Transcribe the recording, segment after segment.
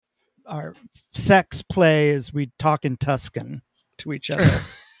our sex play is we talk in Tuscan to each other.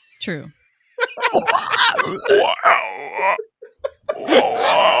 True.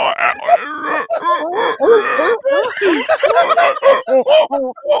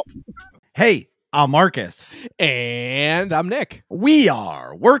 Hey, I'm Marcus. And I'm Nick. We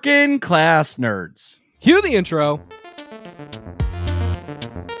are Working Class Nerds. Cue the intro.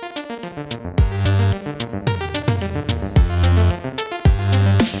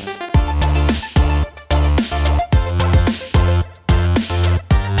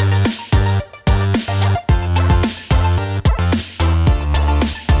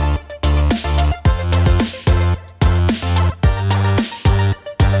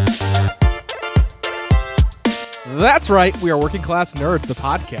 That's right, we are Working Class Nerds, the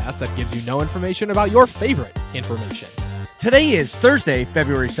podcast that gives you no information about your favorite information. Today is Thursday,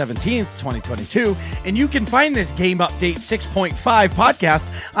 February 17th, 2022, and you can find this Game Update 6.5 podcast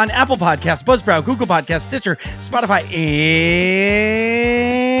on Apple Podcasts, Buzzsprout, Google Podcasts, Stitcher, Spotify,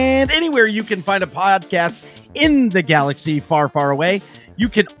 and anywhere you can find a podcast in the galaxy far, far away. You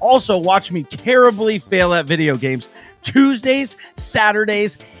can also watch me terribly fail at video games Tuesdays,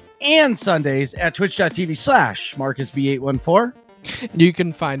 Saturdays, and Sundays at twitch.tv/MarcusB814. You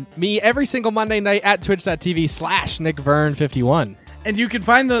can find me every single Monday night at twitch.tv/NickVern51. And you can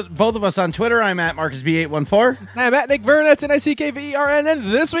find both of us on Twitter. I'm at MarcusB814. I'm at Nick Vern, that's NickVern,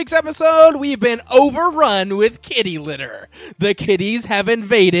 and this week's episode, we've been overrun with kitty litter. The kitties have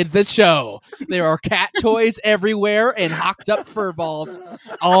invaded the show. There are cat toys everywhere and hocked up fur balls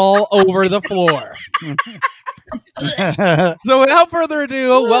all over the floor. So without further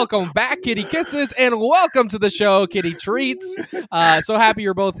ado, welcome back, Kitty Kisses, and welcome to the show, Kitty Treats. So happy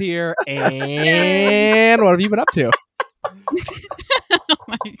you're both here. And what have you been up to? Oh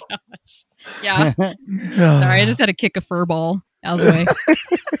my gosh. Yeah. Sorry, I just had to kick a fur ball out of the way.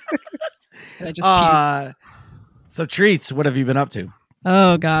 I just puked. So Treats, what have you been up to?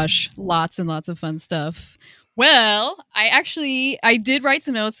 Oh gosh, lots and lots of fun stuff. Well, I did write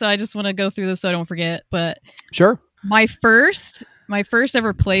some notes, so I just want to go through this so I don't forget. But Sure. my first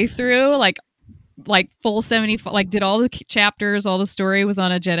ever playthrough, like full 75, like did all the chapters, all the story was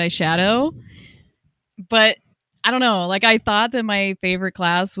on a Jedi Shadow. But I don't know, like I thought that my favorite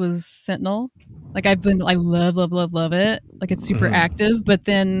class was Sentinel. Like I love it. Like it's super active, but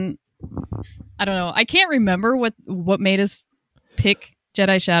then I don't know. I can't remember what made us pick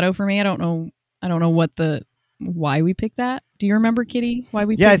Jedi Shadow for me. I don't know why we picked that. Do you remember, Kitty? Why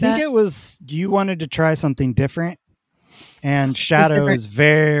we picked that? Yeah, I think it was you wanted to try something different. And Shadow is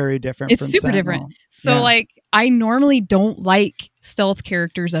very different from super Sentinel. different. So like I normally don't like stealth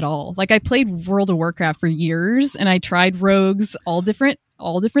characters at all. Like I played World of Warcraft for years and I tried rogues, all different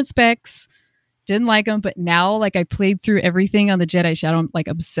specs. Didn't like them, but now like I played through everything on the Jedi Shadow. I'm like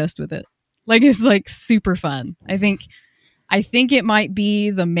obsessed with it. Like it's like super fun. I think it might be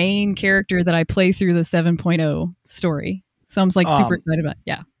the main character that I play through the 7.0 story. So I'm like super excited about it.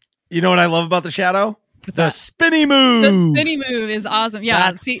 Yeah. You know what I love about the Shadow? What's the that? spinny move. The spinny move is awesome.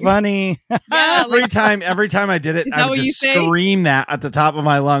 Yeah. That's funny. Yeah, every time I did it, Is I that would what you just say? scream that at the top of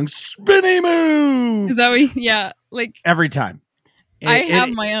my lungs. Spinny move. Is that what yeah. Like Every time. I have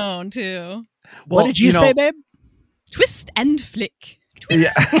my own too. What did you say, babe? Twist and flick.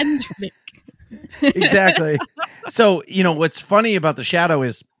 Twist and flick. Exactly. So, what's funny about the Shadow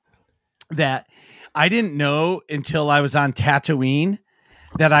is that I didn't know until I was on Tatooine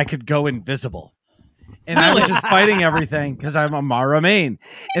that I could go invisible. And I was just fighting everything because I'm a Mara main.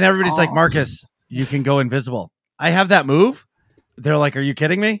 And everybody's like, Marcus, you can go invisible. I have that move. They're like, are you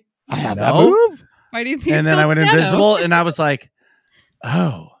kidding me? I have that move. Why do you think? And then I went invisible and I was like,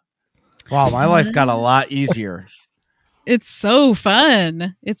 oh, wow, my life got a lot easier. It's so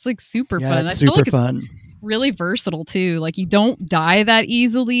fun. It's like super fun. It's I feel super like fun. It's really versatile too. Like you don't die that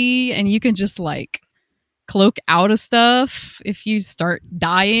easily and you can just like cloak out of stuff if you start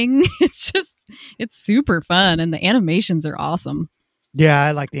dying. It's super fun and the animations are awesome. Yeah,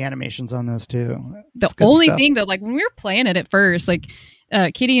 I like the animations on those too. The only thing that like when we were playing it at first, like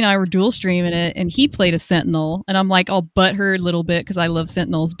Kitty and I were dual streaming it and he played a Sentinel and I'm like all butthurt a little bit because I love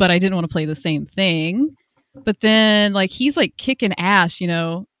Sentinels, but I didn't want to play the same thing. But then like he's like kicking ass,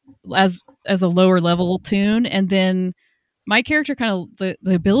 as a lower level tune. And then my character kind of the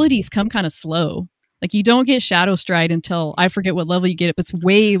abilities come kind of slow. Like you don't get Shadow Stride until I forget what level you get it, but it's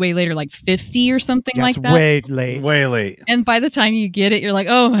way, way later, like 50 or something like that. Way late. Way late. And by the time you get it, you're like,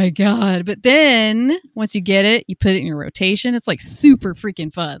 oh my God. But then once you get it, you put it in your rotation. It's like super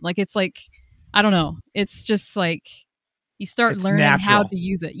freaking fun. Like it's like, I don't know. It's just like, you start It's learning how natural. to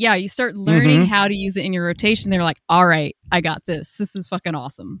use it. Yeah, you start learning how to use it in your rotation. They're like, all right, I got this. This is fucking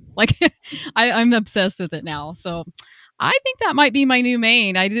awesome. Like, I'm obsessed with it now. So I think that might be my new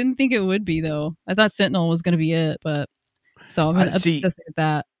main. I didn't think it would be, though. I thought Sentinel was going to be it, but so I'm obsessed see, with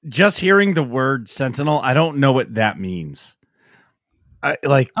that. Just hearing the word Sentinel, I don't know what that means. It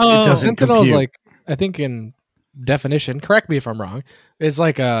Oh. doesn't Sentinel is compute. like, I think in definition, correct me if I'm wrong, it's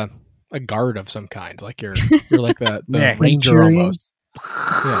like a guard of some kind. Like you're like the Yeah. ranger Centurion? almost.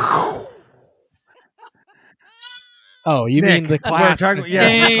 Yeah. Oh, you Nick, mean the we're class? talking-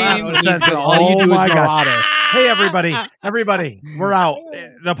 yes, the Dang. class It of means Sentinel. all you Oh do my is God. Marauder. Hey, everybody, we're out.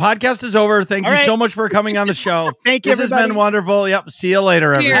 The podcast is over. Thank All you right. so much for coming on the show. Thank you, This has everybody. been wonderful. Yep. See you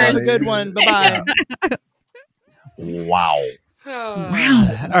later, Cheers. everybody. Have a good one. Bye bye. Wow.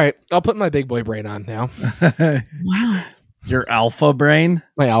 Wow. All right, I'll put my big boy brain on now. Wow. Your alpha brain.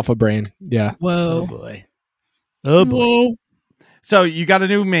 My alpha brain. Yeah. Whoa. boy. Oh boy. Whoa. So you got a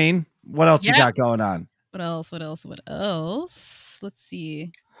new main. What else you Yeah. got going on? What else? Let's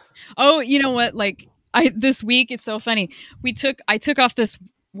see. Oh, you know what? Like this week, it's so funny. I took off this,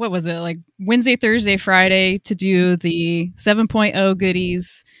 what was it? Like Wednesday, Thursday, Friday to do the 7.0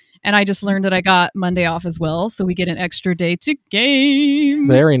 goodies. And I just learned that I got Monday off as well. So we get an extra day to game.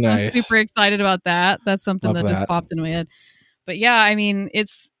 Very I'm nice. super excited about that. That's something Love that just that. popped in my head. But yeah, I mean,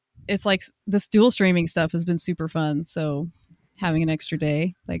 it's like this dual streaming stuff has been super fun. So having an extra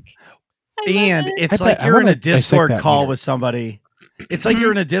day, like, I love And it. it's I like bet- I you're in wanna a Discord dissect that call here. with somebody. It's like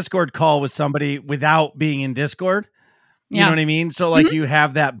you're in a Discord call with somebody without being in Discord. You Yeah. know what I mean? So like you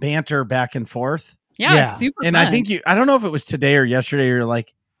have that banter back and forth. Yeah, Yeah. it's super And fun. I think I don't know if it was today or yesterday, or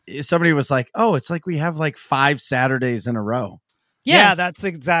like somebody was like, oh, it's like we have like 5 Saturdays in a row. Yes. Yeah, that's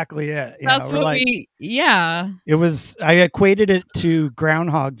exactly it. Yeah, That's we're what like, yeah. it was. I equated it to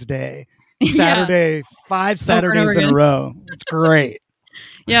Groundhog's Day. Yeah. Saturday, 5 Saturdays in a again. row. It's great.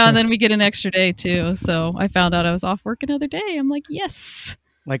 Yeah, and then we get an extra day too. So I found out I was off work another day. I'm like, yes.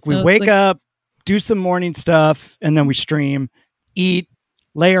 Like we So it's wake like- up, do some morning stuff, and then we stream, eat,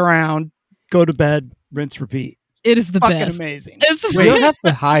 lay around, go to bed, rinse, repeat. It is the Fucking best. amazing. It's We don't have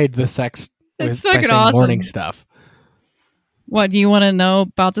to hide the sex It's by fucking saying awesome. morning stuff. What do you want to know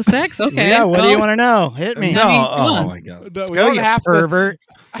about the sex? Okay. Yeah, what do well, you want to know? Hit me. No, I mean, come oh on. my god. We Go, don't you have to- pervert.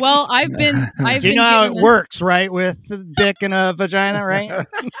 Well, I've Do you been know how it given works, right? With a dick and a vagina, right?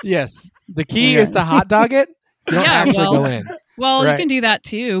 Yes. The key Yeah. is to hot dog it. You don't Yeah, actually well, go in. Well, Right. you can do that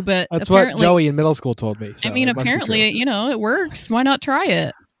too, but That's what apparently, Joey in middle school told me. So I mean, it must be apparently, true. it works. Why not try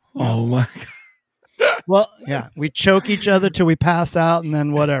it? Oh my god. Well, yeah, we choke each other till we pass out, and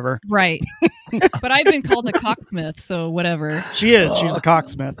then whatever. Right. But I've been called a cocksmith, so whatever. She is. She's a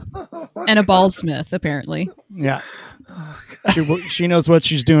cocksmith. And a ballsmith, apparently. Yeah. She knows what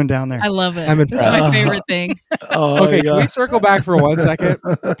she's doing down there. I love it. I'm It's impressed. my favorite thing. Oh Okay, my can we god. circle back for 1 second?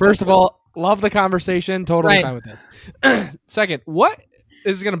 First of all, love the conversation. Totally Right. fine with this. Second, what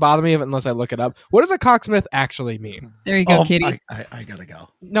is going to bother me unless I look it up? What does a cocksmith actually mean? There you go, Oh, Kitty. I gotta go.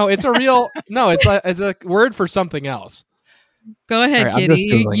 No, it's a real. No, it's a word for something else. Go ahead, All right, I'm just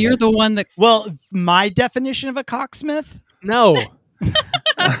Kitty. Googling You're it. the one that. Well, my definition of a cocksmith, No.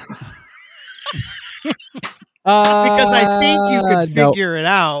 because I think you could no. figure it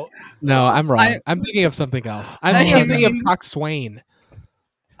out. No, I'm wrong. I- I'm thinking of something else. I'm I thinking of mean- cockswain.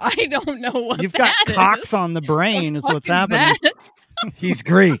 I don't know what You've got that is. cocks on the brain, is What what's the fuck happening. that? He's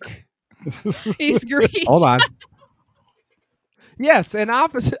Greek. He's Greek. Hold on. Yes,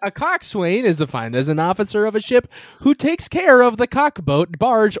 a coxswain is defined as an officer of a ship who takes care of the cockboat,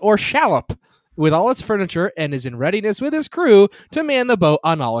 barge, or shallop with all its furniture and is in readiness with his crew to man the boat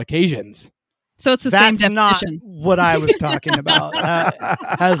on all occasions. So it's the That's same not definition. what I was talking about. That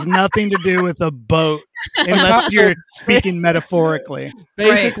has nothing to do with a boat, unless you're speaking metaphorically.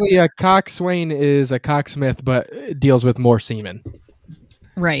 Basically, a coxswain is a cocksmith, but deals with more semen.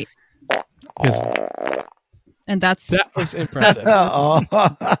 Right. 'Cause And that's that was impressive. Oh,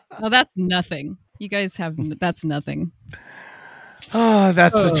 that's nothing. You guys have that's nothing.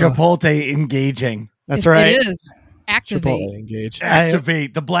 that's the Chipotle engaging. That's right. It is. Activate. Chipotle engage.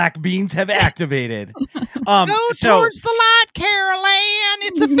 Activate. The black beans have activated. So the light, Carol Ann.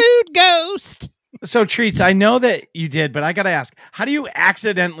 It's a food ghost. so Treats, I know that you did, but I gotta ask, how do you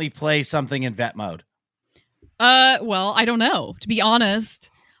accidentally play something in vet mode? Well, I don't know. To be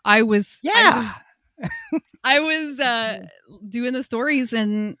honest, I was doing the stories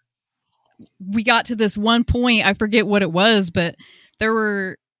and we got to this one point. I forget what it was, but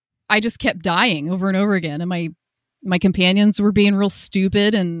I just kept dying over and over again, and my companions were being real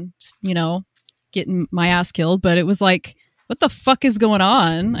stupid and getting my ass killed. But it was like, what the fuck is going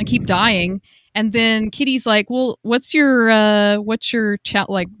on? I keep dying, And then Kitty's like, well, what's your chat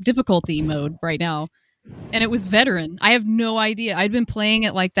like difficulty mode right now? And it was veteran. I have no idea. I'd been playing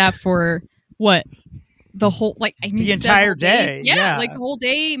it like that for what? The whole, like, I mean, The entire day. Yeah, like the whole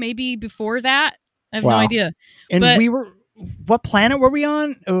day, maybe before that. I have no Wow. idea. And But- we were, what planet were we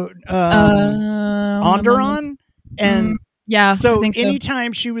on? Onderon? And yeah, I so think so.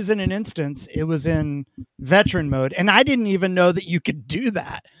 anytime she was in an instance, it was in veteran mode. And I didn't even know that you could do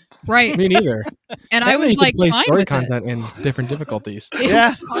that. Right. Me neither. And That I way was you could like, play fine story with content in different difficulties. it. It Yeah.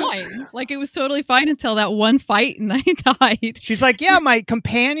 was fine. Like, it was totally fine until that one fight and I died. She's like, yeah, my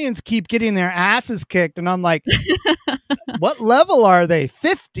companions keep getting their asses kicked. And I'm like, what level are they?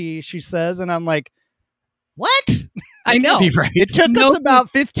 50, she says. And I'm like, what? I know. Be right. It took No us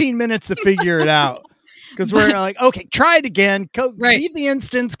about 15 minutes to figure it out. Because we're like, okay, try it again. Right. Leave the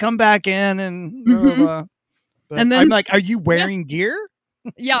instance, come back in, and blah, blah, Mhm. blah. But And then- I'm like, are you wearing gear?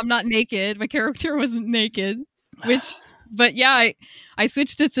 Yeah, I'm not naked. My character wasn't naked. But yeah, I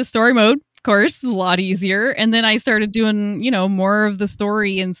switched it to story mode. Of course, it's a lot easier. And then I started doing, more of the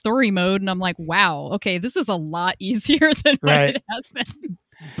story in story mode. And I'm like, wow, okay, this is a lot easier than what Right. it has been.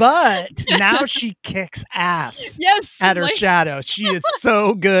 But now she kicks ass Yes. at her like, shadow. She is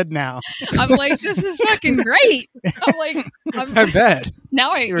so good now. I'm like, this is fucking great. I'm like, I bet.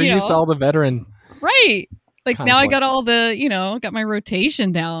 now I, You were used to all the veteran. right. Like now I got conflict. all the, got my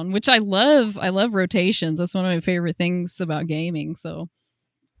rotation down, which I love. I love rotations. That's one of my favorite things about gaming. So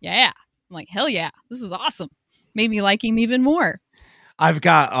yeah, I'm like, hell yeah, this is awesome. Made me like him even more. I've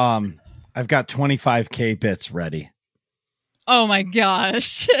got 25K bits ready. Oh my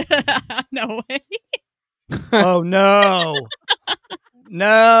gosh. No way. Oh, no.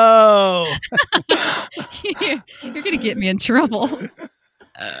 No. You're going to get me in trouble. He's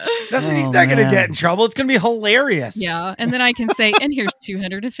not going to get in trouble. It's going to be hilarious. Yeah. And then I can say, and here's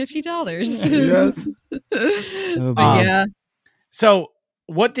 $250. Yes. Oh, But yeah. So,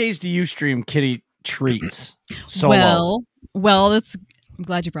 what days do you stream Kitty Treats solo? Well, I'm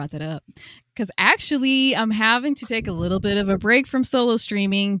glad you brought that up. Because actually, I'm having to take a little bit of a break from solo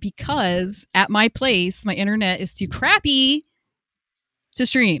streaming because at my place, my internet is too crappy to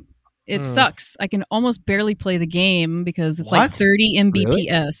stream. It sucks. I can almost barely play the game because it's like What? 30 Mbps. Really?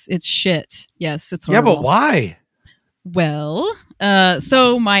 It's shit. Yes, it's Yeah, horrible. but why? Well,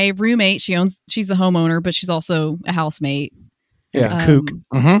 so my roommate, she's a homeowner, but she's also a housemate. Yeah. Kook.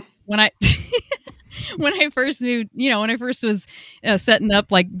 Mm-hmm. When I when I first moved, when I first was setting up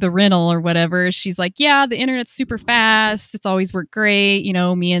like the rental or whatever, she's like, yeah, the internet's super fast. It's always worked great.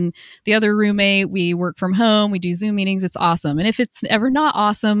 Me and the other roommate, we work from home. We do Zoom meetings. It's awesome. And if it's ever not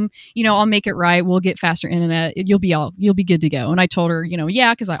awesome, I'll make it right. We'll get faster internet. You'll be good to go. And I told her,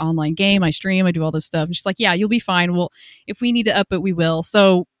 yeah, because I online game, I stream, I do all this stuff. And she's like, yeah, you'll be fine. Well, if we need to up it, we will.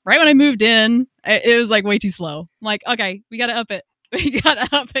 So right when I moved in, it was like way too slow. I'm like, okay, we got to up it. We gotta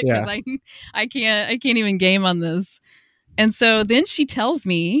up it because I can't even game on this. And so then she tells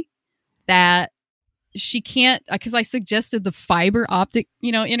me that she can't because I suggested the fiber optic,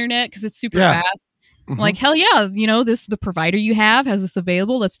 internet because it's super fast. I'm like, hell yeah, the provider you have has this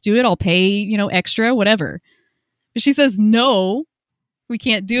available. Let's do it. I'll pay, extra, whatever. But she says no, we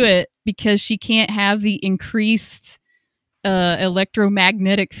can't do it because she can't have the increased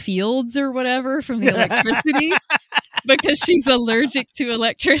electromagnetic fields or whatever from the electricity. Because she's allergic to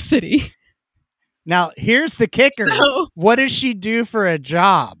electricity. Now, here's the kicker. So, What does she do for a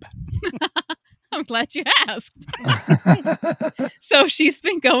job? I'm glad you asked. So she's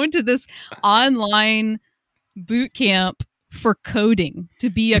been going to this online boot camp for coding to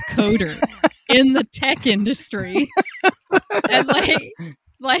be a coder in the tech industry. And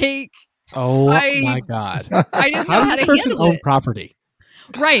like Oh I- my God. I didn't know How how does to this person handle own it. property?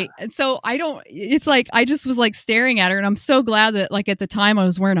 Right. And so it's like I just was like staring at her and I'm so glad that like at the time I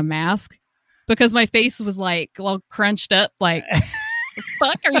was wearing a mask because my face was like all crunched up like the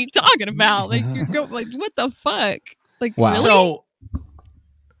fuck are you talking about? Like like what the fuck? Like Wow. really? So,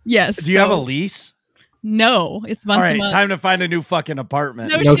 Yes. do you have a lease? No, it's month All to right, month. time to find a new fucking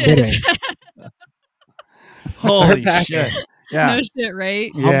apartment. No No shit. kidding. Holy Start packing. shit. Yeah. No shit,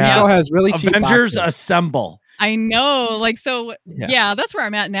 right? Home Yeah. Depot has really cheap Avengers boxes. Assemble. I know. Like so yeah, that's where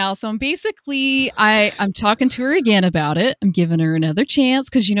I'm at now. So I'm basically I'm talking to her again about it. I'm giving her another chance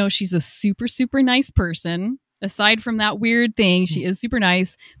because she's a super, super nice person. Aside from that weird thing, she is super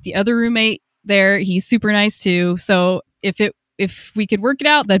nice. The other roommate there, he's super nice too. So if we could work it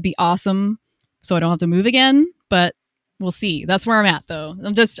out, that'd be awesome. So I don't have to move again. But we'll see. That's where I'm at though.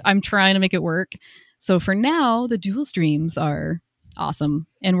 I'm trying to make it work. So for now, the dual streams are awesome.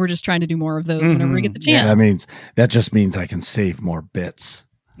 And we're just trying to do more of those whenever we get the chance. Yeah, that just means I can save more bits.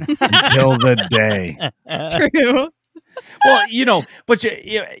 until the day. True. Well, but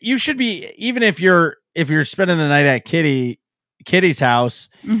you should be, even if you're spending the night at Kitty's house,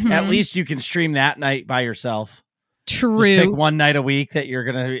 Mhm. at least you can stream that night by yourself. True. Just pick one night a week that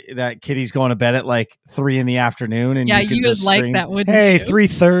that Kitty's going to bed at like 3 p.m. and yeah, you, can you would just like stream. that, wouldn't Hey, you?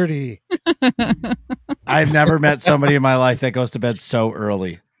 3:30. I've never met somebody in my life that goes to bed so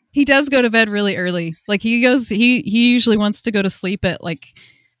early. He does go to bed really early. Like he usually wants to go to sleep at like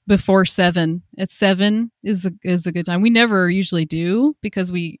before 7. At 7 is a good time. We never usually do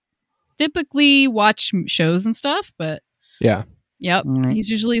because we typically watch shows and stuff, but Yeah. yep, Mm. he's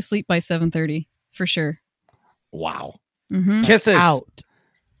usually asleep by 7:30 for sure. Wow. Mhm. Kisses. Out.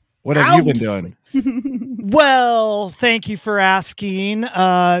 What have you been doing? Well, thank you for asking.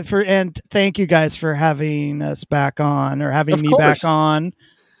 And thank you guys for having us back on, or having Of me course. back on.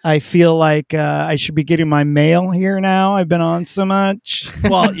 I feel like I should be getting my mail here now. I've been on so much.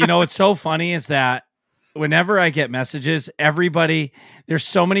 Well, what's so funny is that whenever I get messages, there's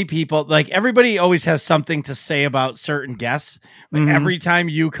so many people, like everybody always has something to say about certain guests. But Mhm. every time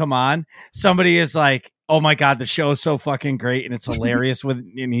you come on, somebody is like, oh my God, the show is so fucking great. And it's hilarious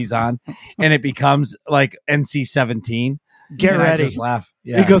and he's on, and it becomes like NC-17. Get And I ready. just laugh.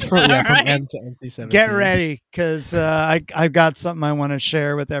 Yeah. It goes from All right. M to NC-17. Get ready, because I've got something I want to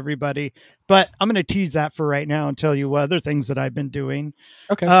share with everybody. But I'm going to tease that for right now and tell you other things that I've been doing.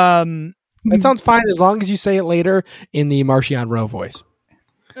 Okay. Um, That sounds fine as long as you say it later in the Martian Rowe voice.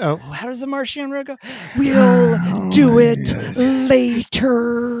 oh, how does the Martian Road go? We'll do it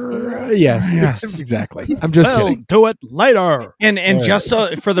later. Yes. Yes. Exactly. I'm just We'll kidding. do it later. And All just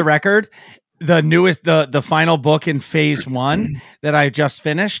so for the record, the final book in phase 1 that I just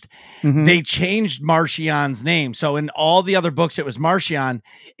finished, Mhm. they changed Martian's name. So in all the other books, it was Martian.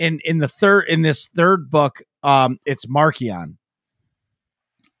 In this third book, it's Markion.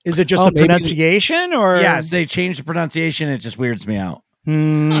 Is it just Oh, the maybe- pronunciation, or Yes, they changed the pronunciation. It just weirds me out.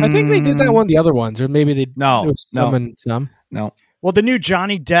 I think they did that one the other ones, or maybe they No, it was some and some. No. Well, the new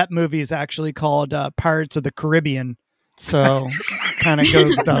Johnny Depp movie is actually called Pirates of the Caribbean, so kind of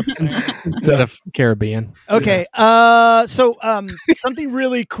goes without saying. Instead of Caribbean. Okay. So something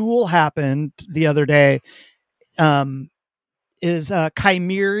really cool happened the other day. Is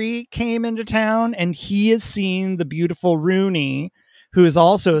Chimeri came into town, and he has seen the beautiful Rooney, who is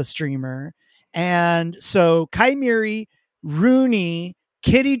also a streamer. And so Chimeri, Rooney,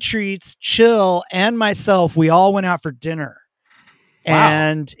 Kitty Treats, Chill, and myself, we all went out for dinner. Wow.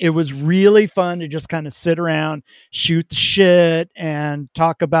 And it was really fun to just kind of sit around, shoot the shit, and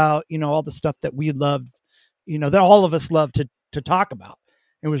talk about, all the stuff that we love, that all of us love to talk about.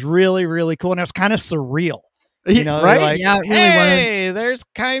 It was really, really cool. And it was kind of surreal. Right? Like, Yeah, it really hey, there's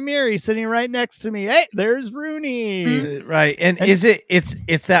Chimeri sitting right next to me. Hey, there's Rooney. Mm. Right. And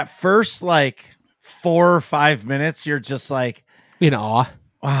it's that first like 4 or 5 minutes, you're just like, In awe.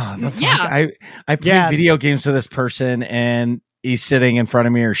 wow, the fuck? Yeah. I play Yes. video games with this person, and he's sitting in front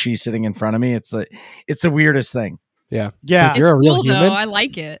of me or she's sitting in front of me. It's the weirdest thing. Yeah. Yeah. You're it's a real cool human. though. I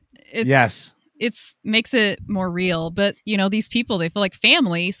like it. It's, Yes. it's makes it more real. But these people, they feel like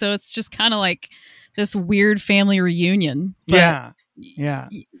family, so it's just kind of like this weird family reunion. But Yeah. Yeah.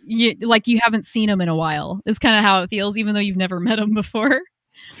 like you haven't seen them in a while. Is kind of how it feels, even though you've never met them before.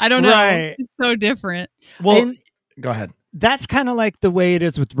 I don't know. Right. It's so different. Well, And go ahead. that's kind of like the way it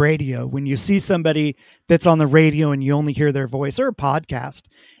is with radio. When you see somebody that's on the radio and you only hear their voice, or a podcast,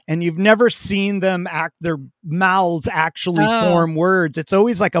 and you've never seen them their mouths actually Oh. form words, it's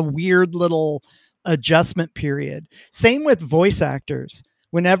always like a weird little adjustment period. Same with voice actors.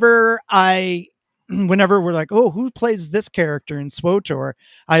 Whenever we're like, oh, who plays this character in SWTOR?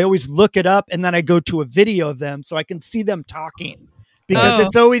 I always look it up, and then I go to a video of them so I can see them talking, because Oh.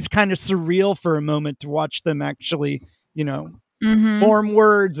 it's always kind of surreal for a moment to watch them actually, Mhm. form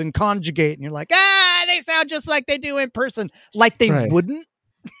words and conjugate, and you're like, they sound just like they do in person, like they Right. wouldn't.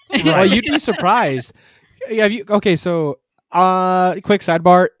 Well, you'd be surprised. Okay, so quick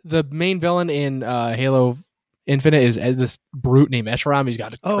sidebar. The main villain in Halo Infinite is this brute named Escharum. He's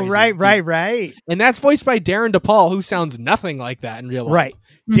got a Oh, crazy right. And that's voiced by Darren DePaul, who sounds nothing like that in real life. Right.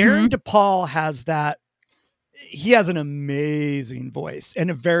 Mhm. Darren DePaul has that. He has an amazing voice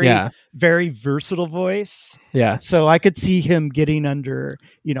and a very, Yeah. very versatile voice. Yeah. So I could see him getting under,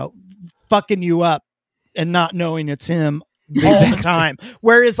 fucking you up and not knowing it's him all the time.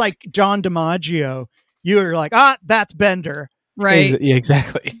 Whereas like John DiMaggio, you're like, that's Bender. Right. Yeah,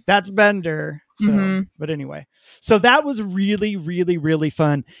 exactly. That's Bender. So, Mhm. but anyway, so that was really, really, really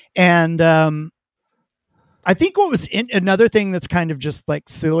fun. And I think what was another thing that's kind of just like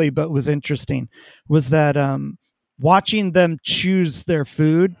silly, but was interesting, was that watching them choose their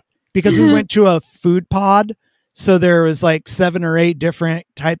food, because we went to a food pod. So there was like 7 or 8 different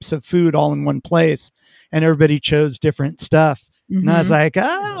types of food all in one place, and everybody chose different stuff. And I was like,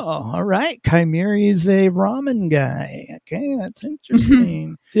 oh, all right. Chimeri's a ramen guy. Okay, that's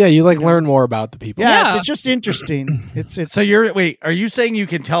interesting. Yeah, you like learn more about the people. Yeah, it's just interesting. It's So are you saying you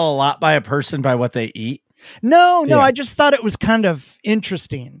can tell a lot by a person by what they eat? no, Yeah. I just thought it was kind of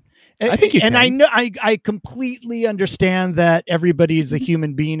interesting. I think you and can. I know I completely understand that everybody's a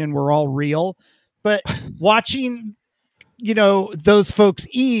human being and we're all real, but watching, those folks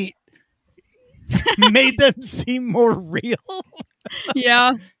eat made them seem more real.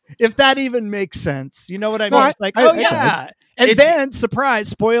 Yeah. If that even makes sense. You know what I mean? No, It's like, I- oh it yeah. And then, surprise,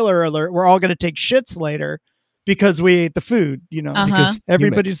 spoiler alert, we're all going to take shits later because we ate the food, because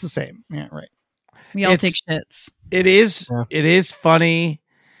everybody's the same. Yeah, right. We all It's- take shits. It is. Yeah. It is funny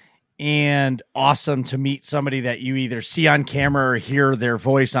and awesome to meet somebody that you either see on camera or hear their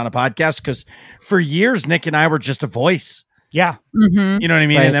voice on a podcast. Because for years, Nick and I were just a voice. Yeah. Mm-hmm. You know what I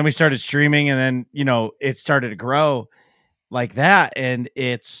mean? Right. And then we started streaming, and then it started to grow like that. And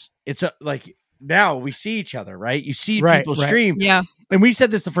it's like now we see each other, right? You see people stream, Yeah. and we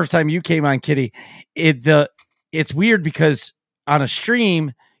said this the first time you came on, Kitty. It's weird because on a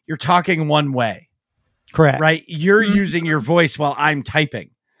stream you're talking one way, Correct. right? You're Mhm. using your voice while I'm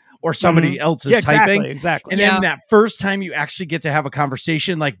typing, or somebody else is Yeah, typing. exactly. And Yeah. then that first time you actually get to have a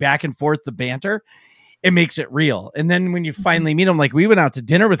conversation, like back and forth, the banter, it makes it real. And then when you finally meet them, like we went out to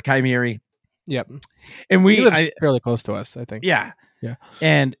dinner with Chimeri, Yep. and He lives fairly close to us, I think. yeah, Yeah.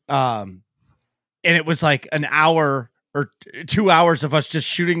 and it was like an hour or 2 hours of us just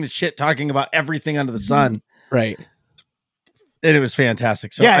shooting the shit, talking about everything under the sun, Right. and it was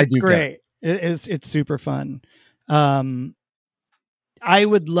fantastic. So yeah, I it's do great. It's super fun. I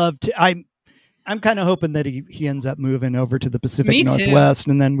would love to. I'm kind of hoping that he ends up moving over to the Pacific Me too. Northwest,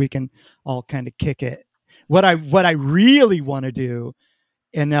 and then we can all kind of kick it. What I really want to do,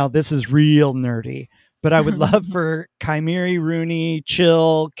 and now this is real nerdy, but I would love for Chimeri, Rooney,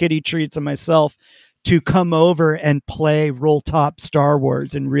 Chill, Kitty Treats, and myself to come over and play Roll Top Star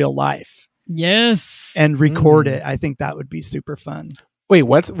Wars in real life Yes. and record it. I think that would be super fun. Wait,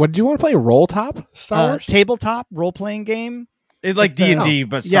 what did you want to play? Roll Top Star Wars? Tabletop role playing game. It's like It's the- D&D,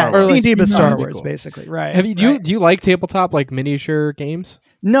 but Yeah, Star it's Wars. like- D&D, but Oh, Star that'd be Wars, cool. basically. Right. Have you do right. you like tabletop like miniature games?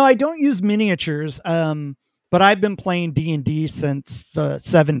 No, I don't use miniatures. But I've been playing D&D since the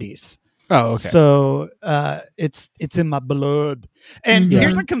 70s. Oh, okay. So it's in my blood. And Mhm.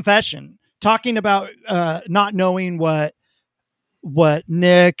 here's a confession. Talking about not knowing what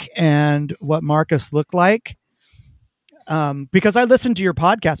Nick and what Marcus look like. Because I listened to your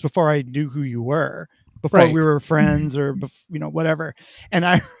podcast before I knew who you were, before Right. we were friends or whatever. And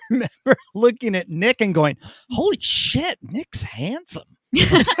I remember looking at Nick and going, "Holy shit, Nick's handsome."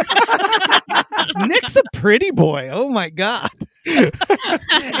 Nick's a pretty boy. Oh my god.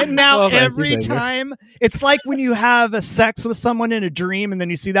 And now Well, thank you, every Xavier. time it's like when you have a sex with someone in a dream and then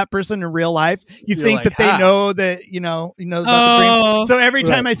you see that person in real life, you You're think like, that they "Ha." know that you know about the dream. Oh. So every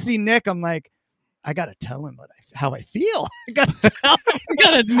time Right. I see Nick, I'm like, I gotta tell him how I feel. I gotta tell him I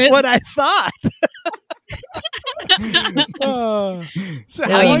gotta admit, what I thought. So Now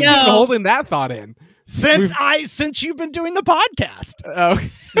how you long have you been know. holding that thought in? Since you've been doing the podcast. Oh,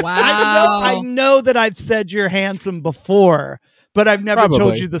 wow. I know that I've said you're handsome before, but I've never told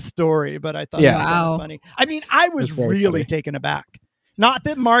Probably. you the story. But I thought Yeah. it was kind Wow. of funny. I mean, I was That's very really funny. taken aback. Not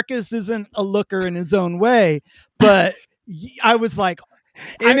that Marcus isn't a looker in his own way, but I was like,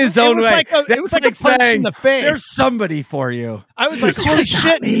 in his own it was way. Like it was like a punch in the face. There's somebody for you. I was like, holy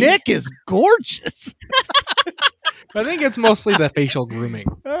shit, Nick is gorgeous. I think it's mostly the facial grooming.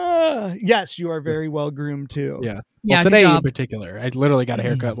 Yes, you are very well groomed too. Yeah. Yeah, Well, good today in job. particular, I literally got a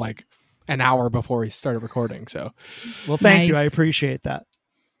haircut like an hour before we started recording. So Well, thank you. Nice. I appreciate that.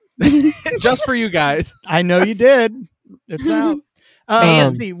 just for you guys. I know you did. It's out. Man.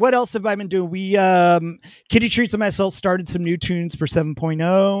 Let's see. What else have I been doing? We Kitty Treats and myself started some new tunes for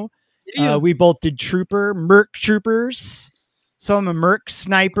 7.0. We both did Merc Troopers. So I'm a Merc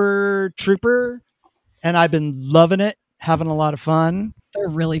Sniper Trooper, and I've been loving it, having a lot of fun. They're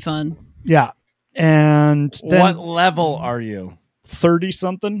really fun. Yeah. And then What level are you? 30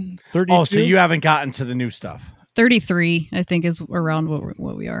 something? 32? Oh, so you haven't gotten to the new stuff. 33, I think, is around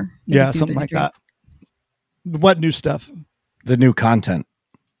what we are. Yeah, 32, something like 33. that. What new stuff? The new content.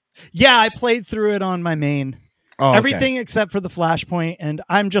 Yeah, I played through it on my main. Oh, okay. Everything except for the Flashpoint, and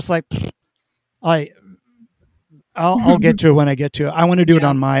I'm just like, I'll get to it when I get to it. I want to do it Yeah.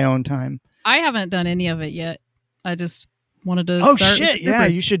 on my own time. I haven't done any of it yet. I just wanted to. Oh start with shit! the Yeah,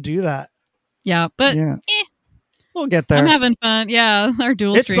 Troopers. you should do that. Yeah, but Yeah. We'll get there. I'm having fun. Yeah, our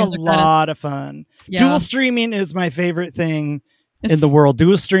dual It's streams a are kinda- lot of fun. Yeah. Dual streaming is my favorite thing in It's- the world.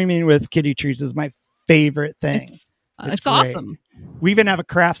 Dual streaming with Kitty Treats is my favorite thing. It's great. awesome. We even have a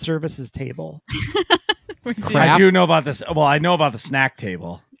craft services table. We do. Crap. I do know about this. Well, I know about the snack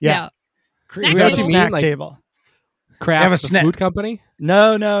table. Yeah. We Snack have a table? snack Like- table. Kraft, They have a the snack- food company.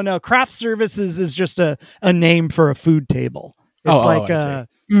 No. Craft services is just a name for a food table. It's like I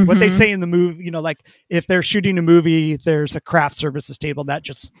what they Mhm. say in the movie, like if they're shooting a movie, there's a craft services table. That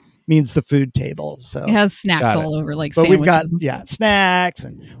just means the food table. So, It has snacks Got it. all over, like but sandwiches. we've got and stuff. snacks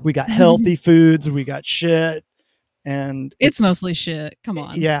and we got healthy foods. We got shit, and It's mostly shit. Come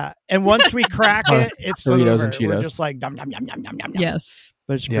on. yeah. And once we crack it, it's Doritos over. and We're Cheetos. just like dum dum dum dum dum dum. Yes.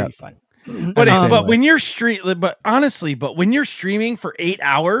 But it's Yeah. pretty fun. But I'm the same but way. when you're honestly, when you're streaming for 8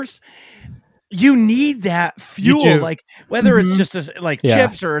 hours, you need that fuel. do. Like whether Mhm. it's just Yeah.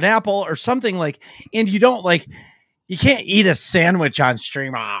 chips or an apple or something and you don't you can't eat a sandwich on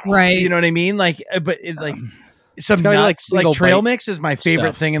stream, Right. You know what I mean? Some It's nuts, gotta be, like single trail bite mix is my favorite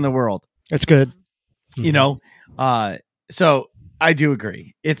stuff. thing in the world. It's good. You know, so I do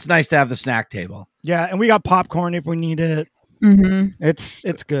agree. It's nice to have the snack table. Yeah, and we got popcorn if we need it. hmm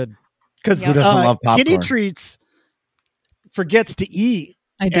It's good because Who doesn't love Kitty popcorn? Treats forgets to eat,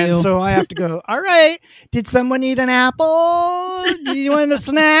 I do. and so I have to go. All right, did someone eat an apple? Do you want a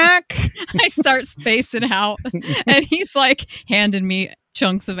snack? I start spacing out, and he's like handing me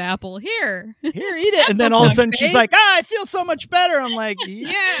chunks of apple. Here, Here, eat it. And then all of a sudden she's like, I feel so much better. I'm like,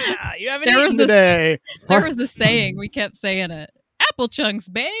 yeah, you haven't There eaten was a- today. there was a saying. We kept saying it. Apple chunks,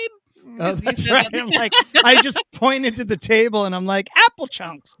 babe. Oh, 'Cause he that's said right. that- I'm like, I just pointed to the table and I'm like, apple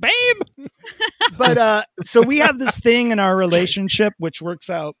chunks, babe. But so we have this thing in our relationship which works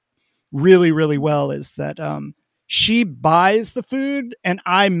out really, really well is that she buys the food and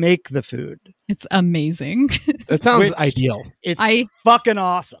I make the food. It's amazing. That sounds Which- ideal. It's I fucking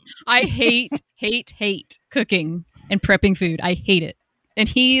awesome. I hate cooking and prepping food. I hate it, and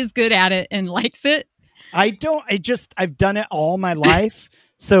he is good at it and likes it. I've done it all my life.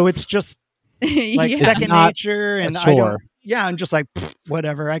 So it's just like Yeah. second not nature. And a I don't, chore. yeah, I'm just like, "Pfft,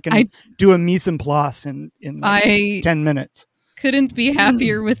 whatever. I can I- do a mise en place in like I 10 minutes. couldn't be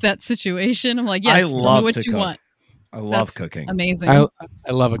happier with that situation. I'm like, yes, I tell me love what to you cook. want. I love That's cooking. Amazing.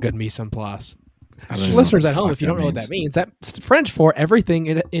 I love a good mise en place. I don't know Listeners what at the home, fuck if you don't know what means. that means, that's French for everything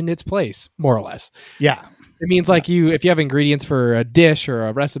in its place, more or less. Yeah. It means like if you have ingredients for a dish or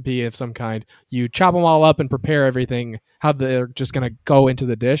a recipe of some kind, you chop them all up and prepare everything how they're just going to go into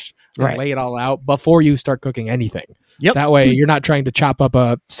the dish and Right. lay it all out before you start cooking anything. Yep. That way you're not trying to chop up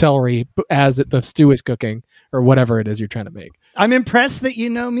a celery as the stew is cooking or whatever it is you're trying to make. I'm impressed that you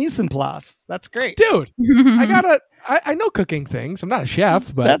know mise en place. That's great. Dude, I know cooking things. I'm not a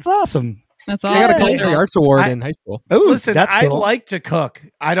chef, but That's awesome. That's I all. got a Yeah. culinary arts award I- in high school. Oh, Listen, that's I cool. like to cook.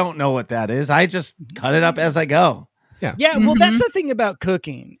 I don't know what that is. I just cut it up as I go. Yeah, well, Mhm. that's the thing about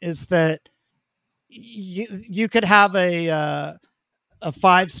cooking is that you could have a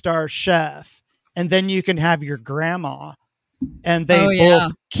 5-star chef, and then you can have your grandma, and they Oh, yeah.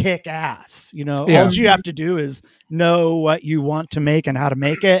 both kick ass. You know, Yeah. all you have to do is know what you want to make and how to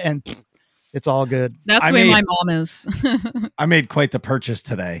make it, and it's all good. That's I the way made- my mom is. I made quite the purchase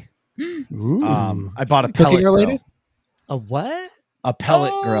today. Ooh. I bought a Cooking pellet related? grill. A what? A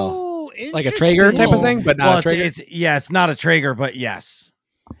pellet grill. Oh, Like a Traeger type of Cool. thing, but not Well, a Traeger. it's not a Traeger, but yes.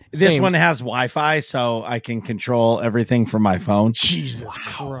 This Same. one has Wi-Fi, so I can control everything from my phone. Jesus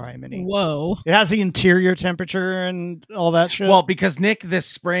criminy. Whoa. It has the interior temperature and all that shit. Well, because Nick this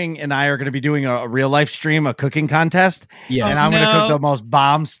spring and I are going to be doing a real life stream, a cooking contest, Yes. and I'm going to No. cook the most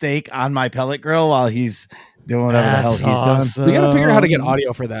bomb steak on my pellet grill while he's doing whatever the hell That's he's doing. awesome. We got to figure out how to get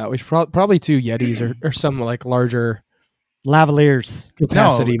audio for that. We should probably 2 Yetis or some like larger Lavaliers.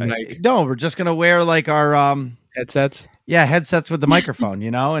 capacity no, mic no, we're just going to wear like our headsets. headsets with the microphone, and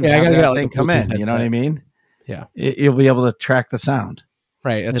Yeah, I have gotta that get, like, thing a come Bluetooth in. You know what I headset. mean? Yeah. You'll be able to track the sound.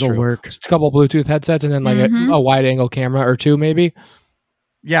 Right, that's It'll true. work. Just a couple Bluetooth headsets and then like Mhm. a wide angle camera or 2 maybe.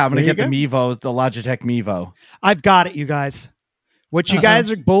 Yeah, I'm going to There get you the Mevo, the Logitech Mevo. I've got it, you guys. What you Uh-oh. guys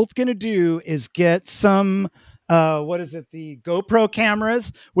are both going to do is get some, the GoPro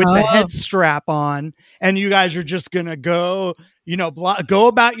cameras with the Oh. head strap on, and you guys are just going to go, go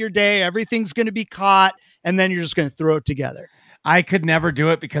about your day. Everything's going to be caught, and then you're just going to throw it together. I could never do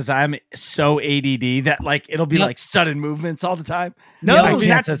it because I'm so ADD that like it'll be Yep. like sudden movements all the time. No, Yep. I can't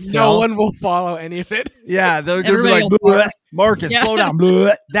that's sit No still. one will follow any of it. Yeah, they're gonna be Everybody like, will "Bleh, bark." Marcus, Yeah. slow down.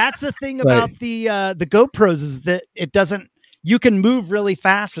 Bleh." that's the thing Right. about the GoPros is that it doesn't. You can move really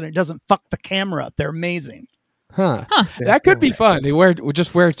fast, and it doesn't fuck the camera up. They're amazing. Huh. Huh. That could be fun. They wear 2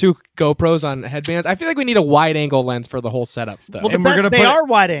 GoPros on headbands. I feel like we need a wide angle lens for the whole setup though. Well, And we're gonna they put- are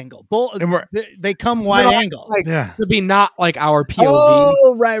wide angle. They come wide angle. Like, Yeah. to be not like our POV.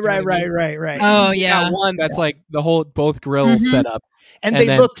 Oh, right. You know what I mean? Oh You yeah. got one that's like the whole both grills Mhm. set up. And And they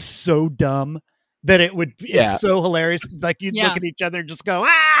then- look so dumb that it's Yeah. so hilarious. Like you'd Yeah. look at each other and just go,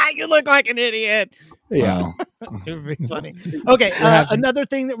 you look like an idiot. Yeah. It would be funny. Okay, another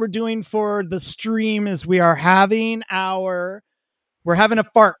thing that we're doing for the stream is we're having a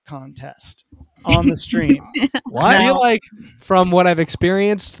fart contest on the stream. I feel Now- like from what I've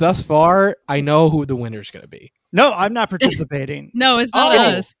experienced thus far, I know who the winner's going to be. No, I'm not participating. No, it's not Oh.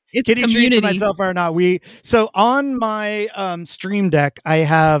 us. It's Kitty the Treats community. and myself are not. So on my stream deck, I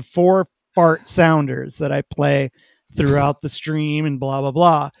have 4 fart sounders that I play throughout the stream and blah blah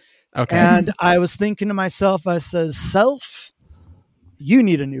blah. Okay. And I was thinking to myself, I says, Self, you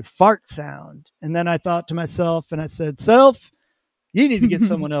need a new fart sound. And then I thought to myself, and I said, Self, you need to get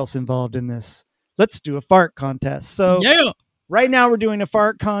someone else involved in this. Let's do a fart contest. So Yeah. right now we're doing a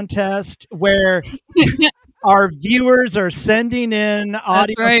fart contest where our viewers are sending in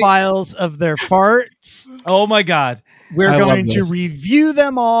audio right. files of their farts. Oh my God. We're I love going to this. review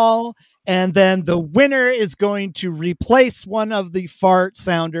them all, and then the winner is going to replace one of the fart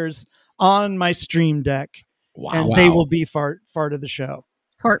sounders on my stream deck, wow. and they will be fart of the show.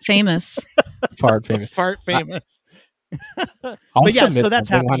 Fart famous. fart famous. Fart famous. I'll But yeah, submit so that's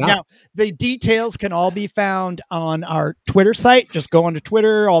something. Why happening. not? Now, the details can all be found on our Twitter site. Just go onto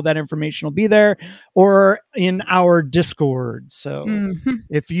Twitter. All that information will be there, or in our Discord. So Mhm.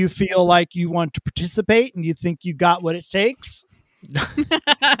 if you feel like you want to participate and you think you got what it takes,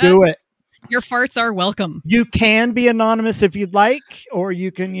 do it. Your farts are welcome. You can be anonymous if you'd like, or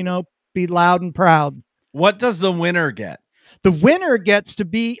you can, be loud and proud. What does the winner get? The winner gets to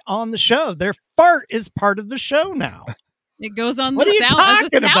be on the show. Their fart is part of the show now. It goes on What the are you sound as a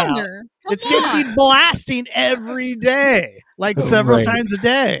talking about? sounder. Come It's going to on. be blasting every day, like Oh, several right. times a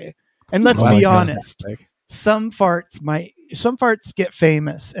day. And let's Wow, be okay. honest, some farts get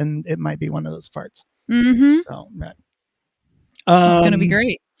famous, and it might be one of those farts. Mhm. So, right. It's going to be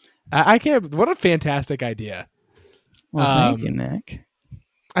great. I can't. What a fantastic idea. Well, thank Um, you, Nick.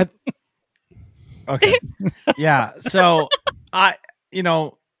 Okay. Yeah. So oh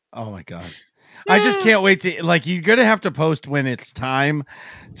my God. I just can't wait to you're gonna have to post when it's time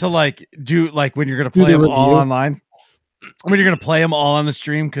to do when you're gonna Do play the them all review? online. When you're gonna play them all on the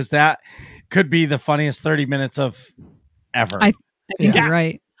stream, because that could be the funniest 30 minutes of ever. I think Yeah. you're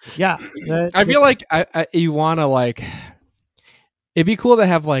right. Yeah. I feel like you want to it'd be cool to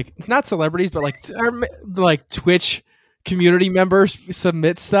have not celebrities, but Twitch community members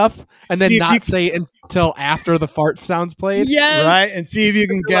submit stuff and then See if not you- say until after the fart sounds played. Yes. right, and see if you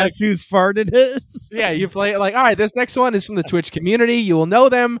can guess whose fart it is. Yeah, you play it all right, this next one is from the Twitch community. You will know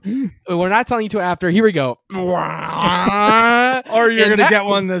them. We're not telling you to after. Here we go. or you're And gonna that get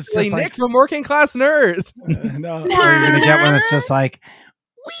one that's Play just Nick from Working Class Nerds. no, or you're gonna get one that's just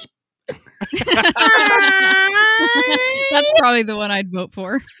That's probably the one I'd vote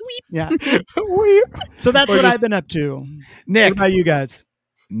for. Yeah. So that's Or what just- I've been up to. What Nick. about you guys?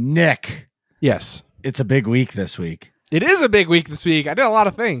 Nick. Yes. It's a big week this week. It is a big week this week. I did a lot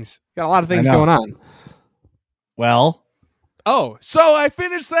of things. Got a lot of things I know. going on. Well, Oh, so I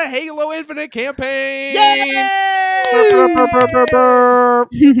finished the Halo Infinite campaign.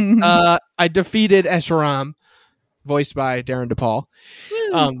 I defeated Escharam, voiced by Darren DePaul.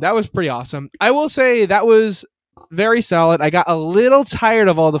 That was pretty awesome. I will say that was very solid. I got a little tired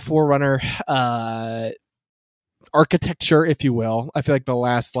of all the Forerunner architecture, if you will. I feel like the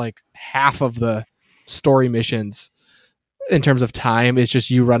last half of the story missions, in terms of time, is just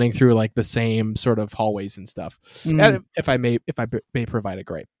you running through the same sort of hallways and stuff. If I may provide a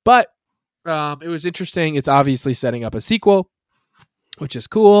gripe, but it was interesting. It's obviously setting up a sequel, which is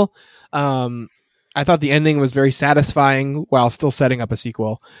cool. I thought the ending was very satisfying while still setting up a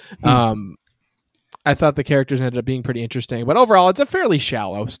sequel. I thought the characters ended up being pretty interesting, but overall, it's a fairly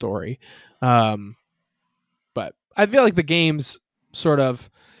shallow story. But I feel like the game's sort of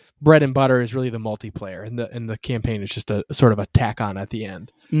bread and butter is really the multiplayer, and the campaign is just a sort of a tack on at the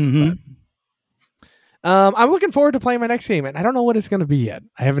end. Mhm. I'm looking forward to playing my next game, and I don't know what it's going to be yet.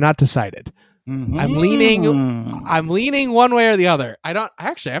 I have not decided. Mhm. I'm leaning one way or the other. I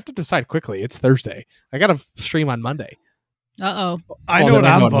have to decide quickly. It's Thursday. I got to stream on Monday. Uh-oh. I Well, know what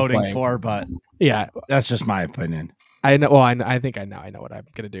then I know I'm what I'm voting playing. for, but Yeah, that's just my opinion. I know. Well, I think I know what I'm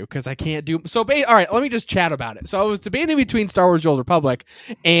gonna do because I can't do. So, all right, let me just chat about it. So, I was debating between Star Wars: The Old Republic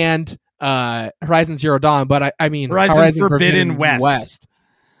and Horizon Zero Dawn, but I mean Horizon Forbidden West.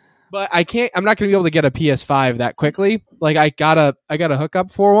 But I can't. I'm not going to be able to get a PS5 that quickly. Like I got a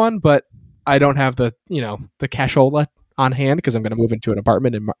hookup for one, but I don't have the cashola on hand because I'm going to move into an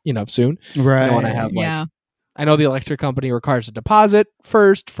apartment soon. Right. I want to have Yeah. I know the electric company requires a deposit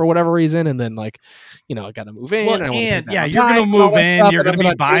first for whatever reason, and then I got to move in. Well, I wanna pay and that yeah, on you're time gonna and all move that in. stuff, You're and gonna I'm be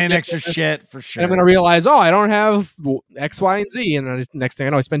gonna buying get extra this, shit for sure. and I'm going to realize, I don't have X, Y, and Z, and then next thing I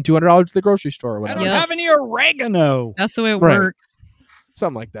know, I spend $200 to the grocery store or I whatever. don't Yep. have any oregano. That's the way it Right. works.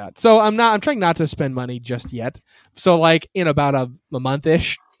 Something like that. So I'm trying not to spend money just yet. So in about a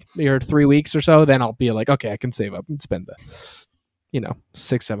month-ish or 3 weeks or so, then I'll be like, okay, I can save up and spend the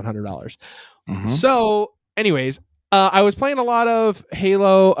 $600-$700. Mhm. So anyways, I was playing a lot of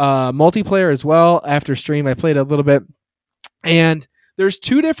Halo multiplayer as well. After stream, I played a little bit, and there's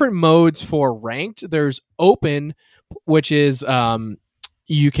 2 different modes for ranked. There's open, which is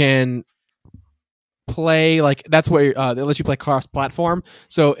you can play that's where it lets you play cross-platform.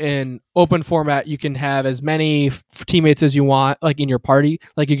 So in open format, you can have as many teammates as you want, in your party.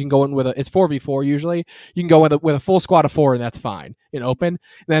 You can go in with it's 4v4 usually. You can go with a full squad of 4, and that's fine in open.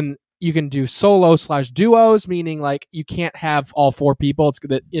 Then you can do solo/duos, meaning you can't have all 4 people.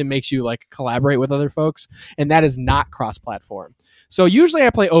 It makes you collaborate with other folks, and that is not cross-platform. So usually I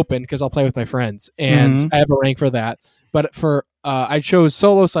play open because I'll play with my friends, and I have a rank for that. But for I chose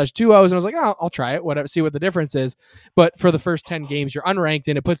solo/duos, and I was like, oh, I'll try it, whatever, see what the difference is. But for the first 10 games, you're unranked,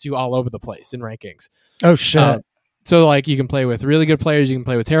 and it puts you all over the place in rankings. Oh shit. So you can play with really good players, you can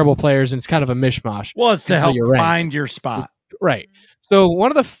play with terrible players, and it's kind of a mishmash. Well, it's to until help you're ranked. find your spot. Right. So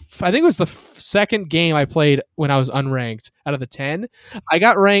one of the, I think it was the second game I played when I was unranked out of the 10, I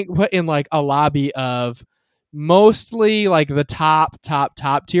got put in a lobby of mostly the top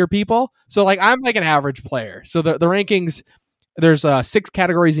tier people. So I'm an average player. So the rankings, there's 6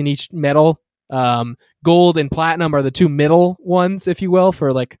 categories in each medal. Gold and platinum are the 2 middle ones, if you will, for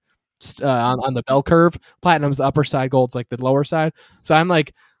on the bell curve. Platinum's the upper side, gold's the lower side. So I'm the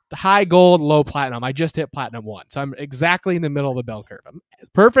high gold, low platinum. I just hit platinum 1. So I'm exactly in the middle of the bell curve. I'm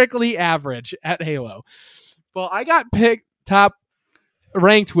perfectly average at Halo. Well, I got picked top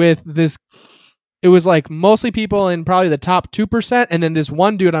ranked with this. It was mostly people in probably the top 2%. And then this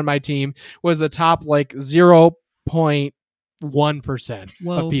one dude on my team was the top 0.1%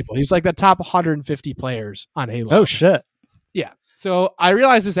 Whoa. of people. He was the top 150 players on Halo. Oh shit. Yeah. So I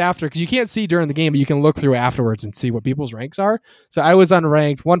realized this after, because you can't see during the game, but you can look through afterwards and see what people's ranks are. So I was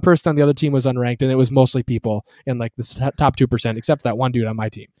unranked. One person on the other team was unranked, and it was mostly people in the top 2%, except for that one dude on my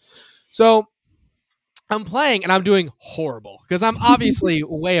team. So I'm playing, and I'm doing horrible because I'm obviously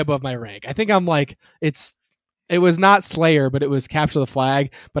way above my rank. I think I'm it was not Slayer, but it was Capture the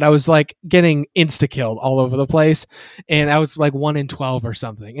Flag. But I was getting insta-killed all over the place, and I was 1 in 12 or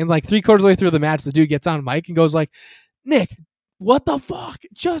something. And 3/4 of the way through the match, the dude gets on mic and goes Nick, what the fuck?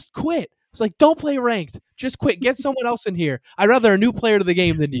 Just quit. It's don't play ranked. Just quit. Get someone else in here. I'd rather a new player to the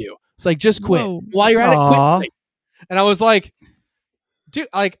game than you. It's just quit. Whoa. While you're at Aw. it, quit. And I was dude,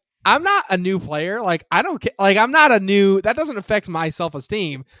 I'm not a new player. I don't care. I'm not a new. That doesn't affect my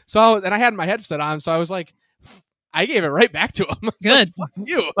self-esteem. So, and I had my headset on, so I was I gave it right back to him. I was Good. fuck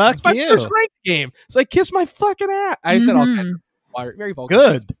you. Fuck It's my you. first ranked game. It's kiss my fucking ass. I said all kinds Mhm. of very vulgar.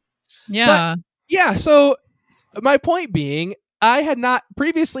 Good. Yeah. Yeah, so my point being, I had not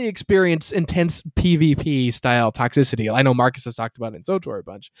previously experienced intense PvP style toxicity. I know Marcus has talked about it in SWTOR a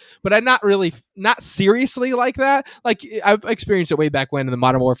bunch, but I'm not seriously like that. I've experienced it way back when in the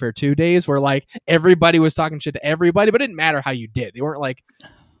Modern Warfare 2 days where everybody was talking shit to everybody, but it didn't matter how you did. They weren't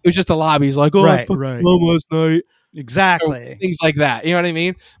it was just the lobbies oh, Right, I fucking right. love last night. Exactly. Things like that. You know what I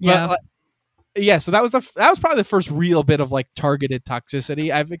mean? Yeah. But, yeah, so that was probably the first real bit of targeted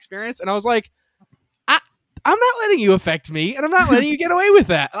toxicity I've experienced, and I was I'm not letting you affect me, and I'm not letting you get away with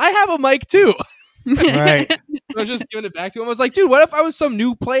that. I have a mic too. Right. I was just giving it back to him. I was dude, what if I was some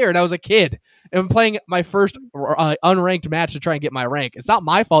new player and I was a kid and I'm playing my first unranked match to try and get my rank? It's not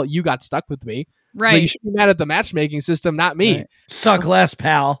my fault you got stuck with me. Right. So you should be mad at the matchmaking system, not me. Right. Suck less,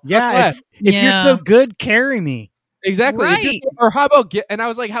 pal. Yeah. If you're Yeah. so good, carry me. Exactly. If Right. or how about and I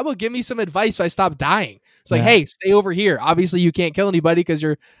was how about give me some advice so I stop dying? It's Yeah. hey, stay over here. Obviously you can't kill anybody because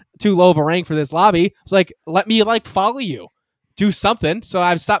you're too low of a rank for this lobby. It's let me follow you. Do something so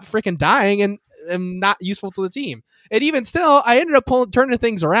I've stopped freaking dying and am not useful to the team. And even still, I ended up turning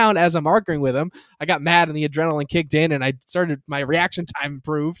things around as I'm arguing with him. I got mad and the adrenaline kicked in and my reaction time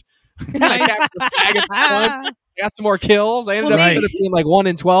improved. I captured the flag at the front. I got some more kills. I ended Well, up maybe- instead of being 1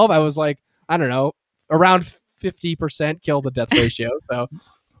 in 12, I was I don't know, around 50% kill to death ratio. So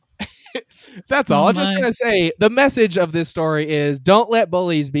that's all. Oh I'm just my. going to say the message of this story is don't let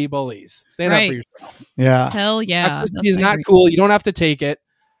bullies be bullies. Stand up Right. for yourself. Yeah. Hell yeah. Toxicity That's is my not agree. cool. You don't have to take it.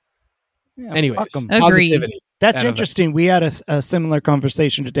 Yeah, Anyways, fuck 'em. Agreed. positivity. That's out of it. interesting. We had a similar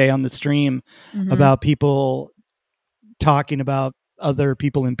conversation today on the stream Mhm. about people talking about other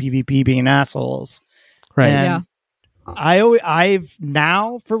people in PvP being assholes. Right. And I've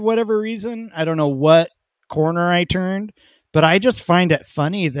now, for whatever reason, I don't know what corner I turned, but I just find it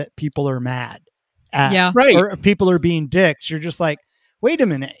funny that people are mad at, Yeah. Right. or people are being dicks. You're just like, wait a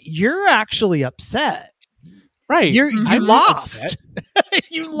minute, you're actually upset. Right. You Mhm. lost.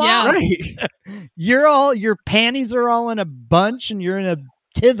 You Yeah. lost. Right. Your panties are all in a bunch, and you're in a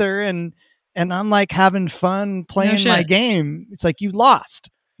tither, and I'm like having fun playing my shit. game. It's like you lost.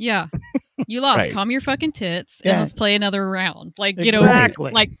 Yeah. You lost. Right. Calm your fucking tits Yeah. and let's play another round. Like,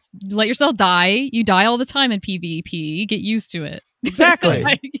 Exactly. like let yourself die. You die all the time in PvP. Get used to it. Exactly.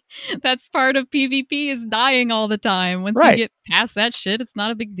 Like, that's part of PvP is dying all the time. Once Right. you get past that shit, it's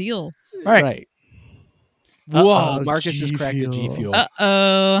not a big deal. Right. Whoa, Uh-oh, Marcus just cracked a G G Fuel.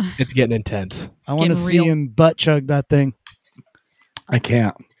 Uh-oh. It's getting intense. I want to getting see real. him butt chug that thing. I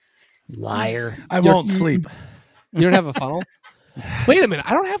can't. Liar. I won't sleep. You don't have a funnel? Wait a minute.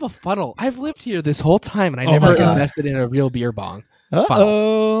 I don't have a funnel. I've lived here this whole time and I Oh never my God. invested in a real beer bong.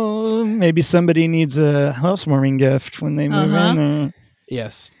 Uh-oh. Maybe somebody needs a housewarming gift when they move Uh-huh. in.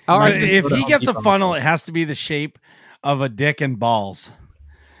 Yes. But just if go to he Home gets a Depot. funnel, it has to be the shape of a dick and balls.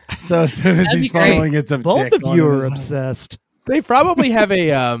 So as soon as That'd he's be great. funneling, it's a Both dick of going you in are his- obsessed. They probably have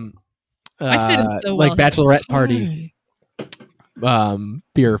a I fit in so like well. bachelorette party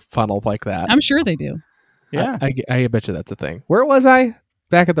beer funnel like that. I'm sure they do. Yeah. I bet you that's a thing. Where was I?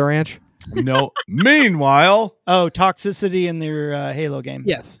 Back at the ranch? No. Meanwhile, Oh, toxicity in their Halo game.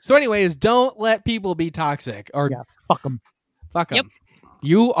 Yes. So anyways, don't let people be toxic or Yeah, fuck them. fuck them. Yep.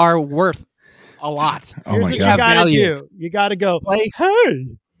 You are worth a lot. oh Here's my what god, you gotta Value. do. You gotta go, Like, hey,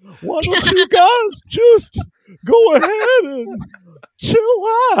 why don't you guys just go ahead and chill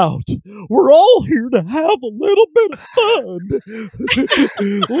out? We're all here to have a little bit of fun.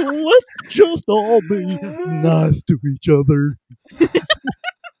 Let's just all be nice to each other.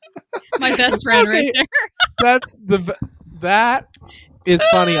 My best friend Okay. right there. that is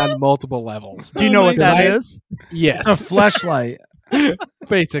funny on multiple levels. Do you Oh know my what that God. is? a Yes, fleshlight.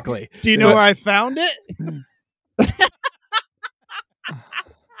 basically. Do you know where I found it?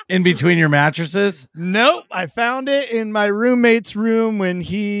 In between your mattresses. Nope. I found it in my roommate's room when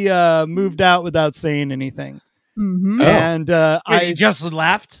he moved out without saying anything. Mm-hmm. Oh. And Wait, he just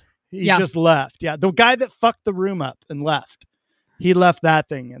left. he Yeah. just left. Yeah. The guy that fucked the room up and left. He left that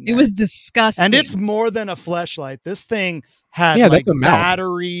thing in there. It was disgusting. and it's more than a fleshlight. This thing had Yeah, like that's a mouth.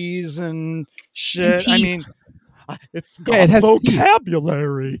 batteries and shit. I teeth. mean, it's got Yeah, it has teeth.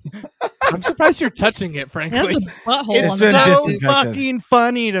 vocabulary. I'm surprised you're touching it, it has frankly. a butthole It's on been the so top. disinfected. fucking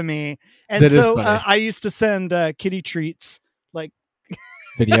funny to me. And That is so funny. I used to send kitty treats, like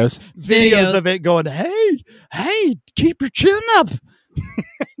Videos. videos of it going, hey, keep your chin up.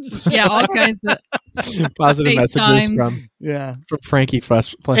 Yeah, all kinds of Positive messages FaceTimes. Yeah. from Frankie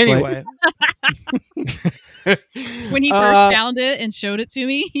Fleshlight. Anyway, When he first found it and showed it to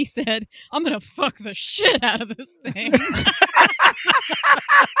me, he said, I'm gonna fuck the shit out of this thing.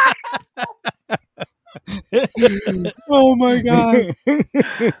 Oh my god,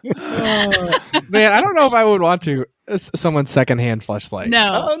 man! I don't know if I would want to someone's secondhand fleshlight.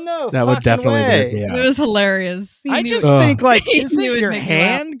 No. oh no, that would fucking definitely way. weird me out. It was hilarious. He I knew just it. think like, He isn't knew it'd your make me laugh.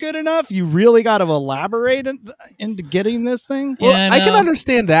 hand good enough? You really got to elaborate into getting this thing. Yeah, Well, I I can know.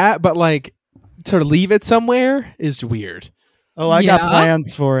 understand that, but like to leave it somewhere is weird. Oh, I got Yeah.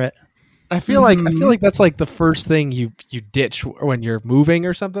 plans for it. I feel like Mhm. that's like the first thing you ditch when you're moving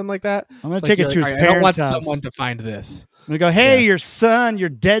or something like that. I'm gonna Like, take it you're to like, his I don't want parents' house. someone to find this. I'm gonna go, hey, Yeah. your son, your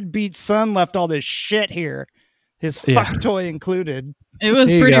deadbeat son left all this shit here, his Yeah. fuck toy included. It was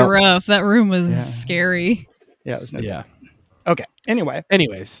There you pretty go. rough. That room was Yeah. scary. Yeah, it was no Yeah. Okay. Anyway,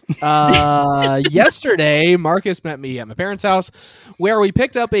 Anyways, yesterday Marcus met me at my parents' house, where we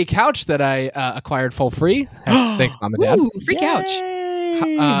picked up a couch that I acquired full free. Thanks, mom and dad. Ooh, free couch. Yay!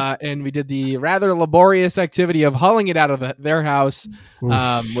 And we did the rather laborious activity of hauling it out of their house,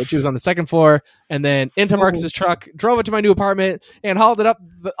 which was on the second floor, and then into Marcus's truck, drove it to my new apartment, and hauled it up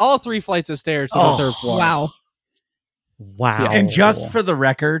all 3 flights of stairs to Oh, the third floor. Wow. Wow. And just for the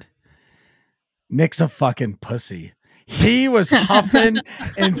record, Nick's a fucking pussy. He was huffing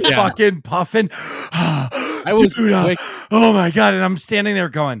and Yeah. fucking puffing. I was quick. Oh my god! And I'm standing there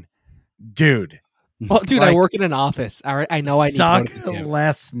going, dude, Well, dude, I Like, work in an office. All right, I know I need to suck go to the gym.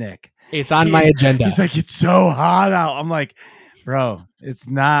 less, Nick. It's on my agenda. He's like, it's so hot out. I'm like, bro, it's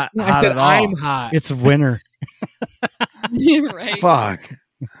not I hot said at all. I'm hot. it's winter. Right. Fuck.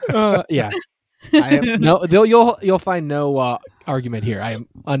 Yeah. I have no. You'll find no argument here. I am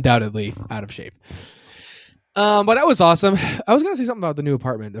undoubtedly out of shape. But that was awesome. I was gonna say something about the new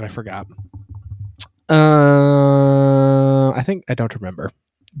apartment that I forgot. I think I don't remember.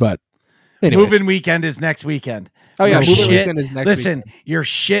 But anyways. Moving weekend is next weekend. Oh yeah, Your moving shit- weekend is next Listen, weekend. your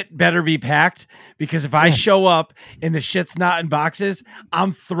shit better be packed because if I show up and the shit's not in boxes,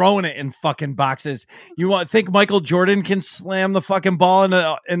 I'm throwing it in fucking boxes. You want think Michael Jordan can slam the fucking ball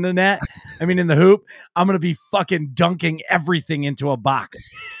in the net? I mean, in the hoop. I'm gonna be fucking dunking everything into a box.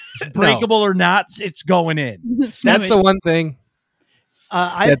 It's breakable or not, it's going in. That's the one thing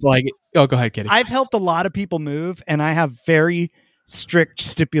that's like. Oh, go ahead, Kitty. I've helped a lot of people move, and I have very strict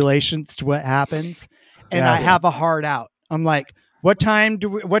stipulations to what happens, and I have a hard out. I'm like, what time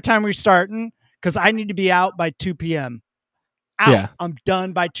are we starting? Because I need to be out by 2 p.m. Out. Yeah. I'm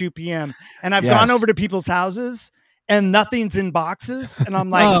done by 2 p.m. And I've Yes. gone over to people's houses, and nothing's in boxes, and I'm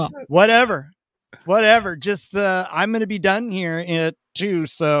like, Oh. whatever. Just I'm going to be done here at 2,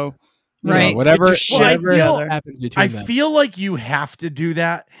 so Right. Whatever, Get your shit together. happens between I them. feel like you have to do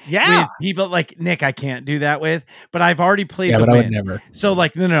that yeah. with people like Nick. I can't do that with, but I've already played Yeah, the but I would win. never. So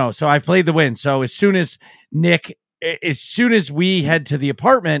like no. So I played the win. So as soon as we head to the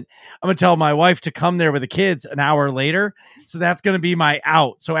apartment, I'm gonna tell my wife to come there with the kids an hour later. So that's gonna be my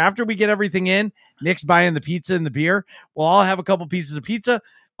out. So after we get everything in, Nick's buying the pizza and the beer. We'll all have a couple pieces of pizza.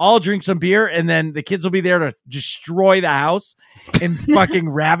 I'll drink some beer, and then the kids will be there to destroy the house and fucking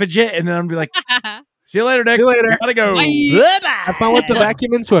ravage it. And then I'm gonna be like, see you later, Nick. See you later. Gotta go. Bye. Have fun with the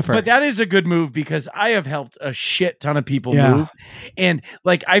vacuum and Swiffer. But that is a good move because I have helped a shit ton of people Yeah. move. And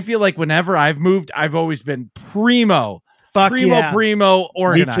like, I feel like whenever I've moved, I've always been primo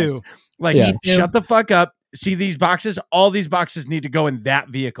organized. Me too. Like, Yeah. Me too. shut the fuck up. See these boxes? All these boxes need to go in that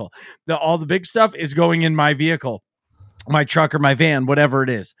vehicle. All the big stuff is going in my vehicle, my truck or my van, whatever it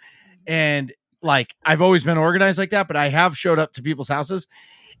is. And like, I've always been organized like that, but I have showed up to people's houses.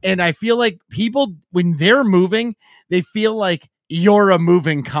 And I feel like people, when they're moving, they feel like you're a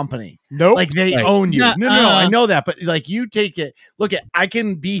moving company. Nope. Like they Right. own you. No, Nuh-uh. I know that. But like you take it. Look at, I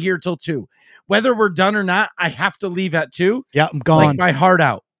can be here till 2. Whether we're done or not, I have to leave at 2. Yeah, I'm Like gone. my heart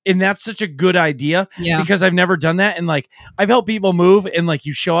out. And that's such a good idea Yeah. because I've never done that. And like, I've helped people move and like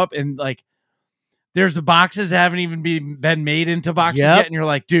you show up and like, there's the boxes that haven't even been made into boxes Yep. yet. And you're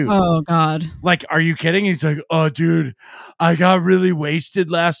like, dude, Oh God. like, are you kidding? And he's like, oh, dude, I got really wasted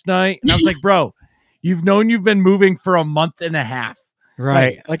last night. And I was like, bro, you've been moving for a month and a half.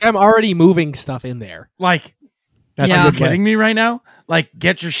 right. Like I'm already moving stuff in there. Like, That's Yeah. a are you good way. kidding me right now? Like,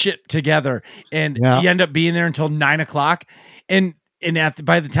 get your shit together. And Yeah. you end up being there until 9:00. And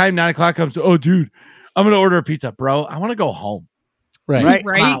by the time 9:00 comes, oh, dude, I'm going to order a pizza. Bro, I want to go home. Right. Right.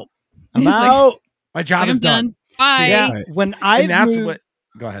 Right. I'm out. I'm He's like, out. My job Like, is I'm done. Bye. Yeah. Right. When I And that's moved, what,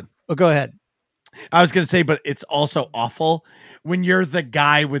 go ahead. oh, go ahead. I was going to say, but it's also awful when you're the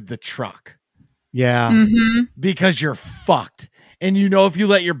guy with the truck Yeah. Mm-hmm. because you're fucked. And you know, if you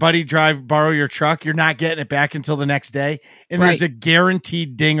let your buddy borrow your truck, you're not getting it back until the next day. And there's a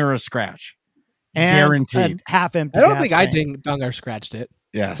guaranteed ding or a scratch. And Guaranteed. a half empty. I don't gas think I tank. dung or scratched it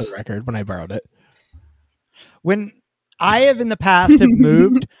for Yes. the record when I borrowed it. When I have in the past have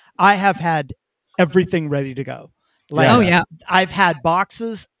moved, I have had everything ready to go. Like Oh yeah. I've had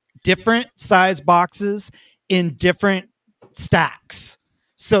boxes, different size boxes in different stacks,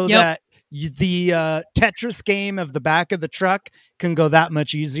 so Yep. that the Tetris game of the back of the truck can go that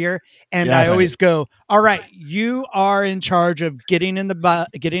much easier. And I Yes. always go, all right, you are in charge of getting in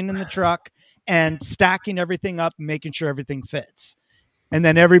the truck and stacking everything up, and making sure everything fits. And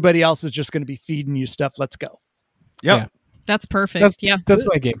then everybody else is just going to be feeding you stuff. Let's go. Yep. Yeah. That's perfect. Yeah. That's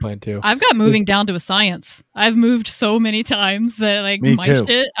my game plan too. I've got moving down to a science. I've moved so many times that like Me my too.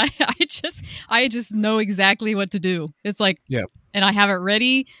 shit, I just know exactly what to do. It's like, Yeah. and I have it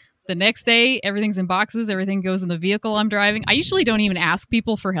ready. The next day, everything's in boxes. Everything goes in the vehicle I'm driving. I usually don't even ask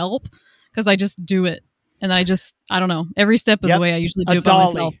people for help because I just do it. And I don't know. Every step of Yep. the way I usually do A it by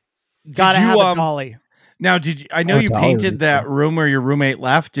myself. dolly. Gotta you, have a dolly. Now, I know Oh, you dollar painted is that room where your roommate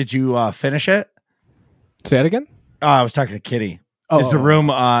left. Did you finish it? Say that again. Oh, I was talking to Kitty. Oh, Is the room?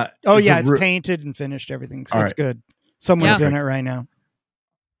 Oh is yeah, the it's roo- painted and finished. Everything. So All it's right. good. Someone's Yeah. in it right now.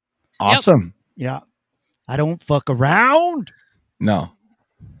 awesome. Yeah. I don't fuck around. No,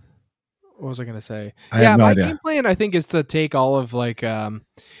 What was I gonna say? I have no my idea. game plan I think is to take all of like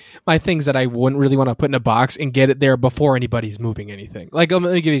my things that I wouldn't really want to put in a box and get it there before anybody's moving anything. Like let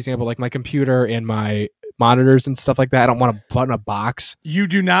me give you an example. Like my computer and my monitors and stuff like that. I don't want to put in a box. you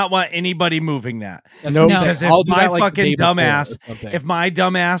do not want anybody moving that. That's Nope. what I'm saying. Because if I'll do my that, like, the fucking day before dumbass- or something. If my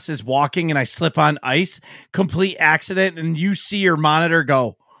dumbass is walking and I slip on ice, complete accident, and you see your monitor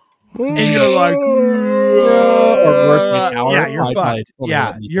go, and you're like, worse than an hour, yeah, you're I'd probably fucked. totally Yeah,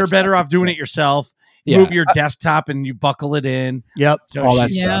 let me you're touch better that. off doing it yourself. Yeah. Move your desktop and you buckle it in. Yep. So All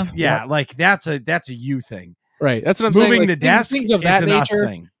that Yeah. stuff. Yeah, like that's a you thing. Right. That's what I'm Moving saying. the Like, desk things of is that an us nature.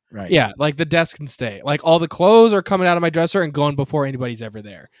 thing. Right. Yeah, like the desk can stay. Like all the clothes are coming out of my dresser and going before anybody's ever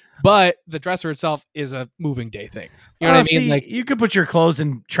there. But the dresser itself is a moving day thing. You know what I mean? See, Like, you could put your clothes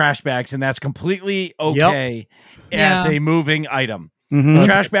in trash bags, and that's completely okay as Yeah. a moving item. Mhm. A That's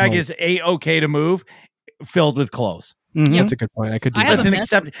trash a good bag point. is okay to move, filled with clothes. Mhm. Yep. that's a good point. I could do I have That's that. an a mess-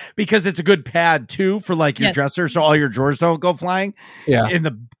 accept because it's a good pad too for like your Yes. dresser, so all your drawers don't go flying. Yeah. In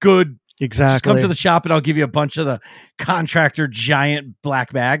the good, just Exactly. come to the shop and I'll give you a bunch of the contractor giant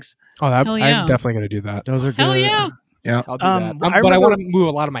black bags. Oh, Hell yeah. I'm definitely going to do that. Those are good. Hell yeah. Yeah, I'll do Um, that. I But I want to remember- move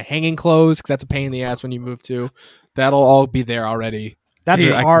a lot of my hanging clothes because that's a pain in the ass when you move too. That'll all be there already. That's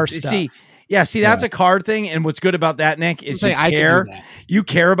See, our stuff. See, that's a card thing. And what's good about that, Nick, I'm is saying you I can do care. that. You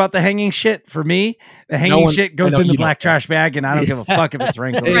care about the hanging shit. For me, the hanging one- shit I goes know in the you don't black care. trash bag, and I don't give a fuck if it's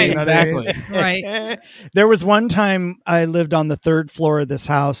wrinkled. Right. You know what I mean? Exactly. Right. There was one time I lived on the third floor of this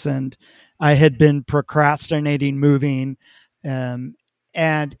house and I had been procrastinating moving.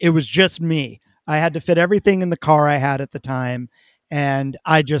 And it was just me. I had to fit everything in the car I had at the time. And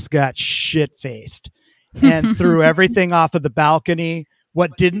I just got shit faced and threw everything off of the balcony.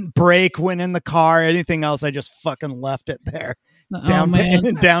 What didn't break went in the car. Anything else, I just fucking left it there. Oh man,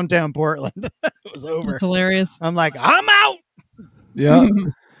 In downtown Portland. It was over. that's hilarious. I'm like, I'm out. Yeah.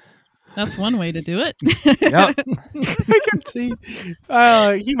 That's one way to do it. Yep. I can see.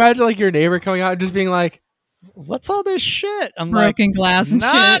 Can you imagine like your neighbor coming out and just being like, What's all this shit? I'm like, Broken glass and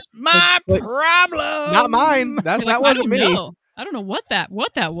not shit. my Like, problem. "Not mine. You're like, That wasn't I don't me. know. I don't know what that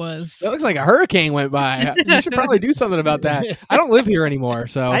was. That looks like a hurricane went by. You should probably do something about that. I don't live here anymore,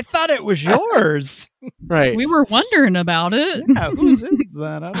 so I thought it was yours. right. We were wondering about it. Yeah, whose is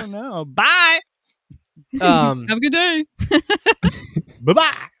that? I don't know. Bye. Um. Have a good day.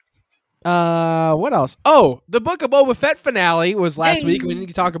 Bye-bye. What else? Oh, the Book of Boba Fett finale was last Hey. week. We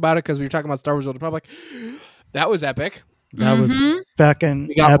didn't talk about it because we were talking about Star Wars: The Old Republic. That was epic. That was Mhm. fucking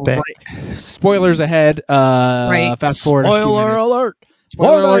We got epic. spoilers ahead. Right. Fast forward. a few Spoiler minutes. alert.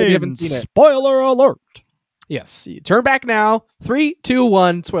 Spoiler alert if you Warning. haven't seen it. Spoiler alert. Yes. Turn back now. 3, 2,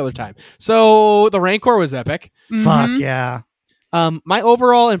 1. Spoiler time. So the Rancor was epic. Fuck Mhm. yeah. My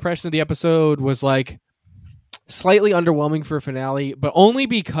overall impression of the episode was like slightly underwhelming for a finale, but only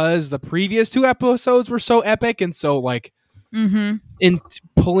because the previous 2 episodes were so epic and so like Mhm. in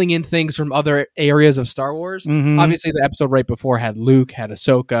pulling in things from other areas of Star Wars. Mhm. Obviously, the episode right before had Luke, had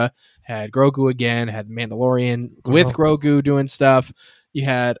Ahsoka, had Grogu again, had Mandalorian with Grogu doing stuff. You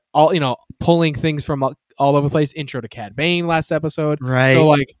had all pulling things from all over the place. Intro to Cad Bane last episode. Right. So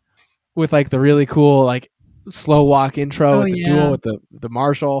like with like the really cool like slow walk intro Oh, with the yeah. duel with the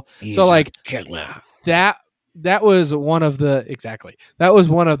Marshal. So like that was one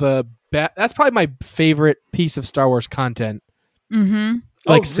of the that's probably my favorite piece of Star Wars content. Mhm.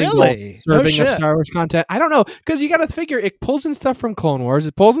 Like Oh, single really? serving Oh, of shit. Star Wars content. I don't know because you got to figure it pulls in stuff from Clone Wars,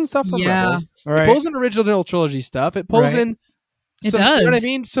 it pulls in stuff from Yeah. Rebels, All it right. pulls in original trilogy stuff, it pulls Right. in. It You know what I does.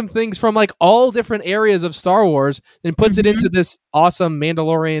 mean? Some things from like all different areas of Star Wars, and puts it Mhm. into this awesome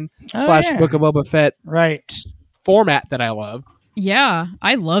Mandalorian Oh, slash yeah. Book of Boba Fett Right. format that I love. Yeah,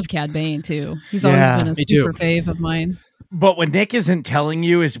 I love Cad Bane too. He's Yeah, always been a me too. super fave of mine. But what Nick isn't telling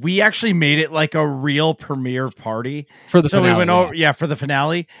you is we actually made it like a real premiere party. For the So finale, we went yeah. over, for the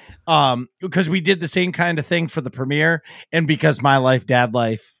finale, because we did the same kind of thing for the premiere, and because my life, dad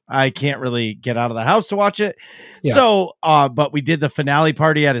life, I can't really get out of the house to watch it. Yeah. So, but we did the finale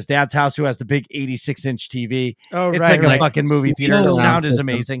party at his dad's house, who has the big 86-inch TV. Oh, It's right. like right. a fucking movie theater. Oh. The sound Sound is system.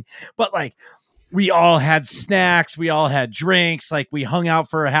 amazing, but like. We all had snacks. We all had drinks. Like we hung out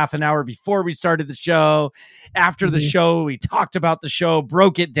for a half an hour before we started the show. After the Mhm. show, we talked about the show,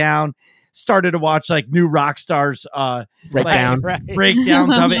 broke it down, started to watch like new rock stars Breakdown. Right.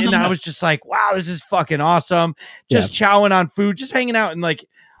 breakdowns of it. And I was just like, wow, this is fucking awesome. Just chowing on food, just hanging out. And like,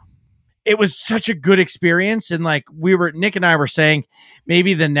 it was such a good experience. And like Nick and I were saying,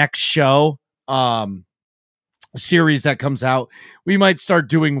 maybe the next show, series that comes out, we might start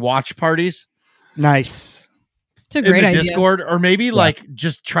doing watch parties Nice. It's a in great the idea. Discord, or maybe like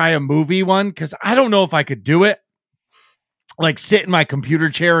just try a movie one. Cause I don't know if I could do it. Like sit in my computer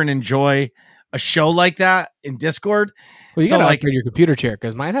chair and enjoy a show like that in Discord. Well, you So, gotta like- upgrade your computer chair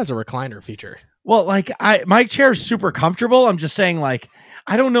because mine has a recliner feature. Well, like my chair is super comfortable. I'm just saying, like,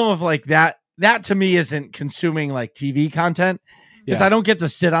 I don't know if like that to me isn't consuming like TV content because Yeah. I don't get to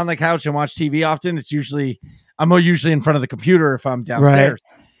sit on the couch and watch TV often. I'm usually in front of the computer if I'm downstairs.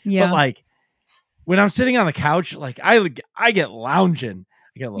 Yeah. But like when I'm sitting on the couch, like I get lounging.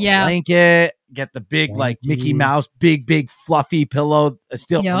 I get a little Yeah. blanket, get the big like Mickey Mouse, big fluffy pillow, I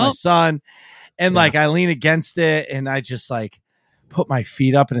steal from my son. And like I lean against it and I just like put my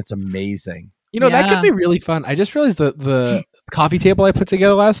feet up and it's amazing. You know, that could be really fun. I just realized the coffee table I put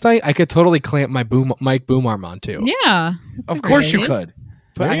together last night, I could totally clamp my mic boom arm onto. Yeah. Of course you could.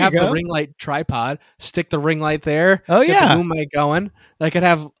 But I have the ring light tripod, stick the ring light there. Oh get the boom mic going.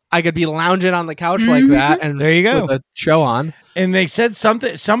 I could be lounging on the couch like that and there you go. With a show on. And they said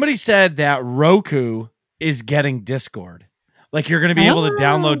somebody said that Roku is getting Discord. Like you're going to be able to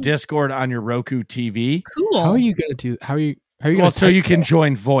download Discord on your Roku TV. Cool. How are you going to do? How are you going to? So you can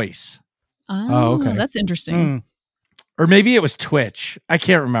join voice. Oh, okay. That's interesting. Or maybe it was Twitch. I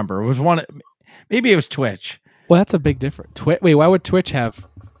can't remember. It was one. Maybe it was Twitch. Well, that's a big difference. Wait, why would Twitch have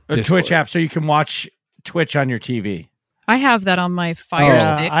a Twitch app so you can watch Twitch on your TV? I have that on my Fire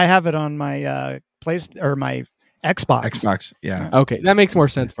Stick. I have it on my my Xbox. Yeah. Okay, that makes more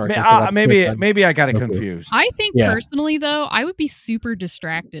sense for maybe I got it confused. I think personally though, I would be super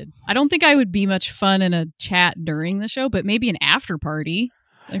distracted. I don't think I would be much fun in a chat during the show, but maybe an after party.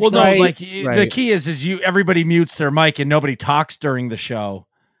 Well, the key is everybody mutes their mic and nobody talks during the show.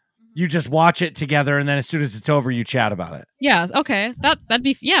 You just watch it together, and then as soon as it's over, you chat about it. Yeah. Okay. That'd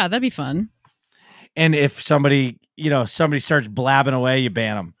be fun. And if somebody starts blabbing away, you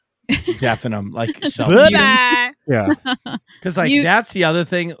ban them. Deafen them like so. Yeah, because that's the other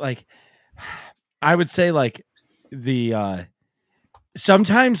thing. Like, I would say like the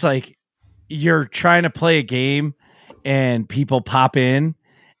sometimes like you're trying to play a game and people pop in,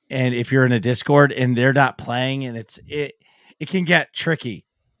 and if you're in a Discord and they're not playing, and it can get tricky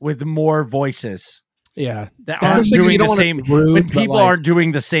with more voices. Yeah, that aren't doing the same. When people aren't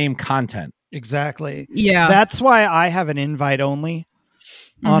doing the same content. Exactly. Yeah, that's why I have an invite only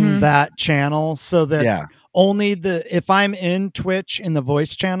on that channel, so that only if I'm in Twitch in the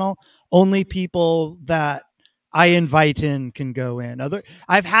voice channel, only people that I invite in can go in.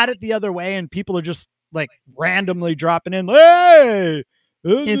 I've had it the other way, and people are just like randomly dropping in. Hey,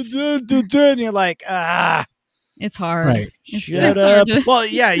 and you're like, it's hard. Right? Shut up. Well,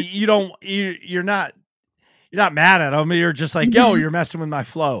 yeah, you're not mad at them. You're just like, yo, you're messing with my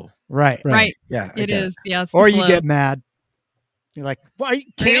flow. Right. Yeah, it is. Yeah, or you get mad. You're like, well, you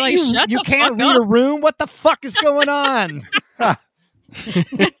can't read a room? What the fuck is going on?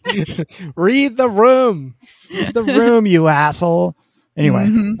 Read the room. The room, you asshole. Anyway.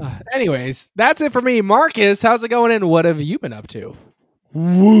 Anyways, that's it for me. Marcus, how's it going and what have you been up to?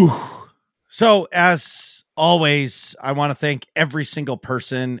 Woo. So, as always, I want to thank every single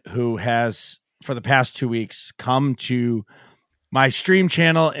person who has, for the past 2 weeks, come to my stream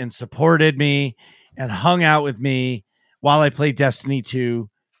channel and supported me and hung out with me while I play Destiny 2.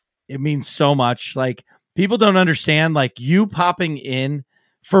 It means so much. Like, people don't understand, like, you popping in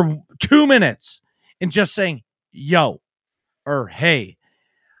for 2 minutes and just saying, yo, or hey,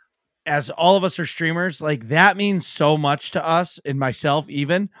 as all of us are streamers, like, that means so much to us and myself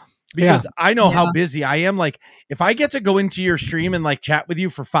even, because I know how busy I am. Like, if I get to go into your stream and like chat with you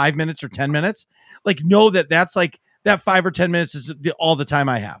for 5 minutes or 10 minutes, like, know that that's like that 5 or 10 minutes is all the time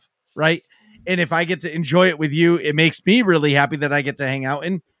I have. Right. And if I get to enjoy it with you, it makes me really happy that I get to hang out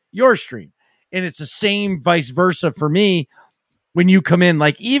in your stream. And it's the same vice versa for me when you come in.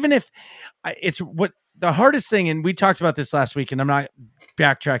 Like, even if it's what the hardest thing, and we talked about this last week, and I'm not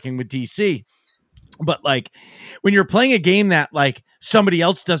backtracking with DC, but like when you're playing a game that like somebody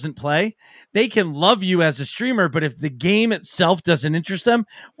else doesn't play, they can love you as a streamer, but if the game itself doesn't interest them,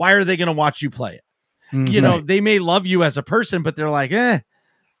 why are they going to watch you play it? You know, they may love you as a person, but they're like, I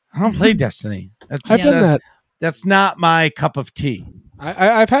don't play Destiny. I've done that. That's not my cup of tea.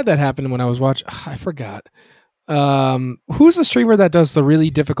 I've had that happen when I was watching. I forgot. Who's the streamer that does the really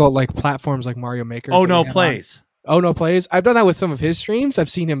difficult like platforms like Mario Maker? Oh no, plays. Oh no, plays. I've done that with some of his streams. I've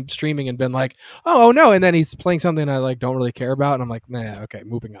seen him streaming and been like, oh no, and then he's playing something I like don't really care about, and I'm like, nah, okay,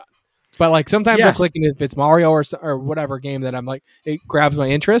 moving on. But like sometimes I'm clicking if it's Mario or whatever game that I'm like it grabs my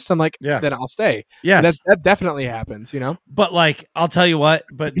interest. I'm like, then I'll stay. Yeah, that definitely happens, you know. But like, I'll tell you what.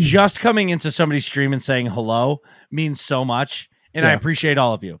 But just coming into somebody's stream and saying hello means so much, and I appreciate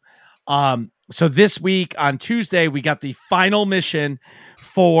all of you. So this week on Tuesday, we got the final mission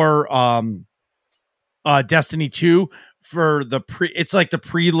for Destiny 2 for the it's like the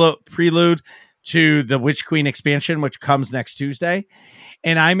prelude to the Witch Queen expansion, which comes next Tuesday.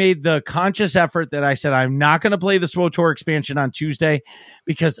 And I made the conscious effort that I said, I'm not going to play the SWTOR expansion on Tuesday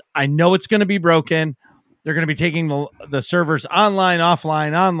because I know it's going to be broken. They're going to be taking the servers online,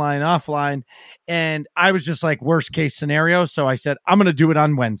 offline. And I was just like, worst case scenario. So I said, I'm going to do it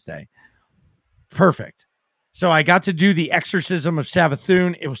on Wednesday. Perfect. So I got to do the Exorcism of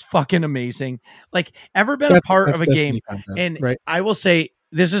Savathun. It was fucking amazing. Like, ever been a part of a game? And right. I will say,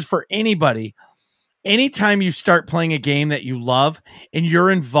 this is for anybody. Anytime you start playing a game that you love and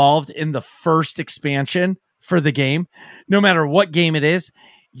you're involved in the first expansion for the game, no matter what game it is,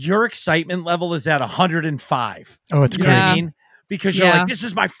 your excitement level is at 105. Oh, it's You great. know what I mean? Because you're like, this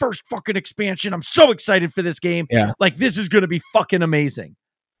is my first fucking expansion. I'm so excited for this game. Yeah. Like, this is going to be fucking amazing.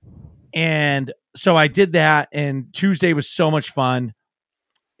 And so I did that, and Tuesday was so much fun.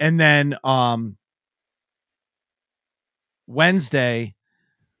 And then Wednesday,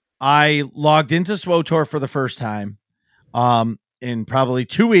 I logged into SWOTOR for the first time in probably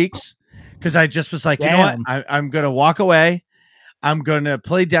 2 weeks, because I just was like, you know what? I'm going to walk away. I'm going to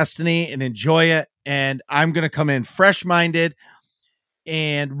play Destiny and enjoy it. And I'm going to come in fresh-minded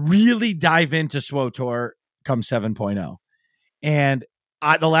and really dive into SWOTOR come 7.0. And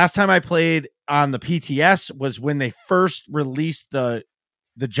the last time I played on the PTS was when they first released the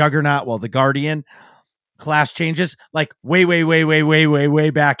Juggernaut, the Guardian class changes, like way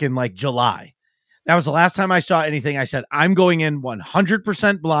back in like July. That was the last time I saw anything. I said, I'm going in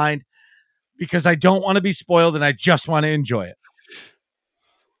 100% blind because I don't want to be spoiled and I just want to enjoy it.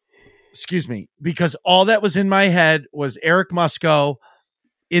 Excuse me. Because all that was in my head was Eric Musco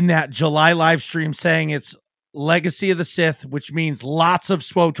in that July live stream saying it's Legacy of the Sith, which means lots of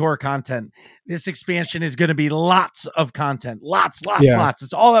SWOTOR content. This expansion is going to be lots of content. Lots.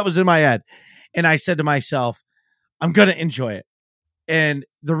 It's all that was in my head. And I said to myself, I'm going to enjoy it. And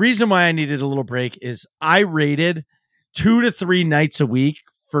the reason why I needed a little break is I raided 2 to 3 nights a week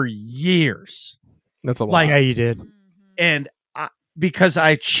for years. That's a lot. Like, Yeah, you did. And because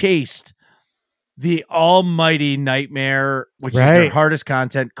I chased the almighty Nightmare, which is their hardest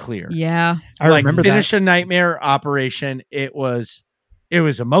content, clear. Yeah. I remember finish a Nightmare operation. It was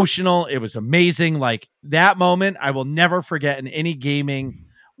emotional. It was amazing. Like, that moment I will never forget in any gaming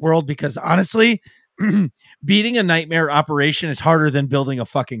world, because honestly, beating a Nightmare operation is harder than building a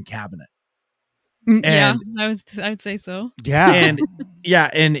fucking cabinet. Yeah, I would say so. Yeah. And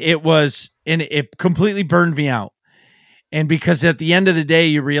it completely burned me out. And because at the end of the day,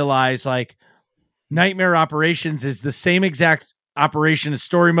 you realize like Nightmare Operations is the same exact operation as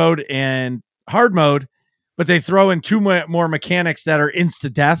story mode and hard mode, but they throw in 2 more mechanics that are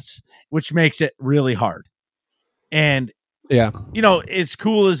insta deaths, which makes it really hard. And yeah, as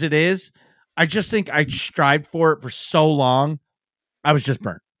cool as it is, I just think I strived for it for so long. I was just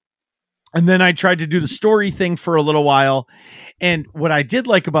burnt. And then I tried to do the story thing for a little while. And what I did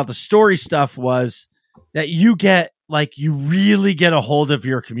like about the story stuff was that you really get a hold of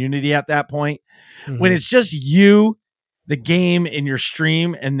your community at that point. Mm-hmm. When it's just you, the game, and your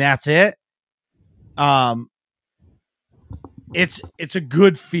stream, and that's it. It's a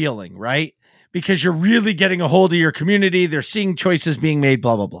good feeling, right? Because you're really getting a hold of your community. They're seeing choices being made,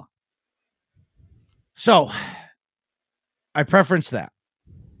 blah, blah, blah. So I preference that.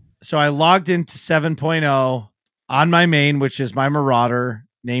 So I logged into 7.0 on my main, which is my Marauder,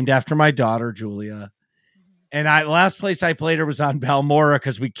 named after my daughter, Julia. And the last place I played her was on Balmora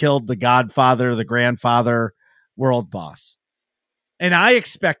because we killed the godfather, the grandfather world boss. And I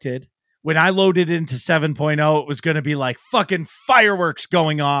expected when I loaded into 7.0, it was going to be like fucking fireworks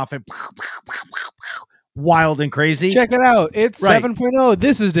going off and wild and crazy. Check it out. It's 7.0.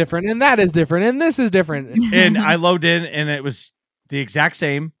 This is different, and that is different, and this is different. And I loaded in, and it was the exact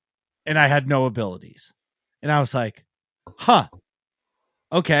same, and I had no abilities. And I was like,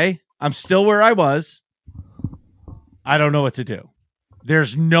 okay, I'm still where I was. I don't know what to do.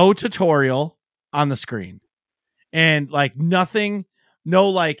 There's no tutorial on the screen. And like nothing, no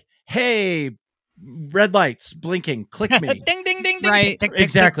like, hey, red lights blinking, click me. Ding, ding, ding, ding. Right.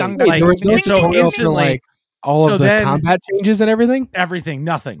 Exactly. Like, there was no tutorial for like all of the combat changes and everything? Everything,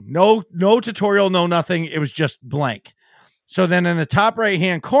 nothing. No tutorial, no nothing. It was just blank. So then in the top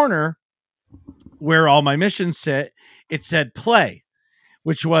right-hand corner, where all my missions sit, it said play,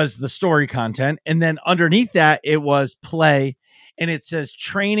 which was the story content. And then underneath that, it was play, and it says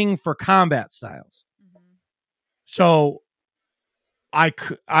training for combat styles. Mm-hmm. So I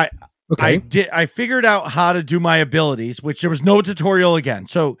figured out how to do my abilities, which there was no tutorial again.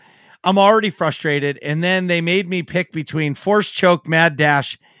 So I'm already frustrated. And then they made me pick between Force Choke, Mad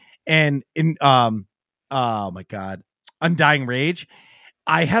Dash, and oh my God, Undying Rage.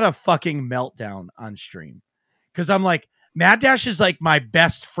 I had a fucking meltdown on stream because I'm like, Mad Dash is like my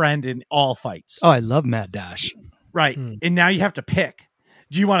best friend in all fights. Oh, I love Mad Dash. Right. And now you have to pick.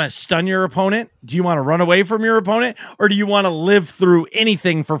 Do you want to stun your opponent? Do you want to run away from your opponent? Or do you want to live through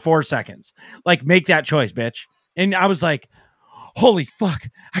anything for 4 seconds? Like, make that choice, bitch. And I was like, holy fuck,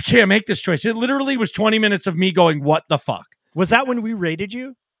 I can't make this choice. It literally was 20 minutes of me going, what the fuck? Was that when we rated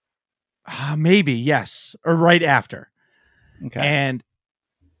you? Maybe, yes. Or right after. Okay. And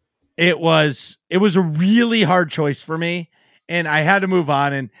it was a really hard choice for me. And I had to move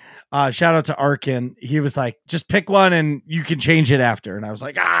on. And shout out to Arkin. He was like, just pick one and you can change it after. And I was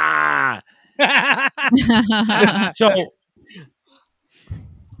like, ah. So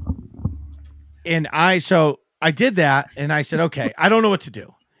I did that and I said, okay, I don't know what to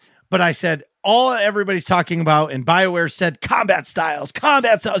do. But I said, all everybody's talking about, and BioWare said combat styles.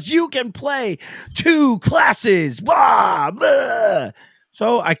 You can play 2 classes. Blah, blah.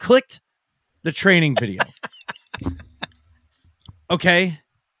 So I clicked the training video. Okay.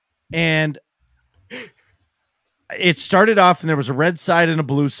 And it started off and there was a red side and a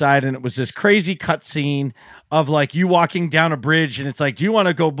blue side. And it was this crazy cutscene of like you walking down a bridge. And it's like, do you want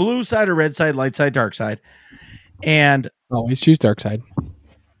to go blue side or red side, light side, dark side? And always choose dark side.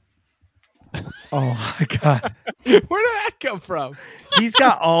 Oh my God. Where did that come from? He's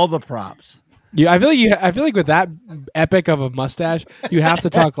got all the props. I feel like with that epic of a mustache, you have to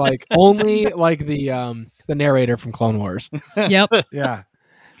talk like only like the narrator from Clone Wars. Yep. Yeah.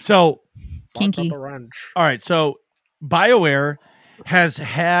 So Kinky. all right. So BioWare has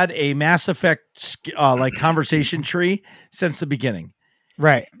had a Mass Effect like conversation tree since the beginning.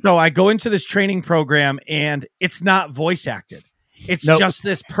 Right. So I go into this training program and it's not voice acted. It's just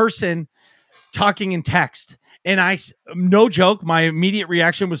this person talking in text. And no joke, my immediate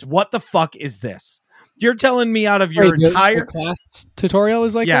reaction was, what the fuck is this? You're telling me out of your entire class tutorial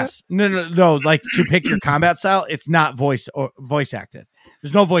is like yes. that? No. Like to pick your combat style, it's not voice acted.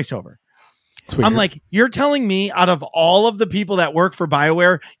 There's no voiceover. I'm like, you're telling me out of all of the people that work for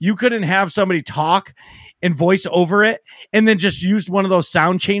BioWare, you couldn't have somebody talk and voice over it and then just used one of those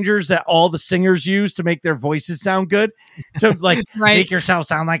sound changers that all the singers use to make their voices sound good to like make yourself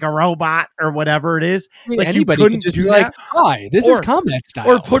sound like a robot or whatever it is. I mean, like anybody you couldn't could just do be that. like, hi, this is combat style.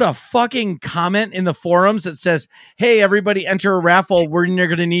 Or put a fucking comment in the forums that says, hey, everybody enter a raffle. We're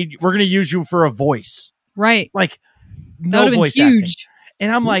going to use you for a voice. Right. Like no voice acting.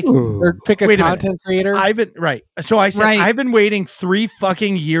 And I'm like, or pick a content creator. So I said, I've been waiting 3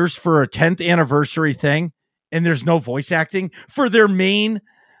 fucking years for a 10th anniversary thing, and there's no voice acting for their main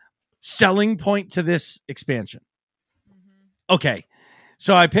selling point to this expansion. Mm-hmm. Okay.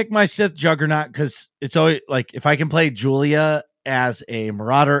 So I picked my Sith Juggernaut because it's always like if I can play Julia as a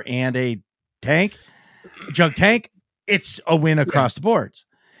Marauder and a tank, Jug Tank, it's a win across the boards.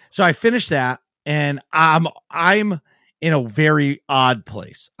 So I finished that, and I'm in a very odd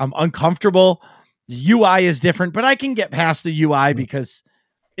place. I'm uncomfortable. The UI is different, but I can get past the UI because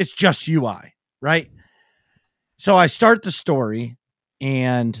it's just UI, right? So I start the story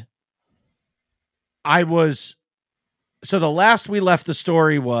and so the last we left the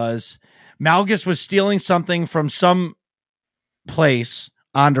story was Malgus was stealing something from some place,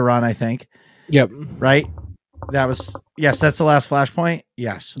 Onderon, I think. Yep. Right? That's the last flashpoint.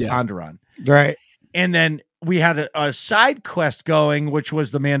 Yes. Yeah. Onderon. Right. And then we had a side quest going, which was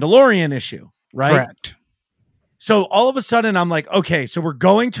the Mandalorian issue, right? Correct. So all of a sudden I'm like, okay, so we're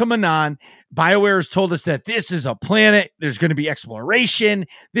going to Manan. BioWare has told us that this is a planet. There's going to be exploration.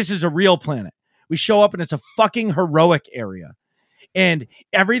 This is a real planet. We show up and it's a fucking heroic area and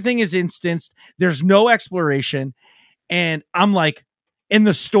everything is instanced. There's no exploration. And I'm like, and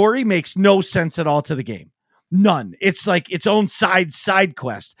the story makes no sense at all to the game. None. It's like its own side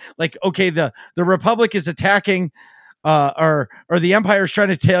quest. Like, okay, the Republic is attacking or the Empire is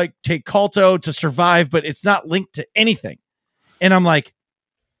trying to take Kalto to survive, but it's not linked to anything. And I'm like,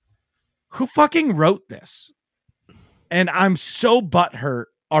 who fucking wrote this? And I'm so butthurt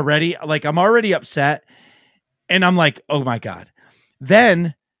already. Like, I'm already upset. And I'm like, oh my God.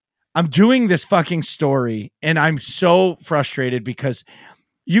 Then I'm doing this fucking story and I'm so frustrated because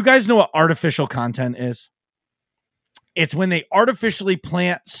you guys know what artificial content is? It's when they artificially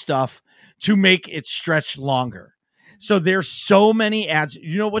plant stuff to make it stretch longer. So there's so many ads.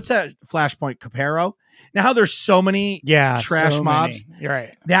 You know, what's that Flashpoint Capero? Now how there's so many trash mobs. You're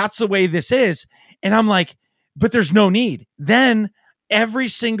right. That's the way this is. And I'm like, but there's no need. Then every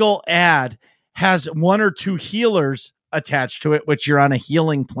single ad has 1 or 2 healers attached to it, which you're on a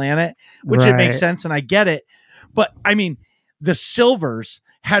healing planet, which it makes sense. And I get it. But I mean, the silvers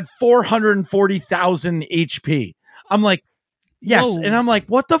had 440,000 HP. I'm like, yes. Whoa. And I'm like,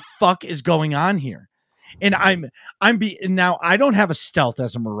 what the fuck is going on here? And now I don't have a stealth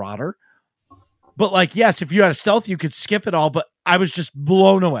as a Marauder, but like, yes, if you had a stealth, you could skip it all, but I was just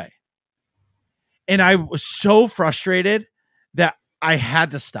blown away. And I was so frustrated that I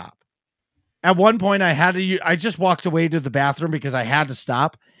had to stop. At one point, I just walked away to the bathroom because I had to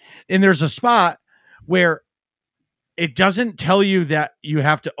stop. And there's a spot where it doesn't tell you that you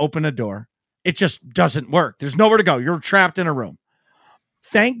have to open a door. It just doesn't work. There's nowhere to go. You're trapped in a room.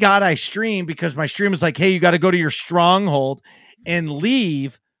 Thank God I stream, because my stream is like, hey, you got to go to your stronghold and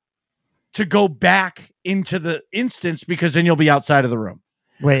leave to go back into the instance, because then you'll be outside of the room.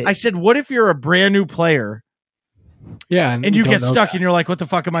 Wait, I said, what if you're a brand new player and you get stuck and you're like, what the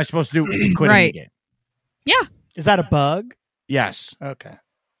fuck am I supposed to do? And quitting Right. the game. Yeah. is that a bug? Yes. Okay.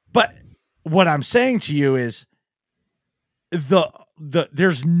 But what I'm saying to you is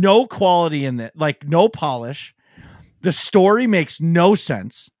there's no quality in that, like no polish. The story makes no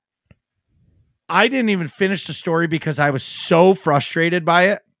sense. I didn't even finish the story because I was so frustrated by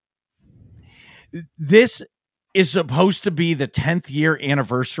it. This is supposed to be the 10th year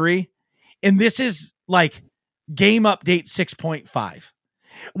anniversary, and this is like game update 6.5.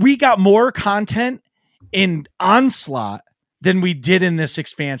 We got more content in Onslaught than we did in this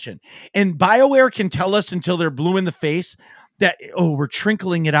expansion. And BioWare can tell us until they're blue in the face that, oh, we're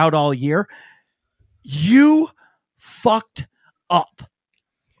trickling it out all year. You fucked up.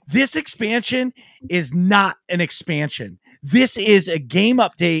 This expansion is not an expansion. This is a game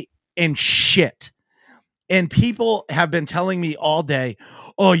update and shit. And people have been telling me all day,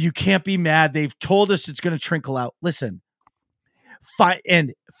 oh, you can't be mad. They've told us it's going to trickle out. Listen,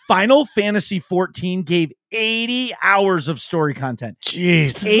 and Final Fantasy 14 gave 80 hours of story content.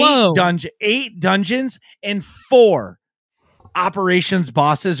 Jesus. 8 dungeons and 4 operations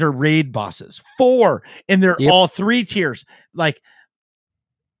bosses or raid bosses. 4, and they're all 3 tiers, like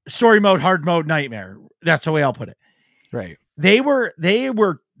story mode, hard mode, nightmare. That's the way I'll put it. Right. They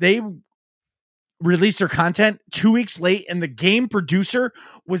released their content 2 weeks late, and the game producer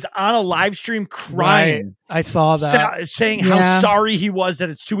was on a live stream crying. Right. I saw that. Saying how sorry he was that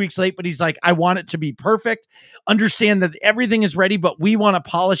it's 2 weeks late, but he's like, I want it to be perfect. Understand that everything is ready, but we want to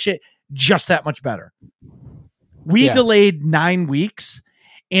polish it just that much better. We delayed 9 weeks,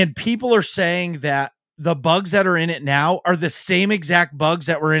 and people are saying that the bugs that are in it now are the same exact bugs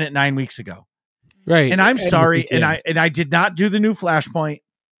that were in it 9 weeks ago. Right. And I'm sorry. And I did not do the new Flashpoint.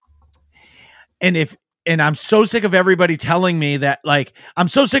 And I'm so sick of everybody telling me that, like, I'm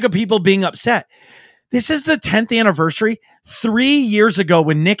so sick of people being upset. This is the 10th anniversary. 3 years ago,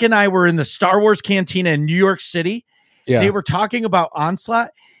 when Nick and I were in the Star Wars Cantina in New York City, they were talking about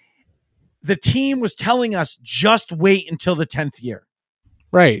Onslaught. The team was telling us, just wait until the 10th year.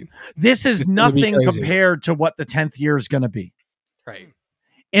 Right. This is nothing compared to what the 10th year is going to be. Right.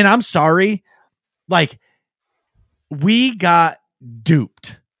 And I'm sorry, like, we got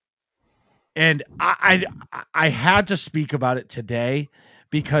duped. And I had to speak about it today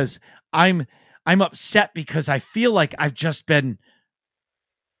because I'm upset, because I feel like I've just been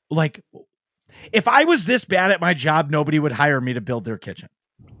like, if I was this bad at my job, nobody would hire me to build their kitchen.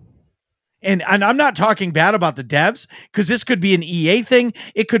 And I'm not talking bad about the devs, because this could be an EA thing.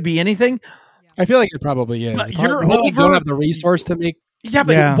 It could be anything. I feel like it probably is. But You're don't have the resource to make. Yeah,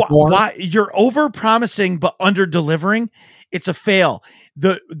 but why you're over promising but under delivering? It's a fail.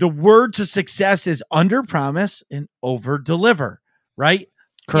 The word to success is under promise and over deliver, right?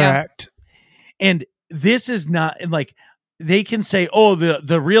 Correct. And this is not, and like, they can say, oh,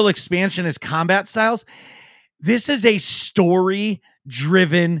 the real expansion is combat styles. This is a story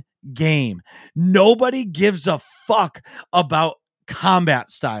driven game. Nobody gives a fuck about combat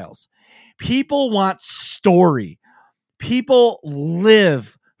styles. People want story. People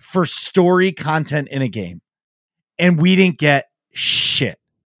live for story content in a game, and we didn't get shit,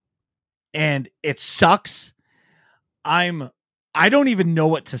 and it sucks. I don't even know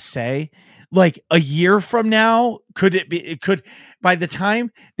what to say. Like, a year from now, by the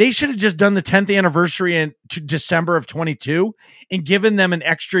time, they should have just done the 10th anniversary in December of 22 and given them an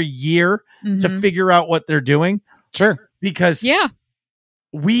extra year to figure out what they're doing. Sure. Because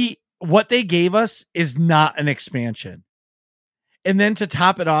what they gave us is not an expansion. And then to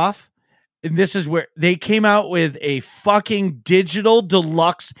top it off, and this is where they came out with a fucking digital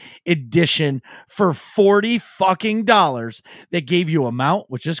deluxe edition for $40 fucking dollars that gave you a mount,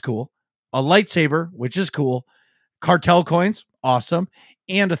 which is cool, a lightsaber, which is cool, cartel coins, awesome,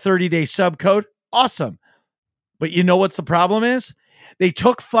 and a 30-day sub code, awesome. But you know what's the problem is? They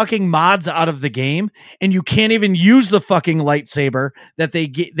took fucking mods out of the game, and you can't even use the fucking lightsaber that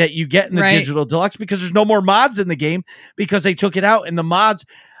you get in the digital deluxe, because there's no more mods in the game, because they took it out. And the mods,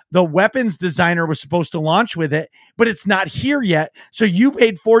 the weapons designer was supposed to launch with it, but it's not here yet. So you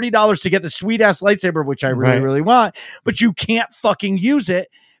paid $40 to get the sweet ass lightsaber, which I really, really want, but you can't fucking use it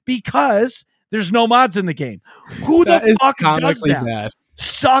because there's no mods in the game. Who the fuck does that? Bad.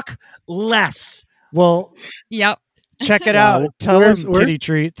 suck less. Well, Yep. check it Yeah, out. Tell where's- them kitty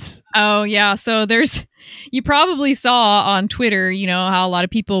treats. Oh yeah, so you probably saw on Twitter, how a lot of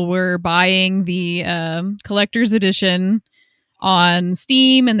people were buying the collector's edition on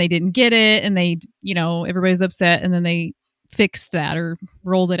Steam and they didn't get it, and they, everybody's upset, and then they fixed that or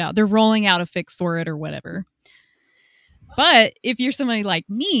rolled it out. They're rolling out a fix for it or whatever. But if you're somebody like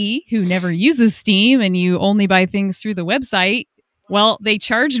me who never uses Steam and you only buy things through the website, well, they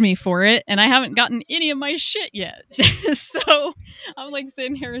charged me for it, and I haven't gotten any of my shit yet. So I'm like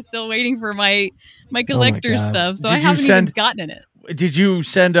sitting here still waiting for my collector God. stuff. So Did I you haven't send- even gotten it. Did you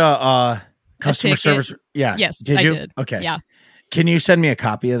send a customer ticket? service? Yeah. Yes, Did I you? did. Okay. Yeah. Can you send me a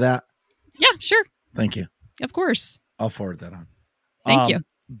copy of that? Yeah, sure. Thank you. Of course. I'll forward that on. Thank you.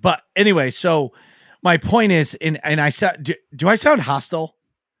 But anyway, so my point is, and I said, do I sound hostile?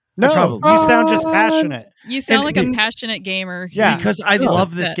 No, probably- you sound just passionate. You sound and- like a passionate gamer. Yeah. Because I Still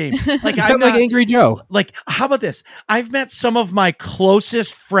love this upset. game. Like You I'm sound like not, Angry Joe. like, how about this? I've met some of my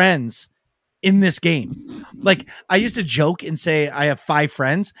closest friends in this game. Like, I used to joke and say I have 5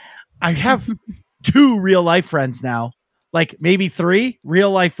 friends. I have 2 real life friends now. Like maybe 3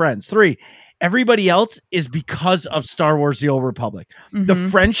 real life friends. 3. Everybody else is because of Star Wars: The Old Republic. The Mhm.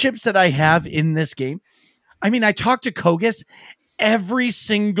 friendships that I have in this game. I mean, I talk to Kogus every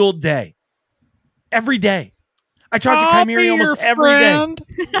single day. Every day. I talk to Chimeri almost every day.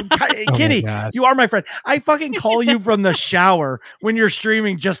 Kitty, gosh. you are my friend. I fucking call you from the shower when you're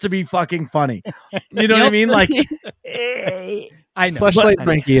streaming just to be fucking funny. You know what I Yep. mean? Like, eh, I know. Fleshlight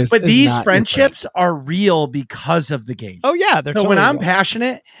Frankie is. But is these not your friendships are real because of the game. Oh yeah, they're So when totally I'm real.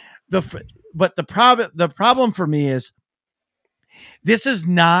 passionate, the problem for me is this is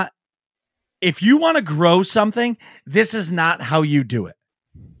not. If you want to grow something, this is not how you do it.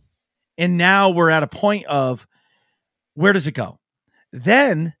 And now we're at a point of where does it go?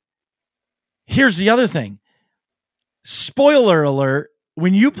 Then here's the other thing. Spoiler alert,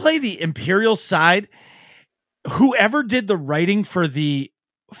 when you play the Imperial side, whoever did the writing for the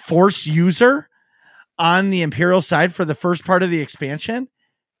Force user on the Imperial side for the first part of the expansion,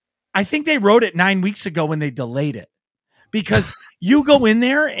 I think they wrote it 9 weeks ago when they delayed it. Because you go in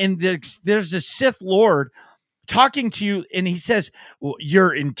there and there's a Sith Lord talking to you, and he says, well,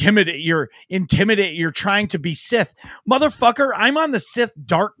 you're intimidated, you're trying to be Sith. Motherfucker, I'm on the Sith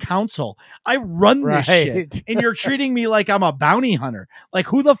Dark Council. I run this shit. Right. And you're treating me like I'm a bounty hunter. Like,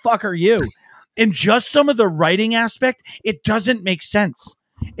 who the fuck are you? And just some of the writing aspect, it doesn't make sense.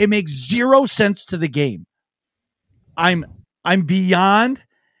 It makes 0 sense to the game. I'm beyond.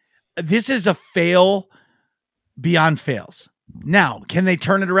 This is a fail beyond fails. Now, can they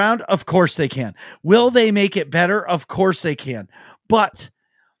turn it around? Of course they can. Will they make it better? Of course they can. But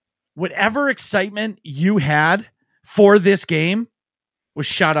whatever excitement you had for this game was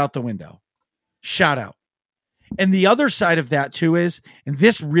shot out the window. Shot out. And the other side of that too is, and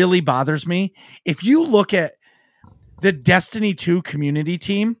this really bothers me, if you look at the Destiny 2 community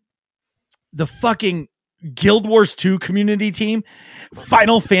team, the fucking Guild Wars 2 community team,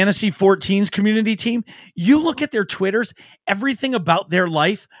 Final Fantasy 14's community team, you look at their Twitters, everything about their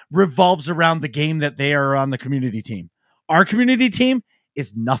life revolves around the game that they are on the community team. Our community team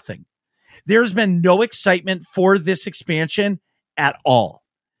is nothing. There's been no excitement for this expansion at all.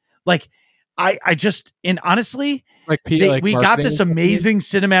 Like, I just, and honestly, we got this amazing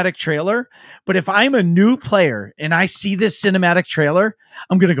cinematic trailer, but if I'm a new player and I see this cinematic trailer,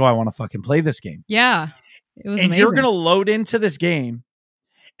 I'm going to go, I want to fucking play this game. Yeah. It was And amazing. you're going to load into this game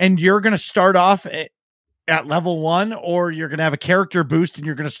and you're going to start off at level 1, or you're going to have a character boost and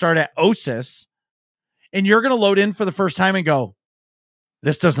you're going to start at Osis, and you're going to load in for the first time and go,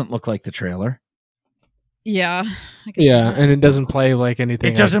 this doesn't look like the trailer. Yeah. I can see Yeah, that. and it doesn't play like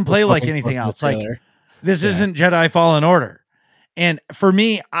anything. It doesn't I was play like looking for anything from the else. Like, trailer. this Yeah. isn't Jedi Fallen Order. And for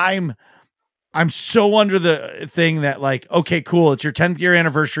me, I'm so under the thing that, like, okay, cool. It's your 10th year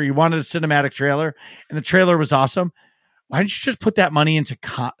anniversary. You wanted a cinematic trailer and the trailer was awesome. Why don't you just put that money into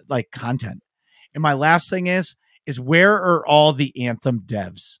content? And my last thing is where are all the Anthem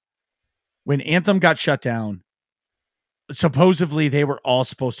devs? When Anthem got shut down, supposedly they were all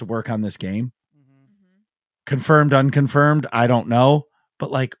supposed to work on this game. Confirmed, unconfirmed, I don't know.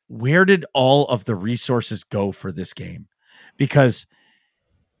 But like, where did all of the resources go for this game? Because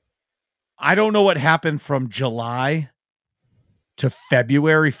I don't know what happened from July to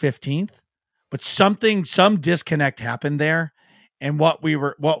February 15th, but some disconnect happened there. And what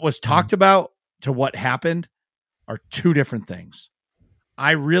was talked about to what happened are 2 different things.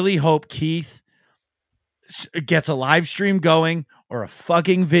 I really hope Keith gets a live stream going or a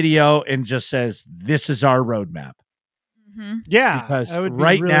fucking video and just says, this is our roadmap. Yeah, Because that would be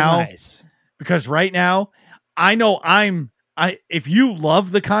right really now- nice. Because right now, I know if you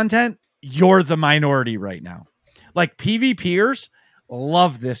love the content, you're the minority right now. Like PvPers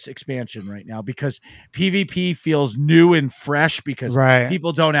love this expansion right now because PvP feels new and fresh because Right.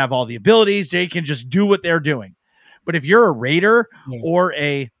 people don't have all the abilities. They can just do what they're doing. But if you're a raider or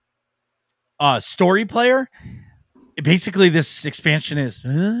a story player, basically this expansion is,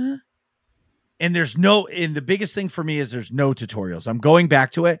 huh? And the biggest thing for me is there's no tutorials. I'm going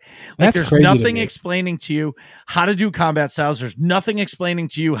back to it. Like That's there's crazy to nothing me. explaining to you how to do combat styles. There's nothing explaining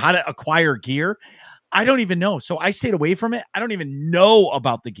to you how to acquire gear. I don't even know. So I stayed away from it. I don't even know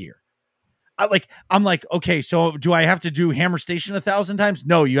about the gear. I'm like, okay, so do I have to do Hammer Station 1,000 times?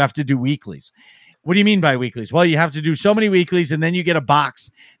 No, you have to do weeklies. What do you mean by weeklies? Well, you have to do so many weeklies and then you get a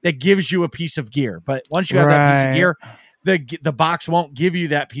box that gives you a piece of gear. But once you have that piece of gear, the box won't give you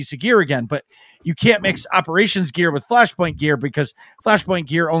that piece of gear again. But you can't mix operations gear with Flashpoint gear because Flashpoint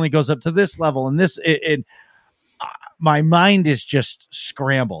gear only goes up to this level. And my mind is just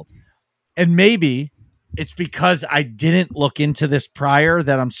scrambled. And maybe it's because I didn't look into this prior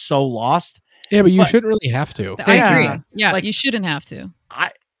that I'm so lost. Yeah, but you But- shouldn't really have to. I agree. Yeah. Yeah, Like- you shouldn't have to.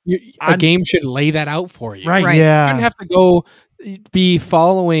 A game should lay that out for you. Right. Right. You Yeah. shouldn't have to go be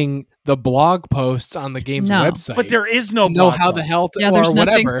following the blog posts on the game's No. website. But there is no to know blog how the post. hell Yeah, or there's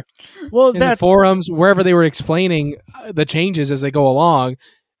nothing- whatever Well, in the that forums, wherever they were explaining the changes as they go along.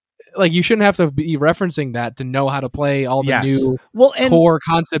 Like you shouldn't have to be referencing that to know how to play all the Yes. new well, and core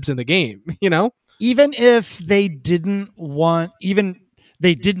concepts in the game. You know, even if they didn't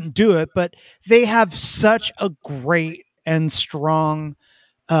do it, but they have such a great and strong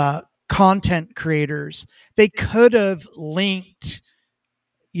content creators. They could have linked,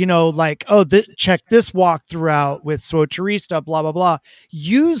 like, check this walkthrough out with Swocherista, blah, blah, blah.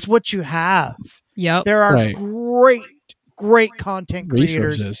 Use what you have. Yep. There are Right. great content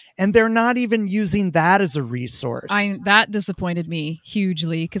creators, resources. and they're not even using that as a resource. That disappointed me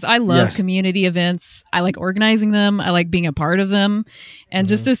hugely because I love Yes. community events. I like organizing them. I like being a part of them. And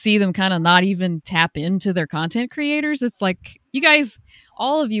just to see them kind of not even tap into their content creators, it's like you guys,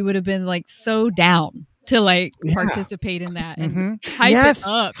 all of you would have been like so down to like Yeah. participate in that and Mhm. hype Yes, it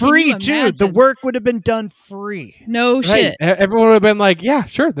up. Can free you too. imagine? The work would have been done free. No Right. shit. Everyone would have been like, "Yeah,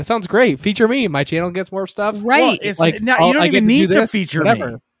 sure, that sounds great. Feature me. My channel gets more stuff." Right. Well, it's Like, not, I'll- you don't I even get to do need to this, feature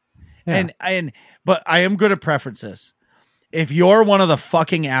whatever. me. Yeah. But I am going to preference this. If you're one of the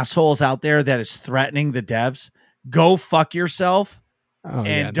fucking assholes out there that is threatening the devs, go fuck yourself Oh, and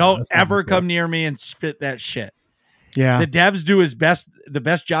yeah, no, don't that's not ever cool. come near me and spit that shit. Yeah. The devs do the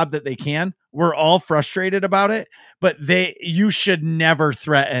best job that they can. We're all frustrated about it, but you should never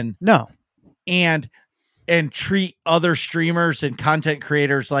threaten No. and treat other streamers and content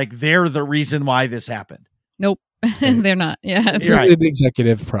creators like they're the reason why this happened. They're not. Yeah. It's Right. an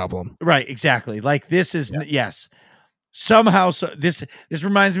executive problem. Right, exactly. Like this is yes. Somehow this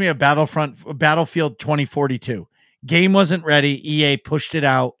reminds me of Battlefield 2042. Game wasn't ready, EA pushed it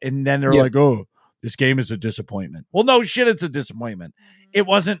out and then they're Yeah. like, "Oh, this game is a disappointment." Well, no shit, it's a disappointment. It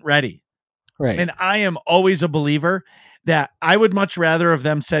wasn't ready. Right. And I am always a believer that I would much rather have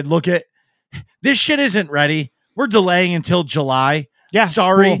them said, "Look at this shit isn't ready. We're delaying until July." Yeah.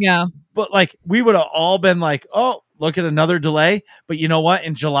 Sorry. cool. Yeah. But like we would have all been like, "Oh, look at another delay." But you know what?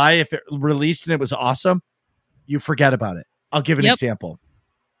 In July, if it released and it was awesome, you forget about it. I'll give an Yep. example.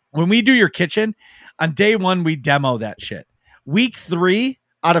 When we do your kitchen, on day 1, we demo that shit. Week 3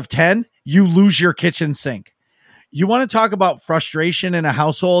 out of 10, you lose your kitchen sink. You want to talk about frustration in a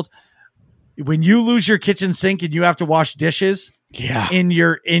household? When you lose your kitchen sink and you have to wash dishes Yeah. in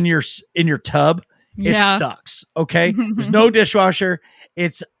your tub, Yeah. it sucks. Okay. There's no dishwasher.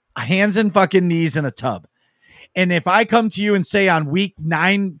 It's hands and fucking knees in a tub. And if I come to you and say on week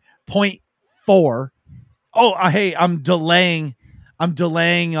 9.4, hey, I'm delaying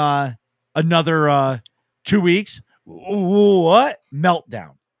another 2 weeks. What?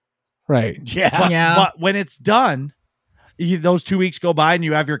 Meltdown. right. Yeah. Yeah. But when it's done, those 2 weeks go by and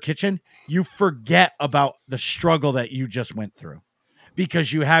you have your kitchen, you forget about the struggle that you just went through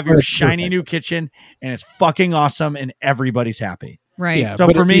because you have your That's shiny perfect. new kitchen and it's fucking awesome and everybody's happy. Right. Yeah. So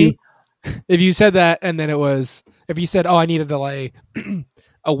but for if me, if you said that and then if you said, "Oh, I need to delay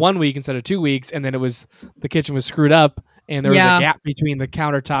a 1 week instead of 2 weeks," and then the kitchen was screwed up and there was Yeah. a gap between the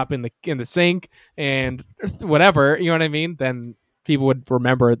countertop and the sink and whatever, you know what I mean? Then people would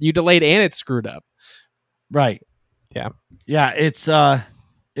remember you delayed and it's screwed up. right. Yeah. Yeah, it's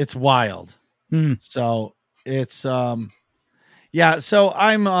wild. Hmm. So it's so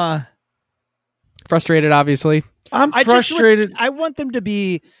I'm Frustrated, obviously. I'm I frustrated. I want them to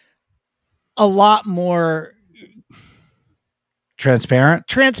be a lot more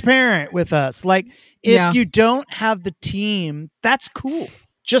transparent with us. Like, if Yeah. you don't have the team, that's cool.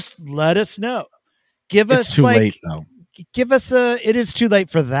 Just let us know. Give It's us too like, late though. give us it is too late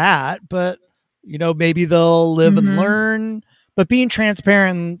for that, but maybe they'll live and Mhm. learn. But being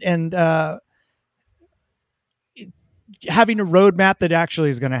transparent and having a roadmap that actually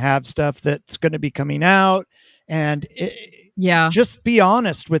is going to have stuff that's going to be coming out, and Yeah. just be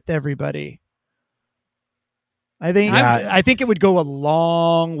honest with everybody. I think it would go a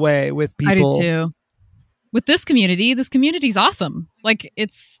long way with people. I do too. With this community's awesome. Like,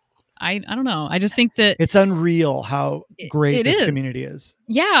 I don't know. I just think that It's unreal how great it this is. community is.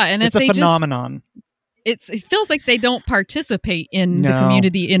 yeah, and It's if a they phenomenon. it feels like they don't participate in the No,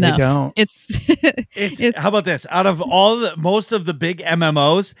 community enough. They don't. It's How about this? Out of most of the big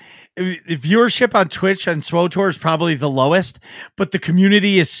MMOs, the viewership on Twitch and SWTOR is probably the lowest, but the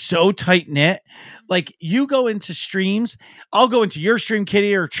community is so tight knit. Like, you go into streams, I'll go into your stream,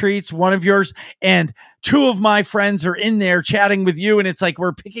 Kitty, or Treats, one of yours, and two of my friends are in there chatting with you, and it's like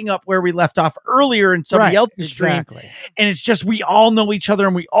we're picking up where we left off earlier in somebody else's stream. Exactly. And it's just, we all know each other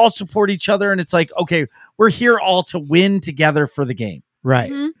and we all support each other, and it's like, okay, we're here all to win together for the game.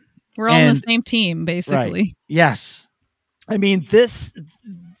 Right. Mhm. We're all on And- the same team, basically. Yes. I mean,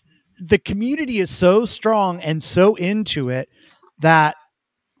 the community is so strong and so into it that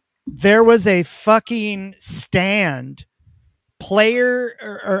there was a fucking stand player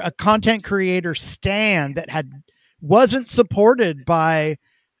or a content creator stand that wasn't supported by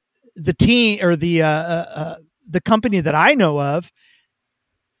the team or the company that I know of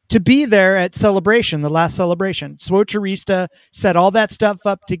to be there at Celebration, the last Celebration. Swoturista set all that stuff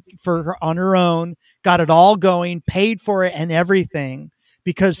up for her on her own, got it all going, paid for it and everything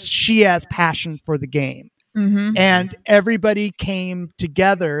because she has passion for the game. Mm-hmm. And everybody came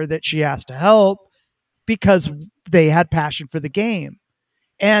together that she asked to help because they had passion for the game.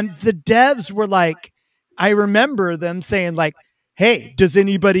 And the devs were like, I remember them saying like, hey, does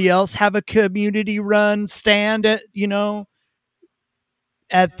anybody else have a community run stand at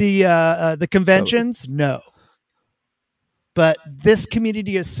the conventions? No. But this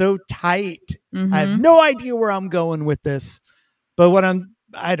community is so tight. Mm-hmm. I have no idea where I'm going with this, but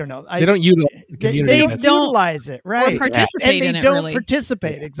I don't know. They don't utilize the They community. don't utilize it, right? Or participate and they in it, don't really.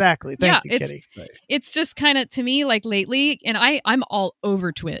 participate. Exactly. Thank you, Kitty. It's just kind of, to me, like lately, and I'm all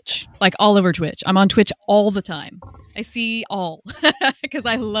over Twitch, like all over Twitch. I'm on Twitch all the time. I see all because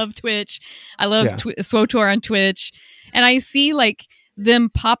I love Twitch. I love SWTOR on Twitch, and I see like them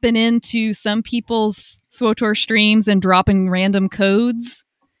popping into some people's SWTOR streams and dropping random codes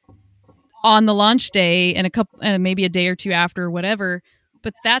on the launch day and maybe a day or two after, or whatever.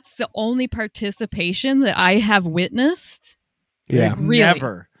 But that's the only participation that I have witnessed. Yeah.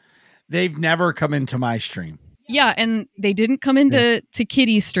 Really. They've never come into my stream. Yeah, and they didn't come into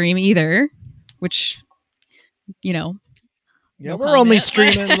Kitty's stream either, which, Yeah, no we're only comment.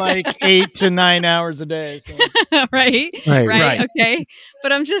 streaming like 8 to 9 hours a day. So. right? Right. Okay.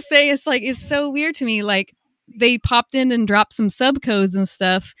 But I'm just saying, it's so weird to me. Like, they popped in and dropped some subcodes and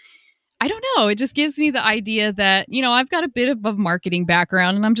stuff. I don't know. It just gives me the idea that, I've got a bit of a marketing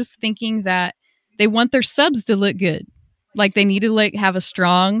background, and I'm just thinking that they want their subs to look good. Like, they need to have a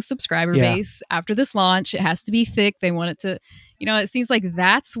strong subscriber base after this launch. It has to be thick. They want it to, it seems like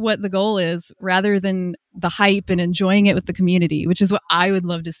that's what the goal is, rather than the hype and enjoying it with the community, which is what I would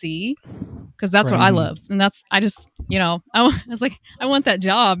love to see, because that's what I love. And I was like, I want that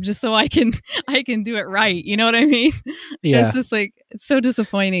job just so I can do it right. You know what I mean? Yeah. It's just like, it's so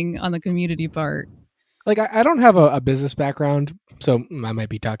disappointing on the community part. Like, I don't have a business background, so I might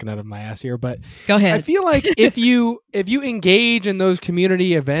be talking out of my ass here, but Go ahead. I feel like if you engage in those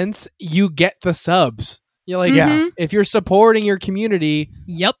community events, you get the subs. You're like, Mhm. if you're supporting your community,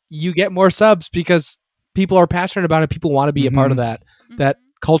 Yep. you get more subs because people are passionate about it. People want to be a part of that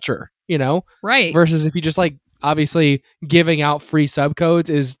culture, Right. versus if you just obviously giving out free sub codes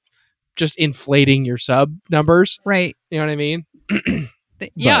is just inflating your sub numbers. Right. You know what I mean?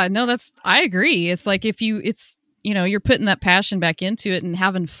 Yeah, no, I agree. It's like you're putting that passion back into it and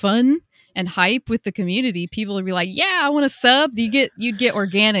having fun and hype with the community. People would be like, yeah, I want a sub. You'd get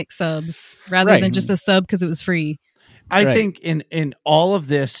organic subs rather than just a sub because it was free. I think in all of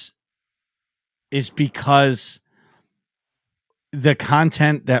this is because the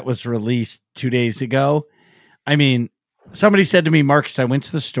content that was released 2 days ago. I mean, somebody said to me, Marcus, I went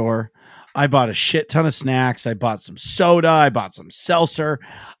to the store. I bought a shit ton of snacks. I bought some soda. I bought some seltzer.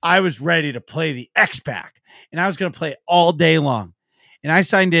 I was ready to play the X-Pack, and I was going to play it all day long. And I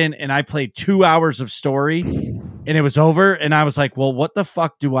signed in and I played 2 hours of story, and it was over. And I was like, well, what the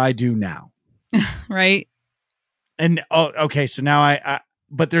fuck do I do now? Right. And okay, so now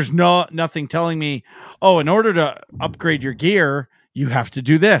but there's nothing telling me, in order to upgrade your gear, you have to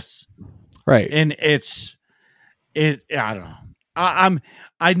do this. Right. And I don't know.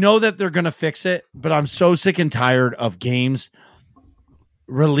 I know that they're going to fix it, but I'm so sick and tired of games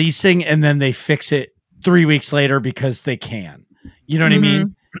releasing and then they fix it 3 weeks later because they can. You know what I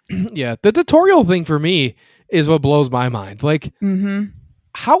mean? Yeah. The tutorial thing for me is what blows my mind. Like,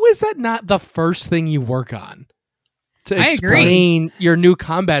 how is that not the first thing you work on to I explain your new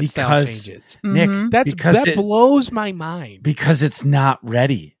combat style changes? Nick, that blows my mind. Because it's not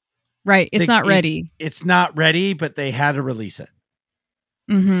ready. Right. It's not ready. It's not ready, but they had to release it.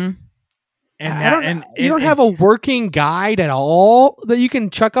 Mm-hmm. And you don't have a working guide at all that you can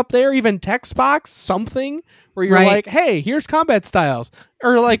chuck up there, even text box, something where you're like, hey, here's combat styles.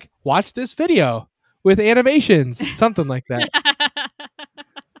 Or like, watch this video with animations, something like that.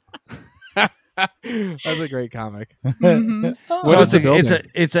 That's a great comic. Mm-hmm. What is the building?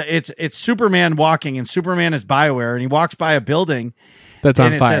 It's Superman walking, and Superman is BioWare, and he walks by a building that's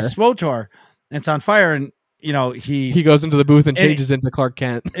on fire. It says SWTOR, and it's on fire, and he goes into the booth and changes into Clark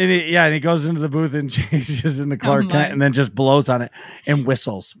Kent. And he goes into the booth and changes into Clark Kent, and then just blows on it and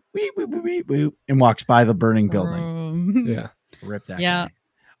whistles, and walks by the burning building. Yeah, rip that. Yeah.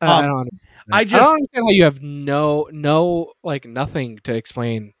 Guy. I don't understand how you have no like nothing to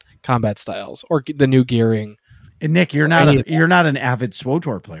explain combat styles or the new gearing. And Nick, you're not an avid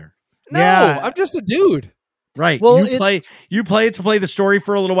SWTOR player. No, Yeah. I'm just a dude. Right. Well, you play it to play the story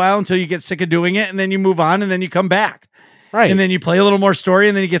for a little while until you get sick of doing it, and then you move on, and then you come back. Right. And then you play a little more story,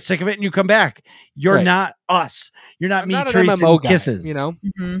 and then you get sick of it, and you come back. You're not us. You're not me. Not Treats an MMO and guy, kisses.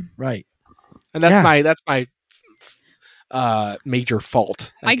 Mm-hmm. Right. And that's my major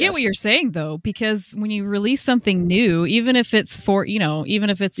fault. I get what you're saying though, because when you release something new, even if it's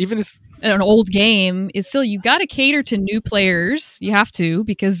an old game, it's still, you got to cater to new players. You have to,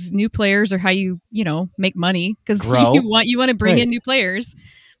 because new players are how you make money, because you want to bring in new players,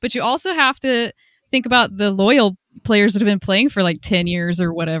 but you also have to think about the loyal players that have been playing for like 10 years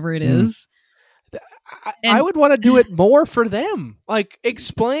or whatever it is. I would want to do it more for them. Like,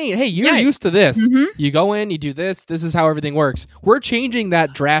 explain, hey, you're used to this. Mm-hmm. You go in, you do this. This is how everything works. We're changing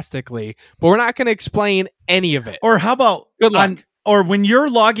that drastically, but we're not going to explain any of it. Or how about good luck? Or when you're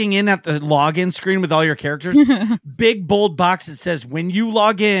logging in at the login screen with all your characters, big bold box that says, when you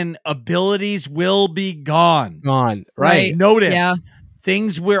log in, abilities will be gone. Right. Notice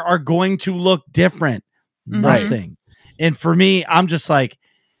things are going to look different. Mm-hmm. Nothing. And for me, I'm just like,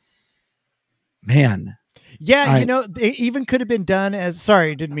 man. Yeah, it even could have been done as,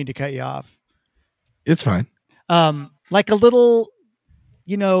 sorry, didn't mean to cut you off. It's fine. Like a little,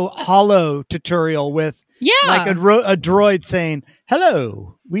 hollow tutorial with like a droid saying,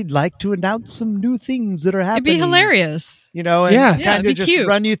 hello, we'd like to announce some new things that are happening. It'd be hilarious. And it'd be just cute.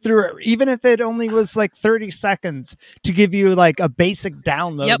 run you through it. Even if it only was like 30 seconds to give you like a basic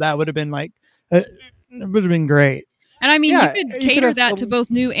download, that would have been like, it would have been great. And I mean, you could cater that to both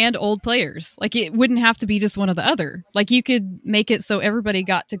new and old players. Like, it wouldn't have to be just one or the other. Like, you could make it so everybody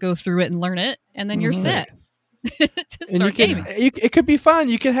got to go through it and learn it, and then you're set to start gaming. It could be fun.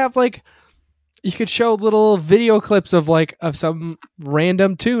 You could have you could show little video clips of some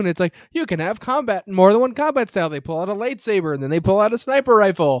random tune. It's like, you can have combat in more than one combat style. They pull out a lightsaber and then they pull out a sniper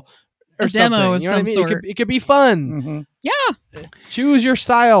rifle. Or a demo of some sort. It could be fun. Mm-hmm. Yeah. Choose your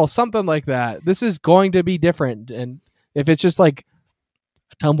style, something like that. This is going to be different. And if it's just like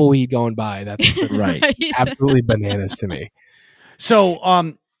a tumbleweed going by, that's right. Absolutely bananas to me.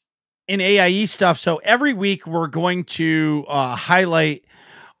 So, in AIE stuff, so every week we're going to highlight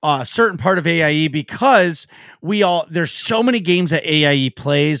a certain part of AIE, because there's so many games that AIE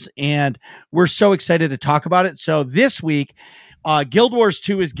plays, and we're so excited to talk about it. So this week, Guild Wars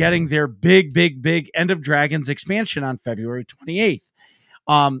 2 is getting their big End of Dragons expansion on February 28th.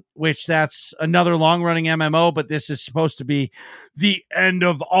 Which that's another long-running MMO, but this is supposed to be the end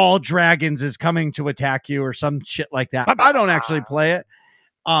of all dragons is coming to attack you or some shit like that. I don't actually play it.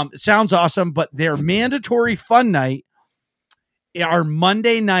 It sounds awesome, but their mandatory fun night are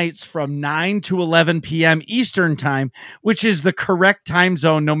Monday nights from 9 to 11 p.m. Eastern time, which is the correct time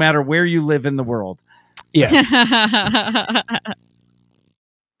zone no matter where you live in the world. Yes.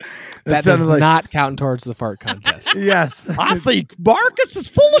 That does not count towards the fart contest. Yes. I think Marcus is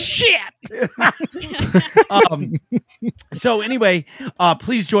full of shit. So anyway,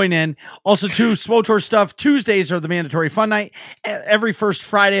 please join in. Also, too, SWTOR stuff. Tuesdays are the mandatory fun night. Every first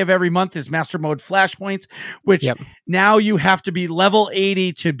Friday of every month is Master Mode Flashpoints, which now you have to be level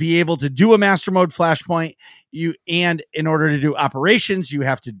 80 to be able to do a Master Mode Flashpoint. And in order to do operations, you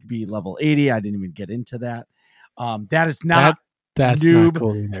have to be level 80. I didn't even get into that. That is not That's noob. not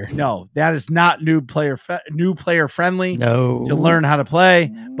cool either. No, that is not new player friendly No. to learn how to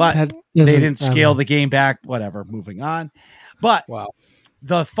play. But That they doesn't- didn't scale the game back. Whatever. Moving on. But Wow.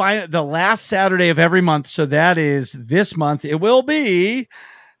 the last Saturday of every month. So that is this month. It will be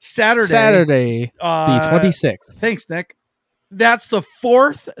Saturday, the 26th. Thanks, Nick. That's the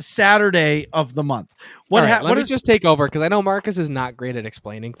fourth Saturday of the month. All right, let What me is just take over because I know Marcus is not great at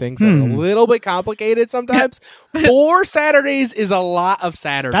explaining things. They're a little bit complicated sometimes. 4 Saturdays is a lot of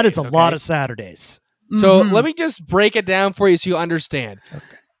Saturdays. That is a lot okay? of Saturdays. So Mhm. let me just break it down for you so you understand. Okay.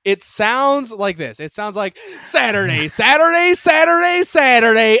 It sounds like this. It sounds like Saturday, Saturday, Saturday,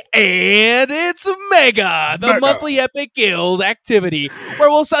 Saturday, and it's Mega, the monthly Epic Guild activity where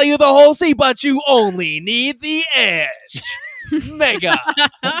we'll sell you the whole sea, but you only need the edge. Mega.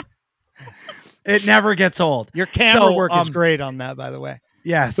 It never gets old. Your camera So, work is great on that, by the way.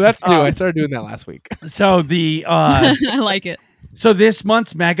 Yes. So that's new. I started doing that last week. So the I like it. so this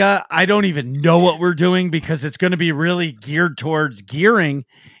month's Mega, I don't even know what we're doing because it's going to be really geared towards gearing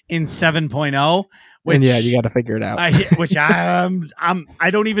in 7.0. Which And yeah, you got to figure it out. I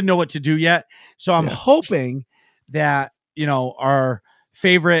don't even know what to do yet. So I'm hoping that, our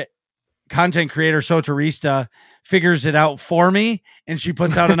favorite content creator, Soterista, figures it out for me. And she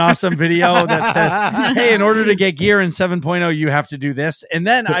puts out an awesome video that says, hey, in order to get gear in 7.0, you have to do this. And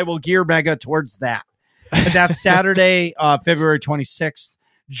then I will gear Mega towards that. But that's Saturday, February 26th.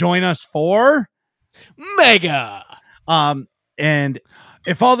 Join us for Mega. And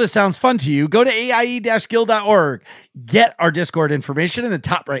if all this sounds fun to you, go to aie-guild.org. Get our Discord information in the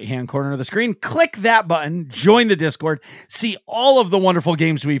top right-hand corner of the screen. Click that button, join the Discord, see all of the wonderful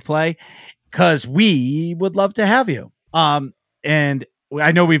games we play, because we would love to have you. And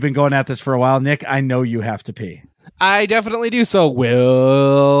I know we've been going at this for a while. Nick, I know you have to pee. I definitely do. So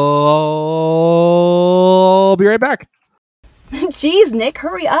we'll be right back. Jeez, Nick,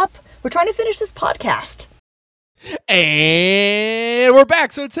 hurry up. We're trying to finish this podcast. And we're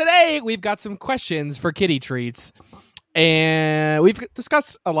back. So today we've got some questions for Kitty Treats. And we've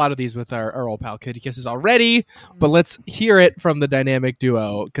discussed a lot of these with our old pal Kitty Kisses already, but let's hear it from the dynamic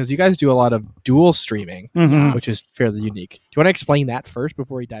duo because you guys do a lot of dual streaming, which is fairly unique. Do you want to explain that first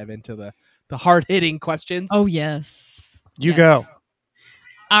before we dive into the hard-hitting questions? Oh, yes. You Yes. go.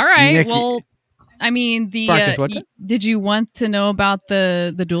 All right. Nick, Well, I mean, Marcus, what? did you want to know about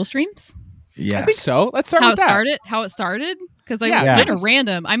the dual streams? Yes. I think so. Let's start How with it that. started? How it started? Because it was Yeah. kind of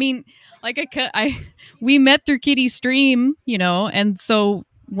random. I mean, like we met through Kitty's stream, and so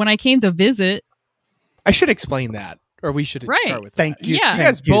when I came to visit, I should explain that, or we should Right. start with Thank that. you. Yeah. You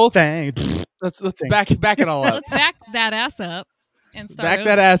guys thank you, both- thank- Let's back it all up. let's back that ass up and start Back over.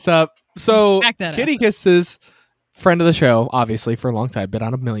 that ass up. So Back that Kitty ass up. Kisses, friend of the show, obviously for a long time, been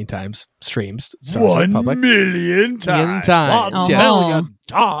on a million times, streams, Star Wars 1 Republic. million Million times. times. Oh. Yes. Million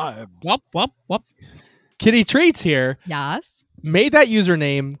times. Whoop, whoop, whoop. Kitty Treats here Yes. made that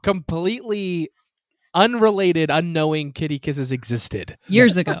username completely unrelated, unknowing Kitty Kisses existed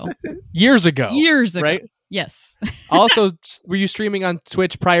Years Yes. ago. years ago. Years ago. right? Yes. Also, were you streaming on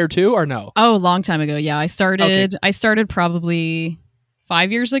Twitch prior to or no? Oh, a long time ago. Yeah, I started probably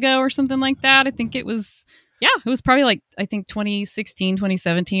 5 years ago or something like that. I think it was probably like, I think 2016,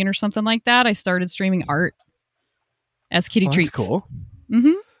 2017 or something like that. I started streaming art as Kitty Oh, Treats. that's cool.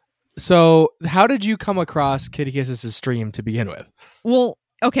 Mm-hmm. So, how did you come across Kitty Kisses' stream to begin with? Well,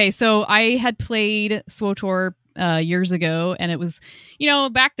 okay, so I had played SWTOR years ago, and it was,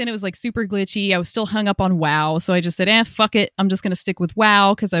 back then it was like super glitchy. I was still hung up on WoW, so I just said, fuck it. I'm just going to stick with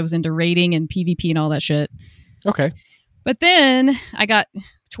WoW because I was into raiding and PvP and all that shit. Okay. But then I got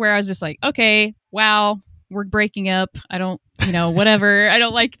to where I was just like, okay, WoW, we're breaking up. I don't, whatever. I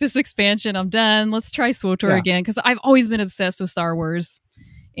don't like this expansion. I'm done. Let's try SWTOR again because I've always been obsessed with Star Wars.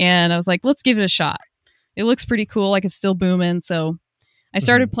 And I was like, let's give it a shot. It looks pretty cool. Like it's still booming. So I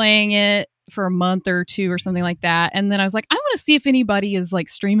started playing it for a month or two or something like that. And then I was like, I want to see if anybody is like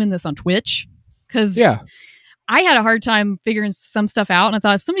streaming this on Twitch. Because I had a hard time figuring some stuff out. And I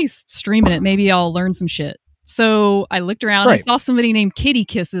thought, if somebody's streaming it, maybe I'll learn some shit. So I looked around and I saw somebody named Kitty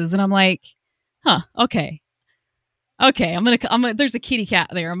Kisses. And I'm like, okay. There's a kitty cat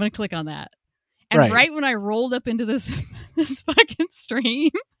there. I'm going to click on that. And right when I rolled up into this fucking stream,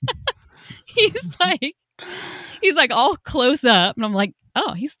 he's like all close up, and I'm like,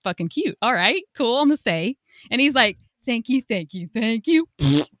 oh, he's fucking cute. All right, cool. I'm gonna stay. And he's like, thank you, thank you, thank you,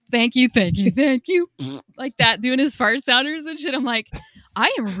 thank you, thank you, thank you, like that, doing his fart sounders and shit. I'm like,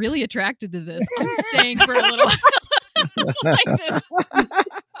 I am really attracted to this. I'm staying for a little while. Like this.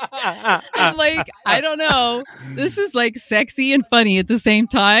 I'm like, I don't know. This is like sexy and funny at the same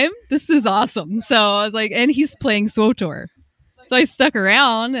time. This is awesome. So I was like, and he's playing SWTOR. So I stuck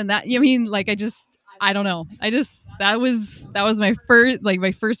around, and that, I mean, like, I don't know. That was my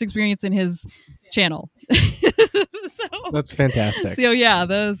first experience in his channel. That's fantastic. So yeah,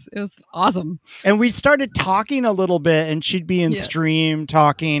 it was awesome. And we started talking a little bit, and she'd be in stream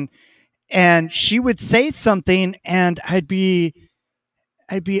talking, and she would say something, and I'd be,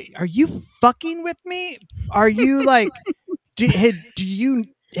 are you fucking with me? Are you like,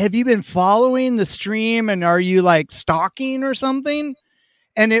 have you been following the stream, and are you like stalking or something?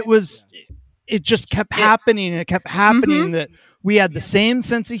 And it just kept happening. And it kept happening that we had the same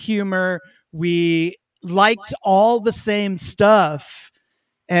sense of humor. We liked all the same stuff.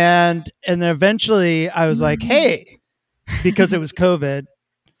 And eventually I was like, hey, because it was COVID,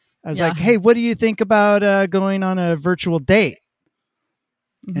 I was like, hey, what do you think about going on a virtual date?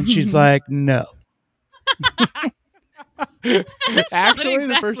 And she's like, no. Actually,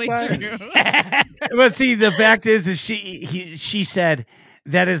 the first time. But see, the fact is she said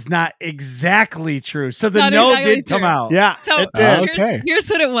that is not exactly true. So the Not no exactly did true. come out. Yeah, So it did. Okay. here's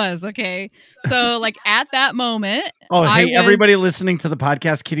what it was. Okay. So like at that moment, Oh, I hey, was- everybody listening to the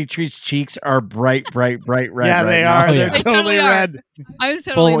podcast, Kitty Tree's cheeks are bright red. Yeah, they now. are. Oh, They're yeah. They totally totally are. red. I was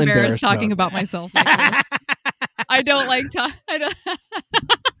Full totally embarrassed embarrassed talking mode. about myself. Like this. I don't like to. I don't.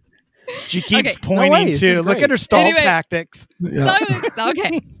 She keeps Okay. pointing No way, this too. is Look great. at her stall Anyway. tactics. Yeah.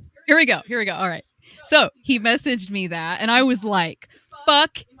 Okay. Here we go. All right. So he messaged me that, and I was like,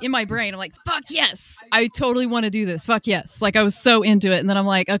 fuck, in my brain. I'm like, fuck yes. I totally want to do this. Fuck yes. Like I was so into it. And then I'm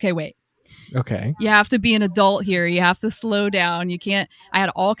like, okay, wait. Okay. You have to be an adult here. You have to slow down. You can't. I had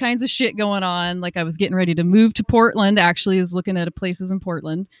all kinds of shit going on. Like I was getting ready to move to Portland. Actually, I was looking at places in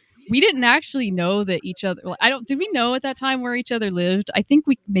Portland. We didn't actually know that each other. Did we know at that time where each other lived? I think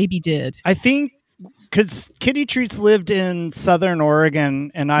we maybe did. I think because Kitty Treats lived in Southern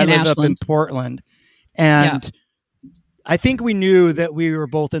Oregon and I In lived up in Ashland. Portland. And I think we knew that we were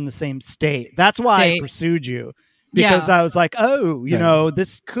both in the same state. That's why I pursued you. Because I was like, oh, you know,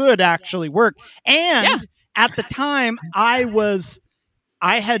 this could actually work. And at the time, I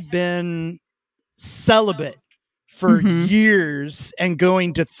had been celibate for years and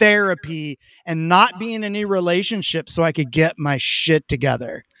going to therapy and not being in any relationship so I could get my shit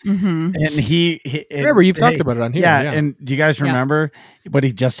together. Mm-hmm. And he Remember, you've talked about it on here. Yeah, and do you guys remember what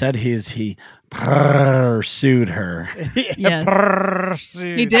he just said? He pursued her. Yes.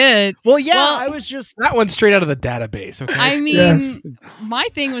 He did. Well, yeah, Well, I was just That one's straight out of the database. Okay. I mean, Yes. my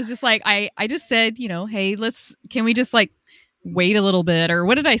thing was just like, I just said, you know, hey, can we just like wait a little bit? Or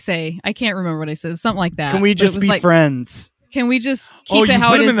what did I say? I can't remember what I said. Something like that. can we But just it was be like, friends? Can we just keep Oh, it you how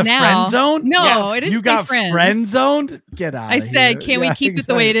put it him is in the now? friend zone? No, I didn't You say got friends. friend zoned? Get out. I of said, here. can we keep it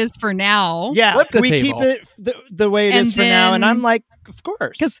the way it is for now? Yeah, Flip the can we table. keep it the way it And is for now? And then- I'm like, of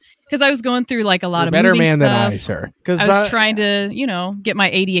course. Because I was going through like a lot You're a of better moving man than I, stuff. sir. Because I was trying to, you know, get my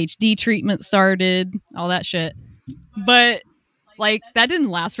ADHD treatment started, all that shit. But like that didn't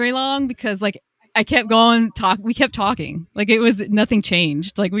last very long because like I kept going we kept talking. Like it was nothing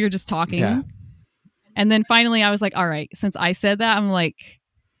changed. Like we were just talking. Yeah. And then finally I was like, all right, since I said that, I'm like,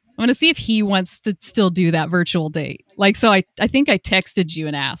 I'm gonna see if he wants to still do that virtual date. Like so I think I texted you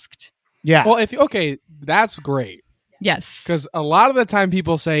and asked. Yeah. Well, that's great. Yes. Because a lot of the time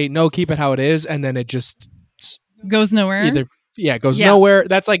people say, no, keep it how it is. And then it just Goes nowhere. goes Yeah. nowhere.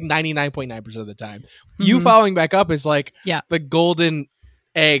 That's like 99.9% of the time. You Mhm. following back up is like Yeah. the golden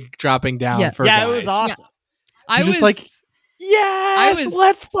egg dropping down Yeah. for yeah, guys. it was awesome. I You're was just like, yes, was-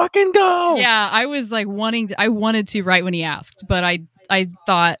 let's fucking go. Yeah, I was like I wanted to right when he asked, but I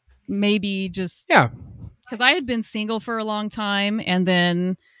thought maybe just Yeah. because I had been single for a long time, and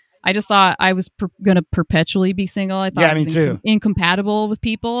then I just thought I was going to perpetually be single. I thought Yeah, I was me too. incompatible with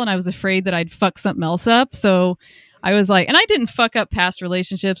people, and I was afraid that I'd fuck something else up. So I was like, and I didn't fuck up past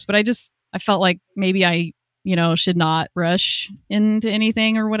relationships, but I felt like maybe I, you know, should not rush into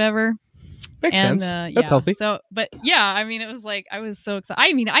anything or whatever. Makes And, sense. That's yeah. healthy. So, but yeah, I mean, it was like I was so excited.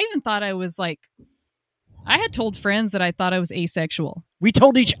 I mean, I even thought I was like, I had told friends that I thought I was asexual. We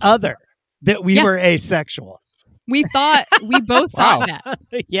told each other that we Yeah. were asexual. We both thought that.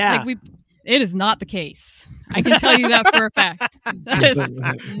 Yeah. Like it is not the case. I can tell you that for a fact. That is I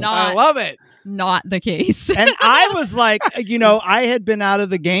not love it. not the case. And I was like, you know, I had been out of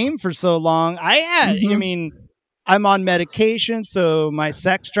the game for so long. I Mhm. mean, I'm on medication, so my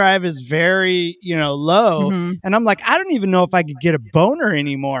sex drive is very, you know, low. Mhm. And I'm like, I don't even know if I could get a boner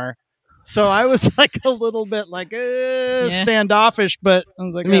anymore. So I was like a little bit like standoffish, but I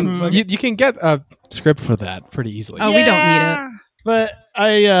was like, I mean, fuck you it. can get a script for that pretty easily. Oh, we don't need it. But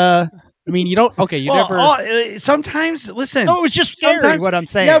I I mean, you don't. Okay, you Well, never. sometimes, listen. no, it was just scary. Sometimes- What I'm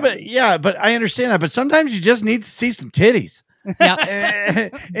saying. Yeah, but I understand that. But sometimes you just need to see some titties, Yeah.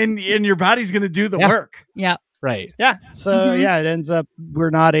 and your body's going to do the Yeah. work. Yeah. Right. Yeah. So Mhm. yeah, it ends up we're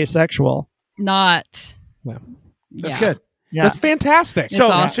not asexual. Not. Yeah. That's Yeah. good. Yeah. That's fantastic. It's So,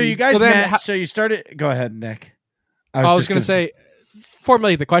 awesome. so you guys So then met. how- so you started. Go ahead, Nick. I was going to say,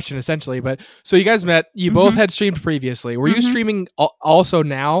 formulate the question essentially, but so you guys met. You both had streamed previously. Were you Mhm. streaming also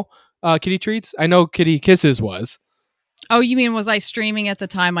now? Kitty Treats. I know Kitty Kisses was Oh, you mean was I streaming at the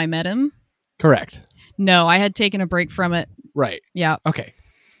time I met him? correct. No, I had taken a break from it. Right. Yeah. Okay.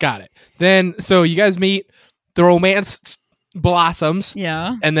 Got it. Then so you guys meet. The romance blossoms,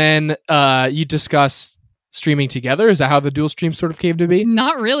 Yeah. and then you discuss streaming together. Is that how the dual stream sort of came to be?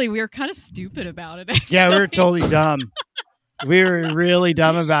 Not really. We were kind of stupid about it. Actually. Yeah, we were totally dumb. We were really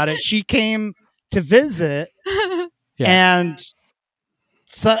dumb about it. She came to visit, and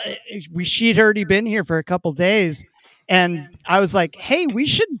so she'd already been here for a couple days, and I was like, "Hey, we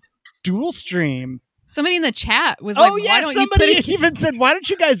should dual stream." Somebody in the chat was like, Oh yeah, why don't somebody you put it? even said, "Why don't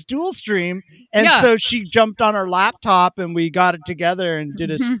you guys dual stream?" And Yeah. so she jumped on her laptop, and we got it together and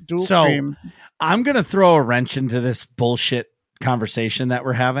did a Mhm. dual So- stream. I'm going to throw a wrench into this bullshit conversation that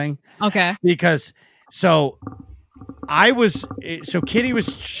we're having Okay. because so Kitty was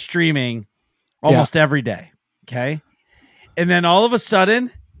streaming almost every day. Okay. And then all of a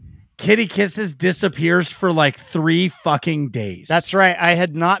sudden, Kitty Kisses disappears for like 3 fucking days. That's right. I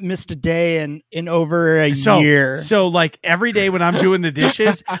had not missed a day in over a year. So like every day when I'm doing the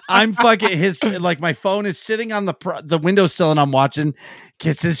dishes, I'm fucking my phone is sitting on the windowsill and I'm watching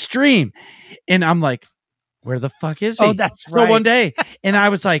Kisses stream. And I'm like, where the fuck is he? Oh, that's So right. one day, and I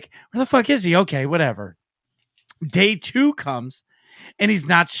was like, where the fuck is he? Okay, whatever. Day 2 comes and he's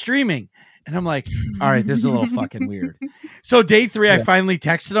not streaming. And I'm like, all right, this is a little fucking weird. So day 3, I finally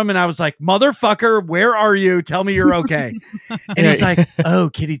texted him and I was like, motherfucker, where are you? Tell me you're okay. And he's like, oh,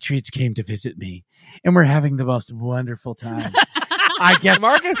 Kitty Treats came to visit me and we're having the most wonderful time. I guess.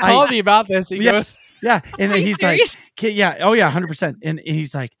 Marcus called me about this. He Yes. goes, Yeah. And Are then you he's serious? like, yeah. Oh yeah. 100%. And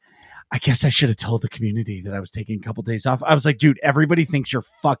he's like, I guess I should have told the community that I was taking a couple days off. I was like, dude, everybody thinks you're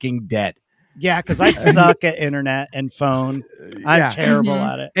fucking dead. Yeah, because I suck at internet and phone. I'm Yeah. terrible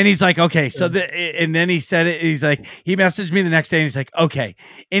Mhm. at it. And he's like, okay, so and then he said it. He's like, he messaged me the next day and he's like, okay,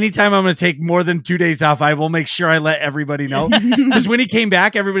 anytime I'm going to take more than 2 days off, I will make sure I let everybody know. Because when he came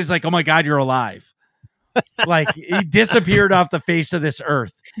back, everybody's like, oh my God, you're alive. Like he disappeared off the face of this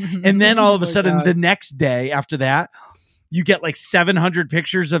earth. And then all of a sudden, God. the next day after that, you get like 700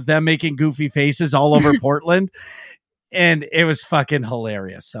 pictures of them making goofy faces all over Portland. And it was fucking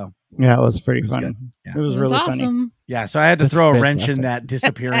hilarious. So, Yeah, it was pretty It was funny. good. Yeah. It was really funny. awesome. yeah, so I had to That's throw a wrench in fantastic. that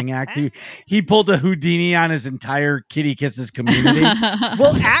disappearing act. He pulled a Houdini on his entire Kitty Kisses community.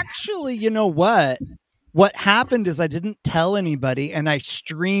 Well, actually, you know what? What happened is I didn't tell anybody and I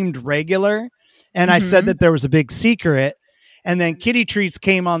streamed regular and I said Mhm. that there was a big secret. And then Kitty Treats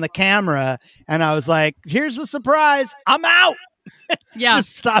came on the camera and I was like, here's the surprise. I'm out. Yeah.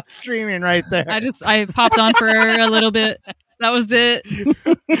 Just stop streaming right there. I popped on for a little bit. That was it.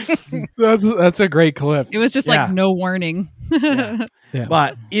 that's a great clip. It was just Yeah. like no warning. Yeah.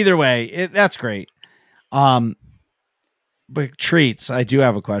 But either way, that's great. But Treats, I do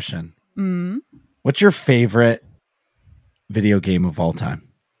have a question. Mm. What's your favorite video game of all time?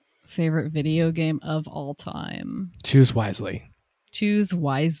 Favorite video game of all time. Choose wisely. Choose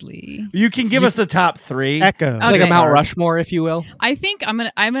wisely. You can give us the top 3. Echo. Okay. Like a Mount Rushmore, if you will. I think I'm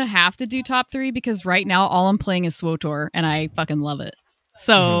gonna have to do top 3 because right now all I'm playing is SWTOR and I fucking love it.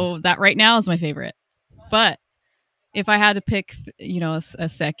 So that right now is my favorite. But if I had to pick, a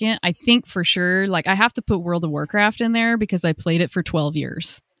second, I think for sure, like I have to put World of Warcraft in there because I played it for 12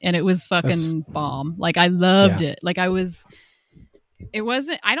 years and it was fucking bomb. Like I loved it. Like it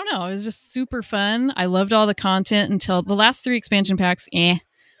wasn't, I don't know. It was just super fun. I loved all the content until the last 3 expansion packs.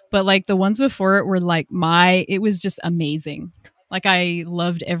 But like the ones before it were like it was just amazing. Like I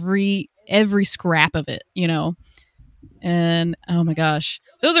loved every scrap of it, and oh my gosh,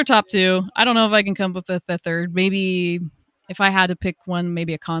 those are top 2. I don't know if I can come up with a third. Maybe if I had to pick one,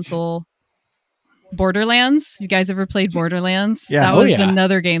 maybe a console. Borderlands. You guys ever played Borderlands? Yeah. That Oh, was yeah.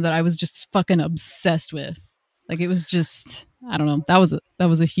 another game that I was just fucking obsessed with. Like it was just, I don't know. That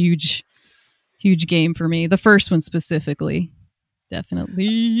was a huge game for me. The first one specifically.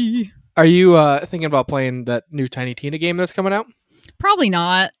 Definitely. Are you thinking about playing that new Tiny Tina game that's coming out? Probably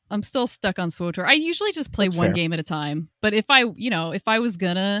not. I'm still stuck on SWTOR. I usually just play That's one fair. game at a time. But if I was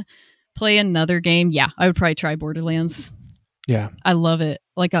gonna play another game, yeah, I would probably try Borderlands. Yeah. I love it.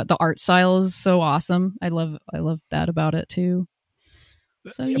 Like the art style is so awesome. I love that about it too.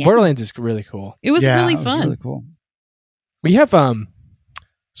 So yeah, Borderlands is really cool. it was really it was fun. really cool. We have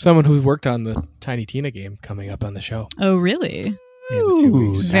someone who's worked on the Tiny Tina game coming up on the show. Oh, really? In a few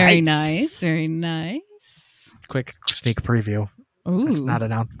weeks. Very nice. Very nice. Quick sneak preview. Ooh. It's not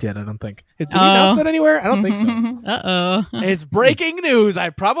announced yet, I don't think. Did we announce that anywhere? I don't think so. Uh-oh. It's breaking news. I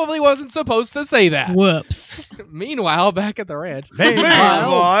probably wasn't supposed to say that. Whoops. Meanwhile, back at the ranch.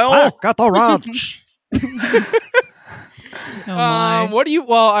 Meanwhile, Back at the ranch. Oh my. What do you?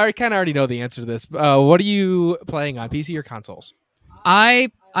 Well, I kind of already know the answer to this. What are you playing on PC or consoles? I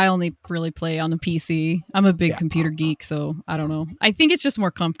only really play on the PC. I'm a big Yeah. computer geek, so I don't know. I think it's just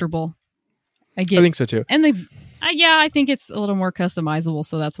more comfortable. I I get think so too. and I think it's a little more customizable,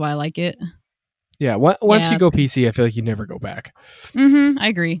 so that's why I like it. Yeah. Once Yeah, you go PC, I feel like you never go back. I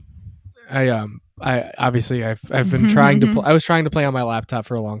agree. I obviously I've been trying to. I was trying to play on my laptop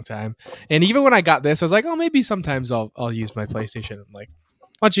for a long time, and even when I got this, I was like, oh, maybe sometimes I'll use my PlayStation. I'm like,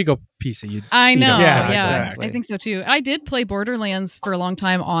 once you go PC, I know. Yeah, Yeah, exactly. I think so too. I did play Borderlands for a long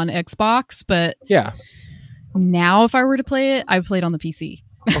time on Xbox, but yeah, now if I were to play it, I would play it on the PC.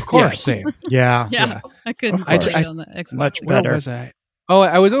 of course, same. Yeah. Yeah, I couldn't Of play course. it on the Xbox. Much Where better. was I? Oh,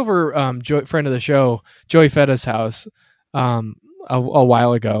 I was over friend of the show, Joey Fetta's house, a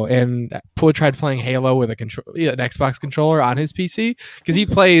while ago, and Poe tried playing Halo with an Xbox controller on his PC because he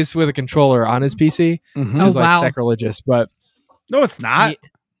plays with a controller on his PC, Mhm. which is like wow. sacrilegious. But No, it's not.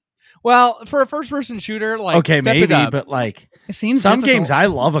 well, for a first-person shooter, like Okay, step maybe, it up. but like It seems some difficult. games, I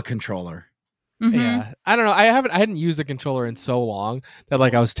love a controller. Mhm. Yeah, I don't know. I hadn't used the controller in so long that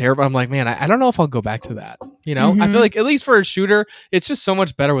like I was terrible. I'm like, man, I don't know if I'll go back to that. You know, I Mhm. feel like at least for a shooter, it's just so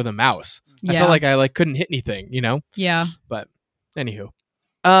much better with a mouse. I Yeah. feel like I couldn't hit anything. You know, Yeah. but anywho,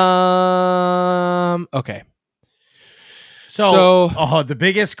 okay. So, So- the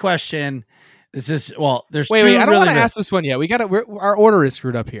biggest question. This is there's Wait, two I don't really want to big- ask this one yet. Our order is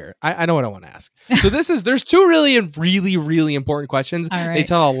screwed up here. I know what I want to ask. So there's two really important questions. All right. They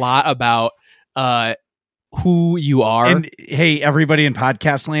tell a lot about who you are. And hey, everybody in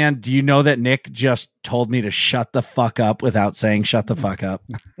podcast land, do you know that Nick just told me to shut the fuck up without saying shut the fuck up?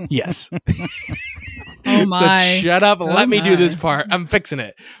 yes. Oh my. So shut up and Oh let me do my. this part. I'm fixing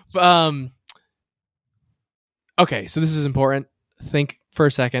it. Okay, so this is important. Think for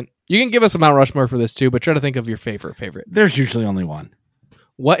a second. You can give us a Mount Rushmore for this too, but try to think of your favorite. There's usually only one.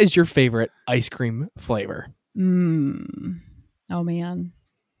 What is your favorite ice cream flavor? Oh man.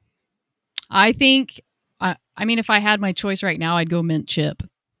 I think I mean if I had my choice right now, I'd go mint chip.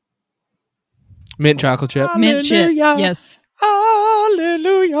 Mint chocolate chip. Mint chip. Hallelujah. Yes.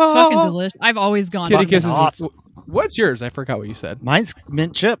 Hallelujah. Fucking delicious. I've always gone Kitty with kisses. it. awesome. What's yours? I forgot what you said. Mine's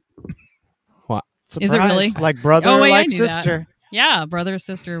mint chip. What? Surprise. Is it really? Like brother, Oh, wait, I like knew that. sister. Yeah, brother,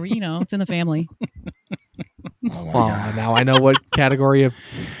 sister, it's in the family. Oh, now I know what category of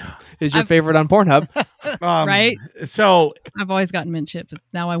is your I've- favorite on Pornhub. Right? So I've always gotten mint chip. But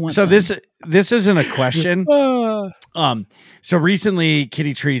now I want so some. this isn't a question. So recently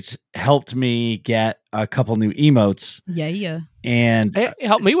Kitty Treats helped me get a couple new emotes, Yeah. and It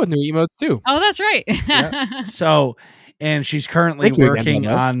helped me with new emotes too. Oh, that's right. and she's currently Thank you again, working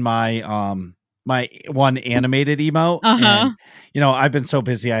Bono. on my my one animated emote. Uh-huh. And, I've been so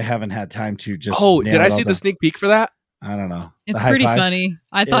busy I haven't had time to just. Oh, nail did I it all see the down. sneak peek for that? I don't know. The It's high pretty five? funny.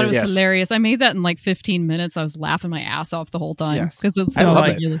 I thought it was Yes. hilarious. I made that in like 15 minutes. I was laughing my ass off the whole time Yes. because it's I so love it.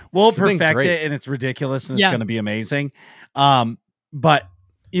 ridiculous. We'll The thing's perfect great. it, and it's ridiculous, and it's Yeah. going to be amazing. But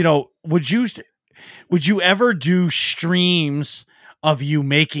would you ever do streams of you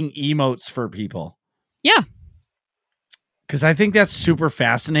making emotes for people? Yeah. Because I think that's super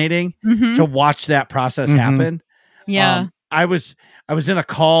fascinating Mhm. to watch that process Mhm. happen. Yeah. I was in a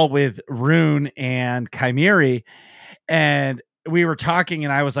call with Rune and Chimeri, and we were talking,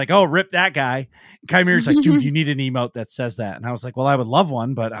 and I was like, "Oh, rip that guy." And Chimeri's like, "Dude, you need an emote that says that." And I was like, "Well, I would love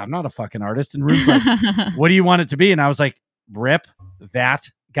one, but I'm not a fucking artist." And Rune's like, "What do you want it to be?" And I was like, "Rip that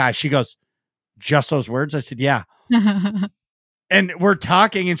guy." She goes, "Just those words?" I said, "Yeah." And we're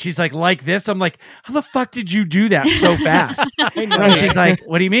talking, and she's like this. I'm like, "How the fuck did you do that so fast?" And she's like,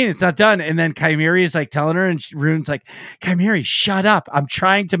 "What do you mean it's not done?" And then Chimeri is like telling her, and Rune's like, "Chimeri, shut up. I'm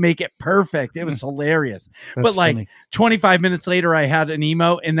trying to make it perfect." It was hilarious. That's But, like, funny. 25 minutes later, I had an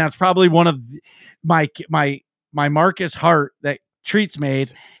emote, and that's probably one of my Marcus Hart that Treats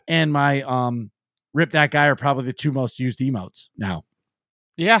made, and my Rip That Guy are probably the two most used emotes now.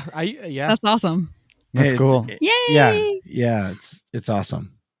 Yeah, That's awesome. That's It's- cool. Yay. Yeah, it's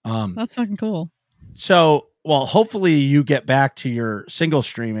awesome. That's fucking cool. So, well, hopefully you get back to your single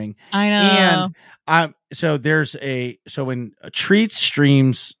streaming. I know. And so when Treats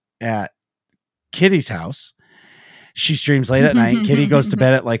streams at Kitty's house, She streams late at night. Kitty goes to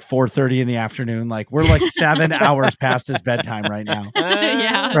bed at like 4:30 in the afternoon. Like we're like 7 hours past his bedtime right now.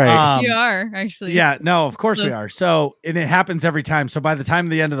 Yeah. Right. You are actually. Yeah, no, of course we are. So, and it happens every time. So by the time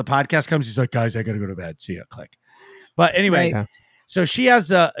the end of the podcast comes, he's like, guys, I got to go to bed. See ya, click. But anyway, Right. so she has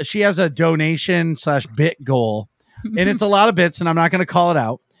a donation / bit goal, and it's a lot of bits, and I'm not going to call it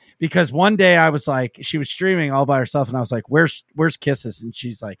out because one day I was like, she was streaming all by herself, and I was like, where's Kisses? And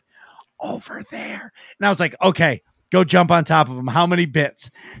she's like, over there. And I was like, okay, go jump on top of him. How many bits?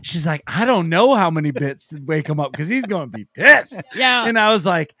 She's like, I don't know how many bits to wake him up because he's going to be pissed. Yeah. And I was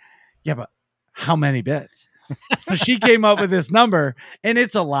like, yeah, but how many bits? So she came up with this number, and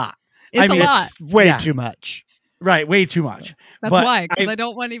it's a lot. It's I mean, a lot. It's way Yeah. too much. Right, way too much. That's But why, because I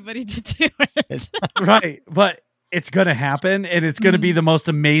don't want anybody to do it. Right, but it's going to happen, and it's going to be the most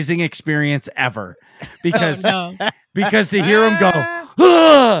amazing experience ever because Oh, no. because to hear him go,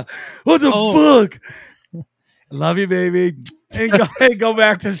 ah, what the Oh. fuck? I love you, baby. And go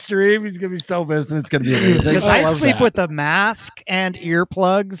back to stream. He's gonna be so pissed, and it's gonna be amazing. Because I I love sleep that. with a mask and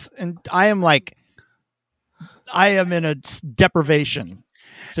earplugs, and I am in a situation.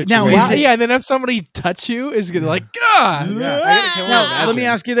 Now, situation. is it- yeah, and then if somebody touch you, is gonna like, God. Now, let me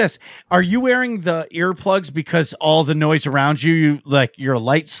ask you this: are you wearing the earplugs because all the noise around you like you're a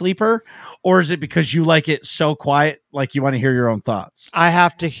light sleeper, or is it because you like it so quiet, like you want to hear your own thoughts? I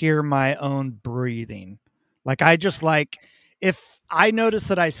have to hear my own breathing. Like I just like if I notice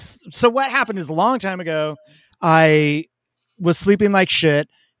that so what happened is a long time ago, I was sleeping like shit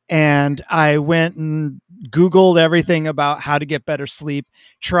and I went and Googled everything about how to get better sleep,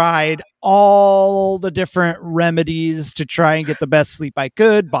 tried all the different remedies to try and get the best sleep I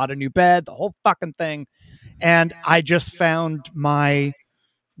could, bought a new bed, the whole fucking thing. And I just found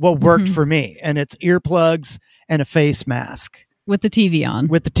what worked for me. And it's earplugs and a face mask With the TV on.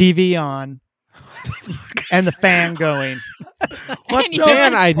 with the TV on and the fan going What And the you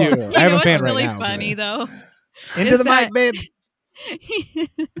fan know- I do. You I have know a fan what's right really now. funny though? into Is the that- mic, babe.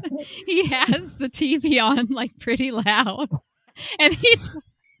 He has the TV on like pretty loud, and he told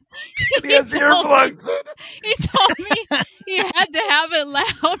me he had to have it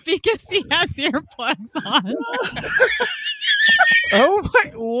loud because he has earplugs on. Oh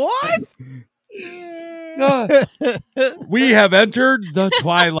my, what? We have entered the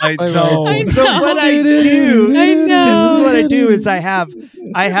twilight I zone. know. So what I do, I know. this is what I do is I have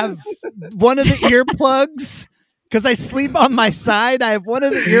one of the earplugs because I sleep on my side. I have one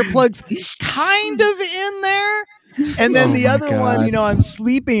of the earplugs kind of in there. And then Oh the my other one, God. I'm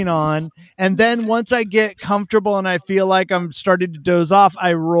sleeping on. And then once I get comfortable and I feel like I'm starting to doze off,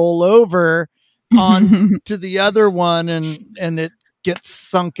 I roll over on to the other one and it gets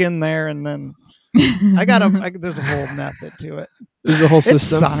sunk in there. And then there's a whole method to it. There's a whole It's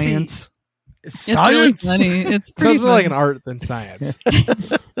system. science. It's really Science. funny. It's Sounds pretty more like an funny. art than science.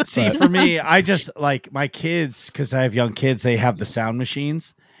 See, for me, I just like my kids because I have young kids. They have the sound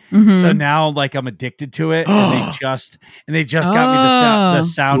machines, Mhm. so now like I'm addicted to it, and they just got me Oh. the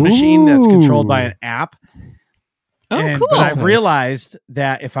sound machine that's controlled by an app. Oh, And cool. but I That's nice. realized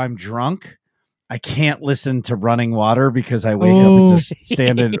that if I'm drunk, I can't listen to running water because I wake up and just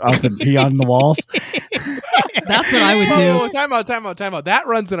stand up and pee on the walls. That's what I would Whoa, do. time out. That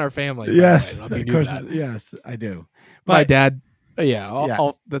runs in our family. by the Yes, way. I don't know if you of knew course. that. Yes, I do. My But dad. Yeah,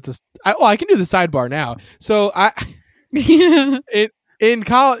 I can do the sidebar now. So in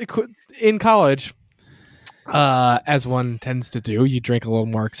college, as one tends to do, you drink a little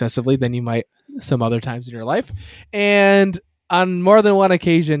more excessively than you might some other times in your life, and on more than one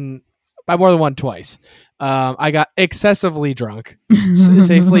occasion, by more than one twice, I got excessively drunk.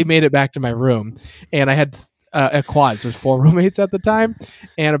 Safely made it back to my room, and I had a quad. So there's 4 roommates at the time,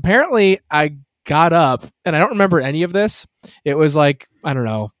 and apparently I got up, and I don't remember any of this. It was like, I don't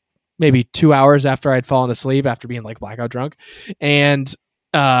know, maybe 2 hours after I'd fallen asleep after being like blackout drunk, and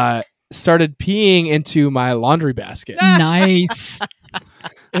started peeing into my laundry basket. Nice.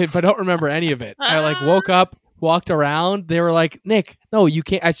 If I don't remember any of it, I like woke up, walked around. They were like, "Nick, no, you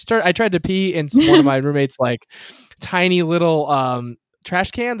can't." I tried to pee in one of my roommates' like tiny little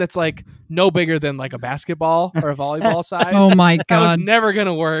trash can that's like no bigger than like a basketball or a volleyball size. Oh my That was god. never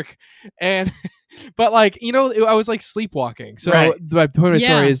gonna work. And but like I was like sleepwalking. So Right. my point of my Yeah.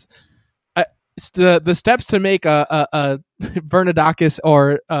 story is the steps to make a Vernadakis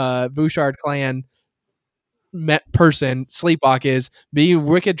or Bouchard clan person sleepwalk is be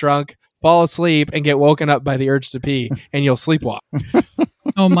wicked drunk, fall asleep, and get woken up by the urge to pee, and you'll sleepwalk.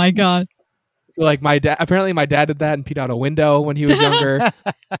 Oh my god. So like apparently my dad did that and peed out a window when he was younger.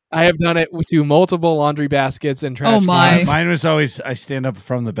 I have done it to multiple laundry baskets and trash Oh my. cans. mine was always I stand up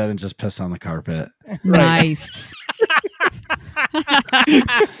from the bed and just piss on the carpet. Nice.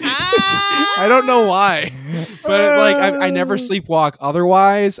 I don't know why, but like I never sleepwalk.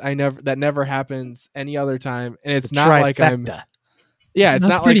 Otherwise, that never happens any other time, and it's not like I'm. Trifecta. Yeah, it's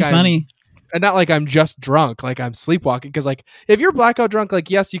That's not pretty like funny. not like I'm just drunk, like I'm sleepwalking. Because like if you're blackout drunk, like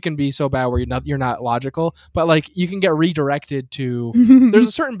yes, you can be so bad where you're not logical, but like you can get redirected to. There's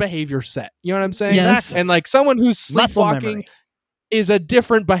a certain behavior set. You know what I'm saying? Yes. And like someone who's Muscle sleepwalking memory. is a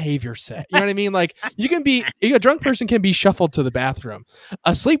different behavior set. You know what I mean? Like you can be a drunk person can be shuffled to the bathroom.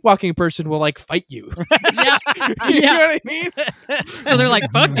 A sleepwalking person will like fight you. Yeah. You know Yeah. what I mean? So they're like,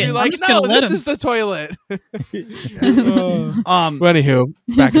 fuck it. You're I'm like, just no, gonna let this him. is the toilet. Um, Well, anywho,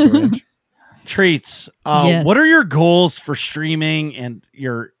 back at the ranch. Treats. Yeah. What are your goals for streaming and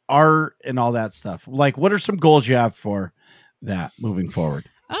your art and all that stuff? Like, what are some goals you have for that moving forward?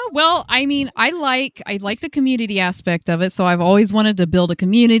 Oh, well, I mean, I like the community aspect of it. So I've always wanted to build a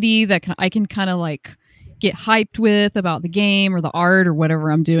community that I can kind of like get hyped with about the game or the art or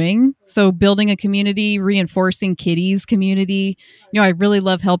whatever I'm doing. So building a community, reinforcing Kitty's community. I really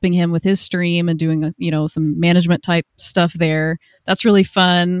love helping him with his stream and doing, some management type stuff there. That's really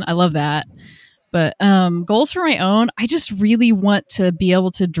fun. I love that. But goals for my own, I just really want to be able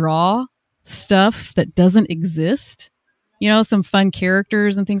to draw stuff that doesn't exist. Some fun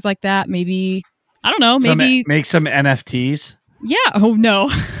characters and things like that. Maybe, I don't know, maybe make some NFTs. yeah. Oh no.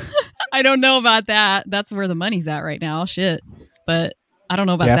 I don't know about that. That's where the money's at right now. Shit. But I don't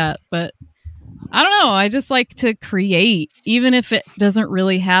know about that. But I don't know. I just like to create, even if it doesn't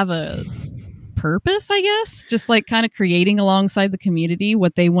really have a purpose, I guess. Just like kind of creating alongside the community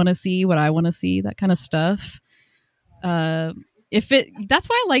what they want to see, what I want to see, that kind of stuff. That's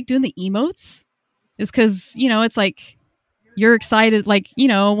why I like doing the emotes, is because, it's like you're excited, like,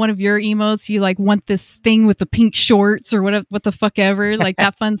 one of your emotes, you like want this thing with the pink shorts or what the fuck ever, like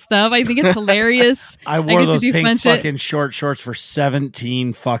that fun stuff. I think it's hilarious. I wore get to those do pink fun shit. fucking short shorts for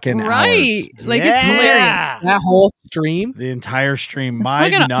 17 fucking Right. hours. Like, it's hilarious. That whole stream. The entire stream. It's My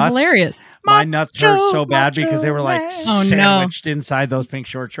fucking nuts. hilarious. My nuts hurt so bad because they were like Oh, no. sandwiched inside those pink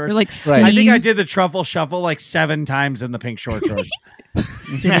short shorts. They're like Right. I think I squeezed. did the truffle shuffle like 7 times in the pink short shorts.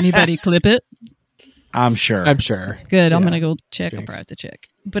 Did anybody clip it? I'm sure. I'm sure. Good. I'm Yeah. gonna go check. I'll Jinx. probably have to check.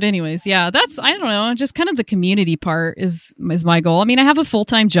 But anyways, yeah, that's, I don't know, just kind of the community part is my goal. I mean, I have a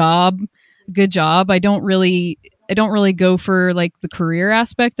full-time job, good job. I don't really go for like the career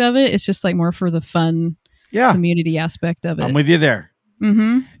aspect of it. It's just like more for the fun Yeah, community aspect of it. I'm with you there.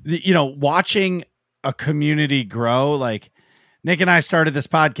 Mm-hmm. Watching a community grow, like Nick and I started this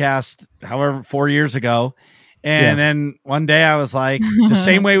podcast, 4 years ago. And then one day I was like, the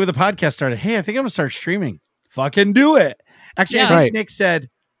same way with the podcast started. Hey, I think I'm gonna start streaming. Fucking do it. Actually, I Yeah. think Right. Nick said,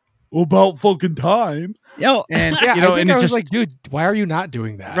 about fucking time. Oh, And Yeah, you know, I think and I it was just like, dude, why are you not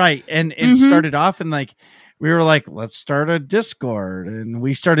doing that? right. And it Mhm. started off and like we were like, let's start a Discord. And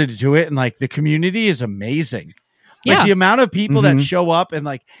we started to do it. And like the community is amazing. Like yeah. the amount of people that Mhm. show up and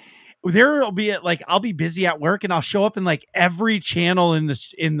like there will be like I'll be busy at work and I'll show up and like every channel in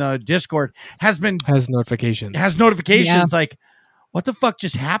the Discord has Has notifications. Yeah. like what the fuck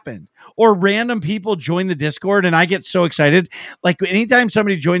just happened, or random people join the Discord and I get so excited. Like anytime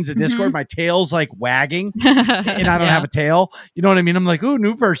somebody joins the Discord, my tail's like wagging and I don't have a tail. You know what I mean? I'm like, ooh,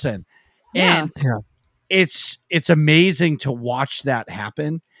 new person. Yeah. And Yeah. it's amazing to watch that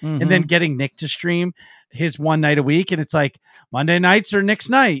happen. And then getting Nick to stream his one night a week. And it's like Monday nights or Nick's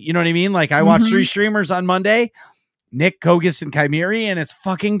night. You know what I mean? Like I watch 3 streamers on Monday, Nick, Kogus, and Chimeri, and it's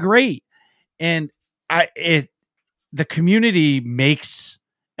fucking great. And the community makes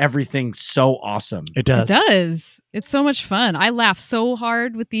everything so awesome. It does. It does. It's so much fun. I laugh so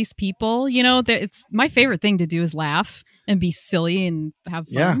hard with these people. It's my favorite thing to do is laugh and be silly and have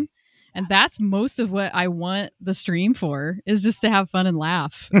fun. Yeah. And that's most of what I want the stream for, is just to have fun and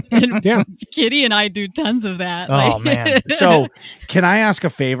laugh. And Yeah. Kitty and I do tons of that. Oh, man. So can I ask a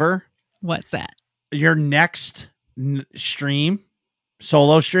favor? What's that? Your next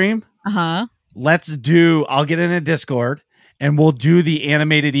solo stream, Uh-huh. I'll get in a Discord and we'll do the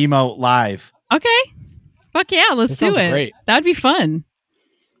animated emote live. Okay. Fuck yeah, let's That do sounds it. great. That'd be fun.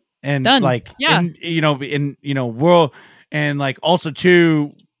 And Done. like, Yeah. we'll, and like also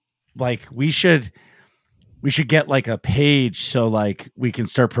too, like we should get like a page so like we can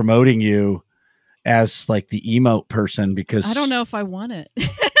start promoting you as like the emote person, because I don't know if I want it.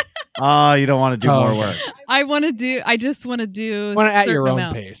 you don't want to do more work. I just want to do Want to at your certain own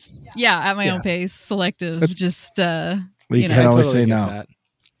amount. pace. Yeah, at my Yeah. own pace, selective. That's- Just We You can know, always totally say get no. that.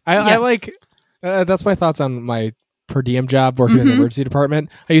 I like that's my thoughts on my per diem job working in the Mhm. emergency department.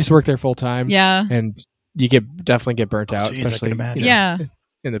 I used to work there full time. yeah. And you definitely get burnt out, Jeez, I can especially imagine. Yeah.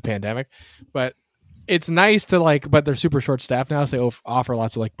 in the pandemic. But it's nice to like, but they're super short staffed now, so they offer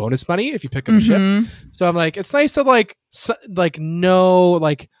lots of like bonus money if you pick up a shift. So I'm like, it's nice to like know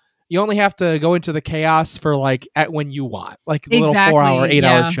like you only have to go into the chaos for like at when you want, like the little 4-hour,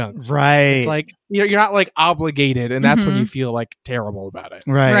 8-hour chunks. Right. It's like you're not like obligated, and that's when you feel like terrible about it.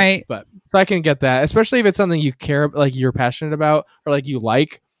 Right. But so I can get that, especially if it's something you care, like you're passionate about, or like you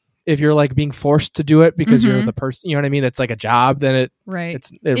like. If you're like being forced to do it because you're the person, you know what I mean? It's like a job, then it ruins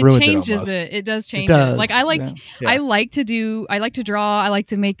changes it. It does change it. Like I like, I like to draw. I like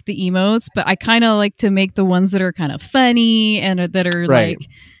to make the emotes, but I kind of like to make the ones that are kind of funny and that are like,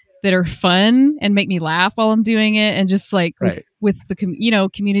 that are fun and make me laugh while I'm doing it. And just like with the,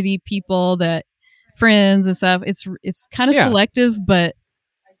 community people that friends and stuff, it's kind of selective, but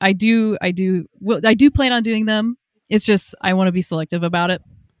I do plan on doing them. It's just, I want to be selective about it.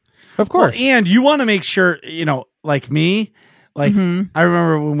 Of course. Well, and you want to make sure, like me, like I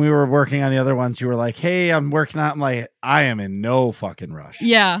remember when we were working on the other ones, you were like, hey, I'm working on it. I'm like, I am in no fucking rush.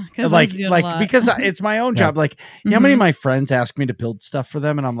 Yeah. Like because it's my own job. Like how many of my friends ask me to build stuff for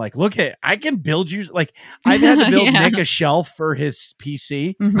them? And I'm like, look, I can build you. Like I've had to build Nick a shelf for his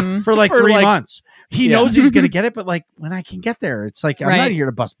PC for like 3 months. He knows he's going to get it, but like when I can get there, it's like, I'm not here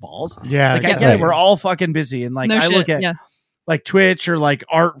to bust balls. Yeah. Like I get it. We're all fucking busy. And like, I look at like Twitch or like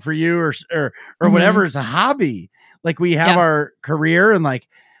art for you or whatever is a hobby. Like we have our career and like,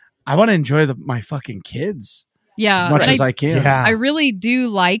 I want to enjoy my fucking kids. Yeah. As much as I can. Yeah. I really do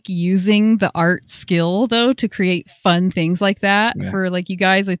like using the art skill though to create fun things like that for like you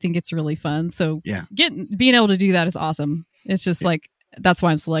guys. I think it's really fun. So being able to do that is awesome. It's just like, that's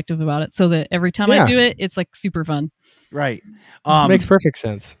why I'm selective about it. So that every time I do it, it's like super fun. Right. Makes perfect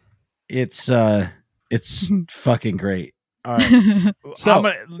sense. It's fucking great. All right. So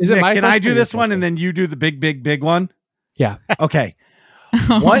Nick, can I do this one and then you do the big one? Yeah. Okay.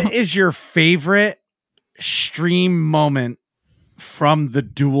 What is your favorite stream moment from the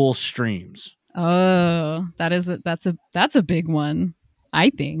dual streams? Oh, that's a big one,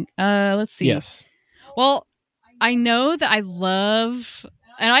 I think. Let's see. Yes. Well, I know that I love,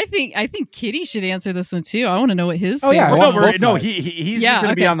 and I think Kitty should answer this one too. I want to know what his favorite. He's going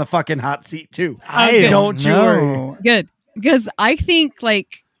to be on the fucking hot seat too. Don't you worry. Good. Because I think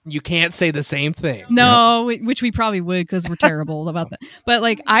like you can't say the same thing. No, which we probably would because we're terrible about that. But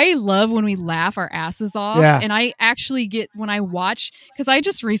like I love when we laugh our asses off. Yeah. And I actually get when I watch, because I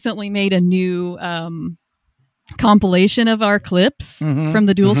just recently made a new compilation of our clips from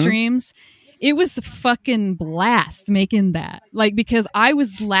the dual streams. It was a fucking blast making that. Like, because I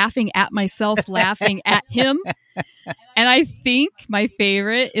was laughing at myself, laughing at him. And I think my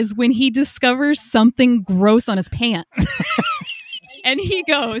favorite is when he discovers something gross on his pants. And he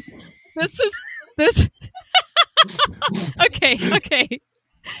goes, this. Okay.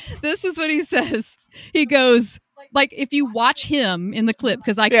 This is what he says. He goes, like, if you watch him in the clip,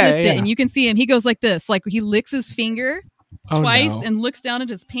 because I clipped it and you can see him, he goes like this. Like, he licks his finger twice and looks down at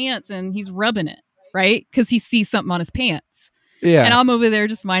his pants and he's rubbing it, right? Because he sees something on his pants. Yeah. And I'm over there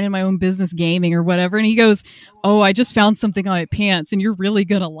just minding my own business, gaming or whatever. And he goes, oh, I just found something on my pants and you're really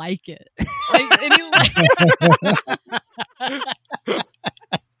going to like it. Like, and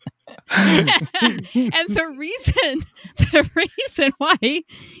and the reason why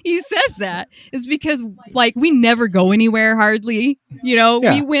he says that is because like we never go anywhere hardly.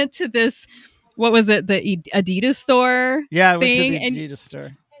 We went to this, what was it, the Adidas store? Yeah, I went to the Adidas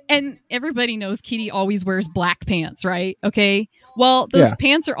store. And everybody knows Kitty always wears black pants, right? Okay. Well, those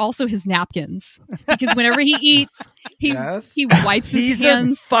pants are also his napkins because whenever he eats, he wipes his hands.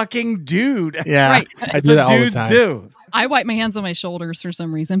 He's a fucking dude. Yeah, right. I do that all the time. Do. I wipe my hands on my shoulders for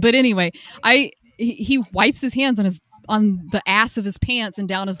some reason, but anyway, he wipes his hands on the ass of his pants and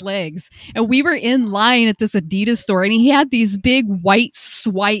down his legs. And we were in line at this Adidas store, and he had these big white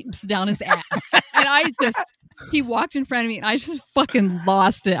swipes down his ass, and he walked in front of me and I just fucking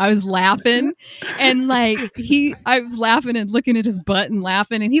lost it. I was laughing and like I was laughing and looking at his butt and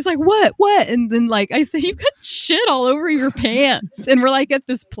laughing and he's like, what? And then like I said, you've got shit all over your pants. And we're like at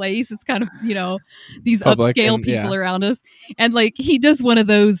this place. It's kind of, these public upscale people around us. And like he does one of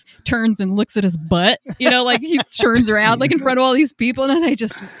those turns and looks at his butt, like he turns around like in front of all these people. And then I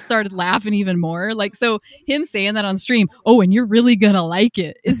just started laughing even more. Like, so him saying that on stream, oh, and you're really gonna like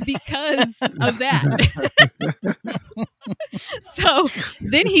it, is because of that. So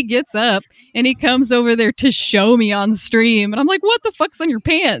then he gets up and he comes over there to show me on stream and I'm like, what the fuck's on your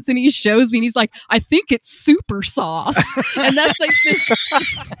pants? And he shows me and he's like, I think it's super sauce. And that's like this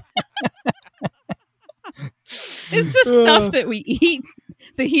it's the stuff that we eat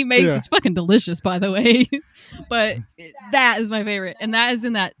that he makes. It's fucking delicious, by the way. But that is my favorite, and that is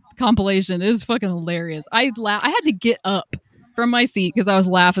in that compilation. It was fucking hilarious. I had to get up from my seat because I was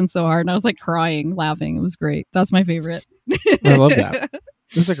laughing so hard, and I was like crying, laughing. It was great. That's my favorite. I love that.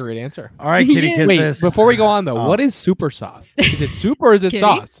 That's a great answer. All right, Kitty Yeah. Wait, Kisses. before we go on though, Oh. what is super sauce? Is it soup or is it Kitty?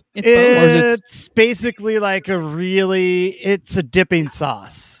 sauce? It's both. Or is it- It's basically like it's a dipping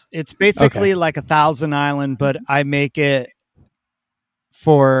sauce. It's basically like a Thousand Island, but I make it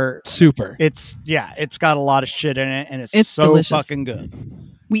for Super. it's got a lot of shit in it, and it's It's so delicious. fucking good.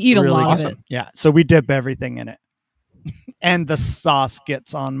 We eat a Really lot good. of it. Yeah, so we dip everything in it, and the sauce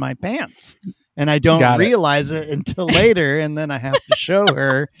gets on my pants, and I don't Got it. realize it until later, and then I have to show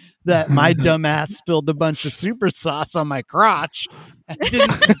her that my dumbass spilled a bunch of super sauce on my crotch. I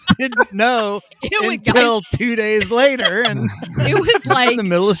didn't know It was, until 2 days later, and it was in like the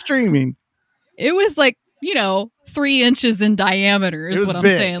middle of streaming. 3 inches in diameter is It was what I'm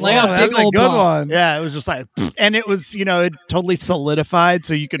big. saying. Like Whoa, a that's big old ball. one. Yeah, it was just like, and it was, it totally solidified,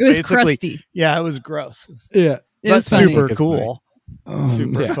 so you could It was basically, crusty. yeah, it was gross, Yeah. It was but funny. super Good cool,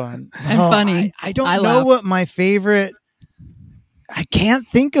 super yeah. fun And funny. I don't I know laugh. what my favorite. I can't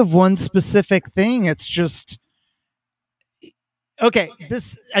think of one specific thing. It's just okay.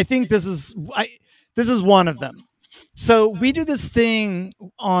 I think this is one of them. So we do this thing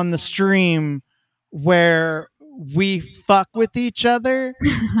on the stream where we fuck with each other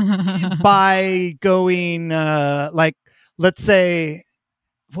by going like, let's say,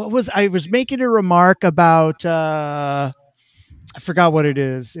 I was making a remark about I forgot what it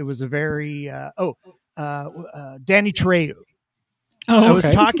is. It was a very Danny Trejo. I was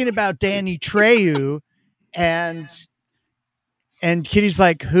okay. talking about Danny Trejo, and Kitty's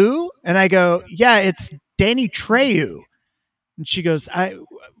like, who? And I go, yeah, it's Danny Trejo. And she goes,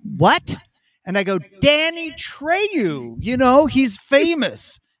 what? And I go, Danny Trejo, he's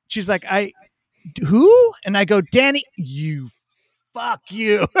famous. She's like, who? And I go, Danny, fuck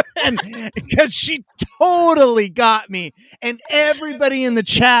you. And because she totally got me, and everybody in the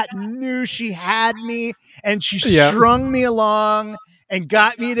chat knew she had me, and she strung me along and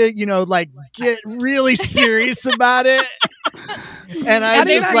got me to, like, get really serious about it. And I And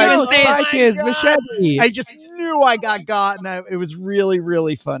they was didn't like, even say it. my Spike is God. machete. I just knew I got, and it was really,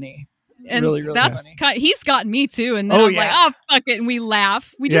 really funny. And really, really that's funny. He's gotten me too. And then Oh, I'm like, yeah. oh, fuck it. And we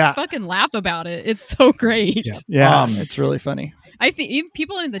laugh. We just Yeah. fucking laugh about it. It's so great. Yeah. Yeah, Um, it's really funny. I think even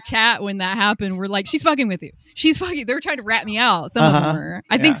people in the chat when that happened were like, she's fucking with you. She's fucking. They're trying to rat me out. Some of them were.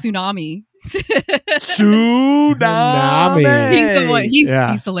 I think Tsunami. Tsunami. He's the one.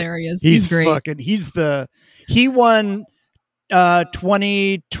 Yeah. He's hilarious. He's great. He won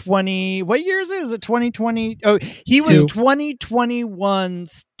 2020. What year is it? Is it 2020? Oh, he was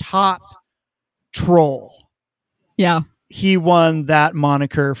 2021's top troll. Yeah. He won that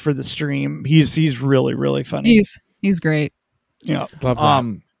moniker for the stream. He's really, really funny. He's great. Yeah. Love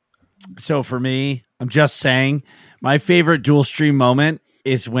that. So for me, I'm just saying my favorite dual stream moment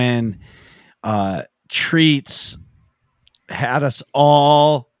is when Treats had us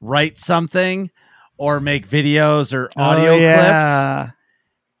all write something or make videos or audio clips,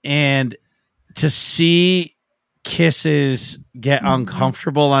 and to see Kisses get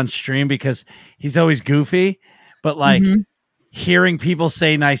uncomfortable on stream because he's always goofy, but like hearing people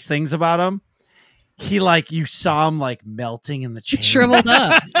say nice things about him, you saw him like melting in the chair. Shriveled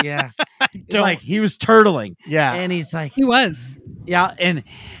up. Yeah. Like he was turtling. Yeah. And he's like, He was. yeah. And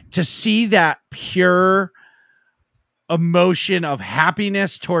to see that pure emotion of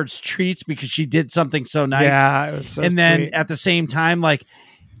happiness towards Treats because she did something so nice. Yeah, it was so and then sweet. at the same time, like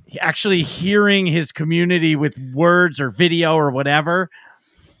actually hearing his community with words or video or whatever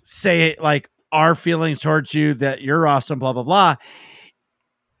say it, like our feelings towards you, that you're awesome, blah, blah, blah.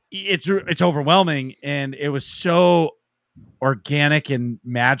 It's overwhelming. And it was so organic and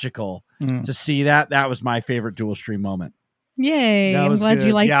magical to see that. That was my favorite dual stream moment. Yay. That I'm was glad good.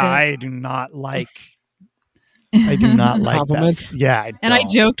 you liked yeah, it. I do not like Compliments? that. Yeah, And I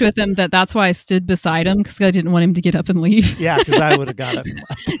joked with him that's why I stood beside him because I didn't want him to get up and leave. Yeah, because I would have got it.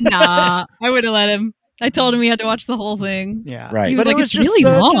 Nah, I would have let him. I told him he had to watch the whole thing. Yeah, Right. He was But like, it was "It's just really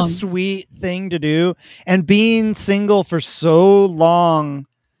such long." a sweet thing to do, and being single for so long,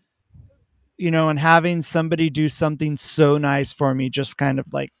 and having somebody do something so nice for me, just kind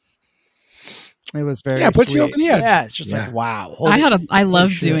of like it was very puts you sweet. over the edge. Yeah, it's just Yeah. like wow. I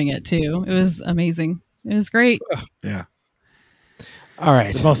loved shit. doing it too. It was amazing. It was great. Yeah. All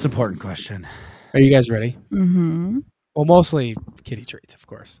right. The most important question. Are you guys ready? Mm-hmm. Well, mostly kitty treats, of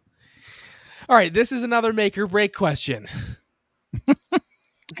course. All right. This is another make or break question.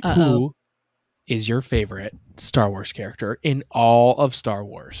 Who is your favorite Star Wars character in all of Star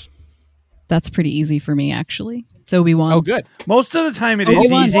Wars? That's pretty easy for me, actually. It's Obi-Wan. Oh, good. Most of the time it is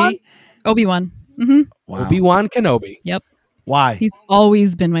Obi-Wan. easy. Obi-Wan. Mm-hmm. Wow. Obi-Wan Kenobi. Yep. Why? He's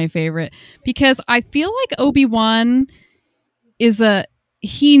always been my favorite because I feel like Obi-Wan is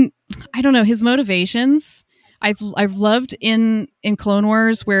I don't know, his motivations. I've loved in Clone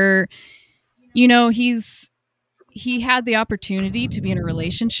Wars where, you know, he had the opportunity to be in a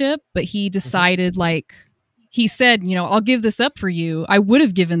relationship, but he decided, like, he said, you know, I'll give this up for you. I would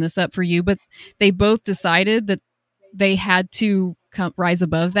have given this up for you, but they both decided that they had to rise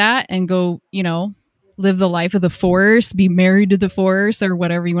above that and go, you know, live the life of the Force, be married to the Force, or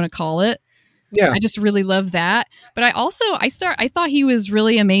whatever you want to call it. Yeah. I just really love that. But I also, I thought he was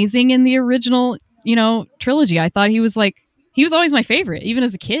really amazing in the original, you know, trilogy. I thought he was always my favorite, even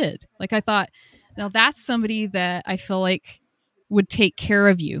as a kid. Like, I thought, now that's somebody that I feel like would take care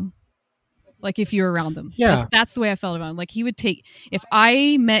of you. Like, if you were around them. Yeah. That's the way I felt about him. Like, he would take, if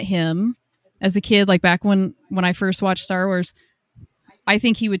I met him as a kid, like back when I first watched Star Wars, I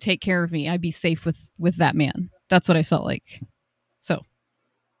think he would take care of me. I'd be safe with that man. That's what I felt like. So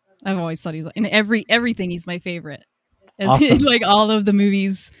I've always thought he's, in everything, he's my favorite. Awesome. Like all of the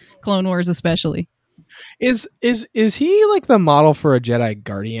movies, Clone Wars especially. Is he like the model for a Jedi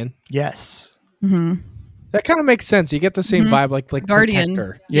Guardian? Yes. Mm-hmm. That kind of makes sense. You get the same vibe, like Guardian.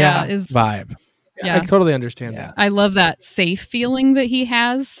 Protector Yeah. vibe. Yeah. I totally understand Yeah. that. I love that safe feeling that he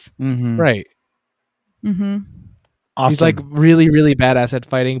has. Mhm. Right. Mm-hmm. Awesome. He's like really, really badass at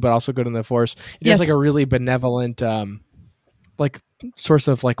fighting, but also good in the Force. He has Yes. like a really benevolent, like source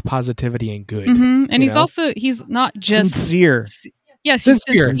of like positivity and good. Mm-hmm. And You he's know? also, he's not just Sincere. Yes, he's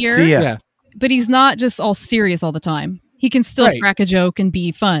Sincere. sincere, Sincere. Yeah. but he's not just all serious all the time. He can still Right. crack a joke and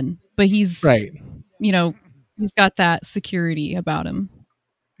be fun, but he's, Right. you know, he's got that security about him.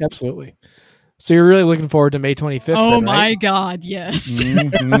 Absolutely. So you're really looking forward to May 25th. Oh then, my right? God, yes.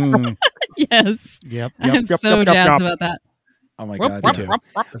 Mhm. Yes. Yep. I'm so jazzed about that. Oh my Whoop, god. whoop, me too. whoop.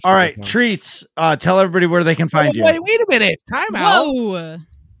 That's All a right, good one. treats. Tell everybody where they can find you. Wait a minute. Time out. Whoa.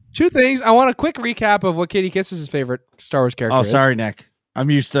 Two things. I want a quick recap of what Katie Kisses' favorite Star Wars character Oh, is. sorry, Nick. I'm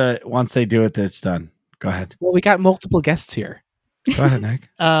used to once they do it, that it's done. Go ahead. Well, we got multiple guests here. Go ahead, Nick.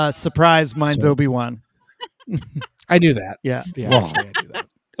 Surprise, mine's Sorry. Obi-Wan. I knew that. Yeah. Yeah, Whoa. actually, I knew that.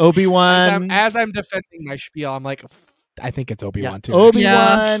 Obi-Wan. As I'm defending my spiel, I'm like, I think it's Obi-Wan Yeah. too.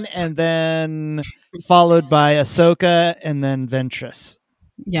 Obi-Wan, and then followed by Ahsoka, and then Ventress.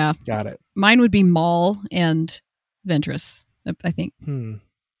 Yeah. Got it. Mine would be Maul and Ventress, I think.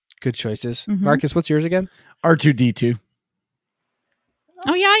 Good choices. Mhm. Marcus, what's yours again? R2D2.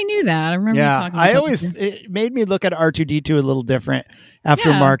 Oh, yeah, I knew that. I remember you Yeah, talking about I that always before. it made me look at R2D2 a little different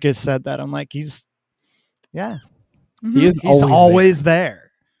after Yeah. Marcus said that. I'm like, he's Mhm. He is he's always, always there.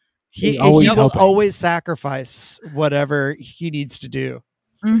 He's He always will helping. always sacrifice whatever he needs to do.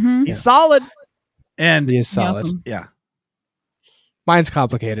 Mhm. He's solid. And He is solid. Awesome. yeah. Mine's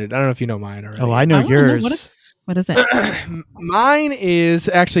complicated. I don't know if you know mine already. Oh, I know I wanna know yours. What is it? Mine is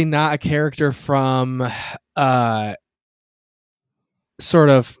actually not a character from sort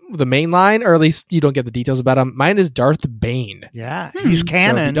of the main line, or at least you don't get the details about him. Mine is Darth Bane. Yeah, Hmm. he's So if you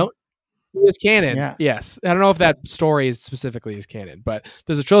canon. don't, he is canon. Yeah. Yes. I don't know if that story is specifically is canon, but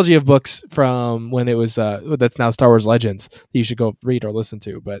there's a trilogy of books from when it was that's now Star Wars Legends that you should go read or listen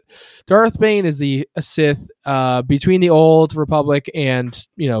to. But Darth Bane is a Sith between the Old Republic and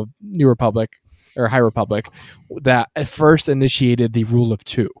New Republic or High Republic that at first initiated the Rule of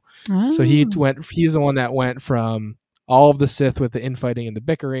Two. So he's the one that went from all of the Sith with the infighting and the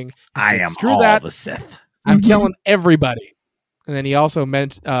bickering. I said, am screw all that. the Sith. I'm Mhm. killing everybody. And then he also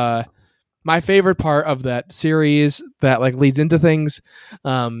meant my favorite part of that series that like leads into things.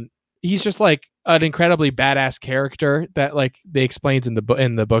 He's just like an incredibly badass character that like they explains in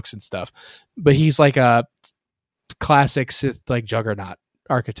the books and stuff. But he's like a classic Sith like juggernaut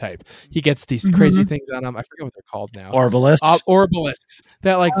archetype. He gets these crazy things on him. I forget what they're called now. Orbalisks. Orbalisks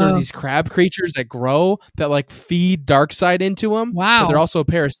that like they're Oh. these crab creatures that grow that like feed dark side into them. Wow. But they're also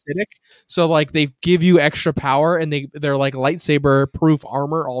parasitic, so like they give you extra power, and they're like lightsaber proof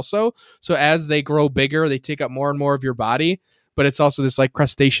armor also. So as they grow bigger, they take up more and more of your body. But it's also this like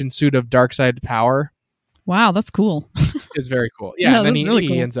crustacean suit of dark side power. Wow, that's cool. It's very cool. Yeah, Yeah, and then that's really he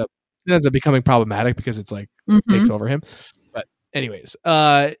cool. ends up becoming problematic because it's like Mhm. takes over him. But anyways,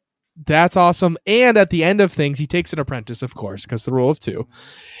 that's awesome. And at the end of things, he takes an apprentice, of course, because the Rule of Two.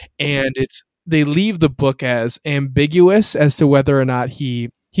 And they leave the book as ambiguous as to whether or not he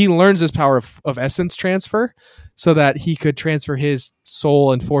learns his power of essence transfer, so that he could transfer his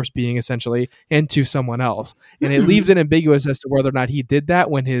soul and force being essentially into someone else. And it leaves it ambiguous as to whether or not he did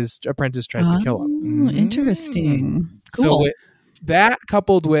that when his apprentice tries to kill him. Oh, interesting. Cool. So that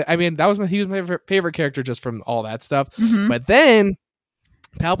coupled with, I mean, he was my favorite character just from all that stuff. Mhm. But then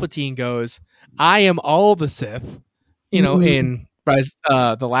Palpatine goes, "I am all the Sith," in Rise,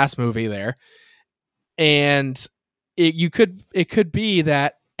 the last movie there, and it could be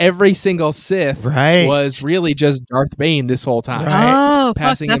that every single Sith Right. was really just Darth Bane this whole time, Right. Oh,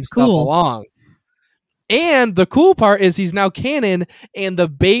 passing fuck, him that's stuff cool. along. And the cool part is he's now canon, and the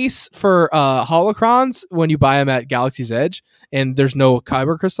base for holocrons, when you buy them at Galaxy's Edge, and there's no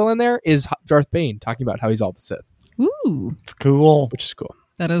kyber crystal in there, is Darth Bane talking about how he's all the Sith, Ooh, It's cool. which is cool.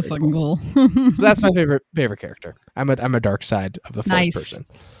 that is fucking cool. So that's my favorite character. I'm a dark side of the Force Nice. person.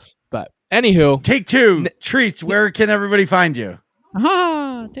 But anywho, Take two. Treats, where can everybody find you?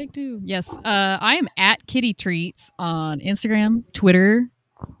 Ah, take two. Yes. I am at Kitty Treats on Instagram, Twitter,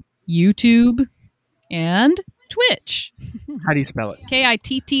 YouTube, and Twitch. how do you spell it?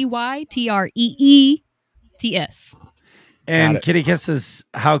 KITTYTREETS. And Got it. Kitty Kisses,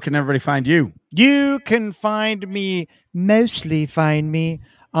 how can everybody find you? You can mostly find me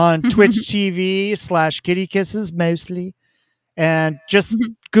on Twitch TV /Kitty Kisses mostly. And just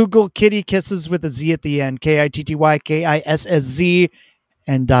Google Kitty Kisses with a Z at the end. KITTYKISSZ.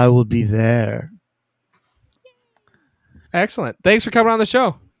 And I will be there. Excellent. Thanks for coming on the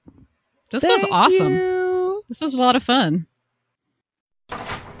show. This was Thank awesome. you. This was a lot of fun.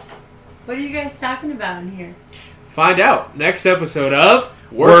 What are you guys talking about in here? Find out next episode of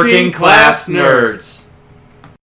Working Class Nerds.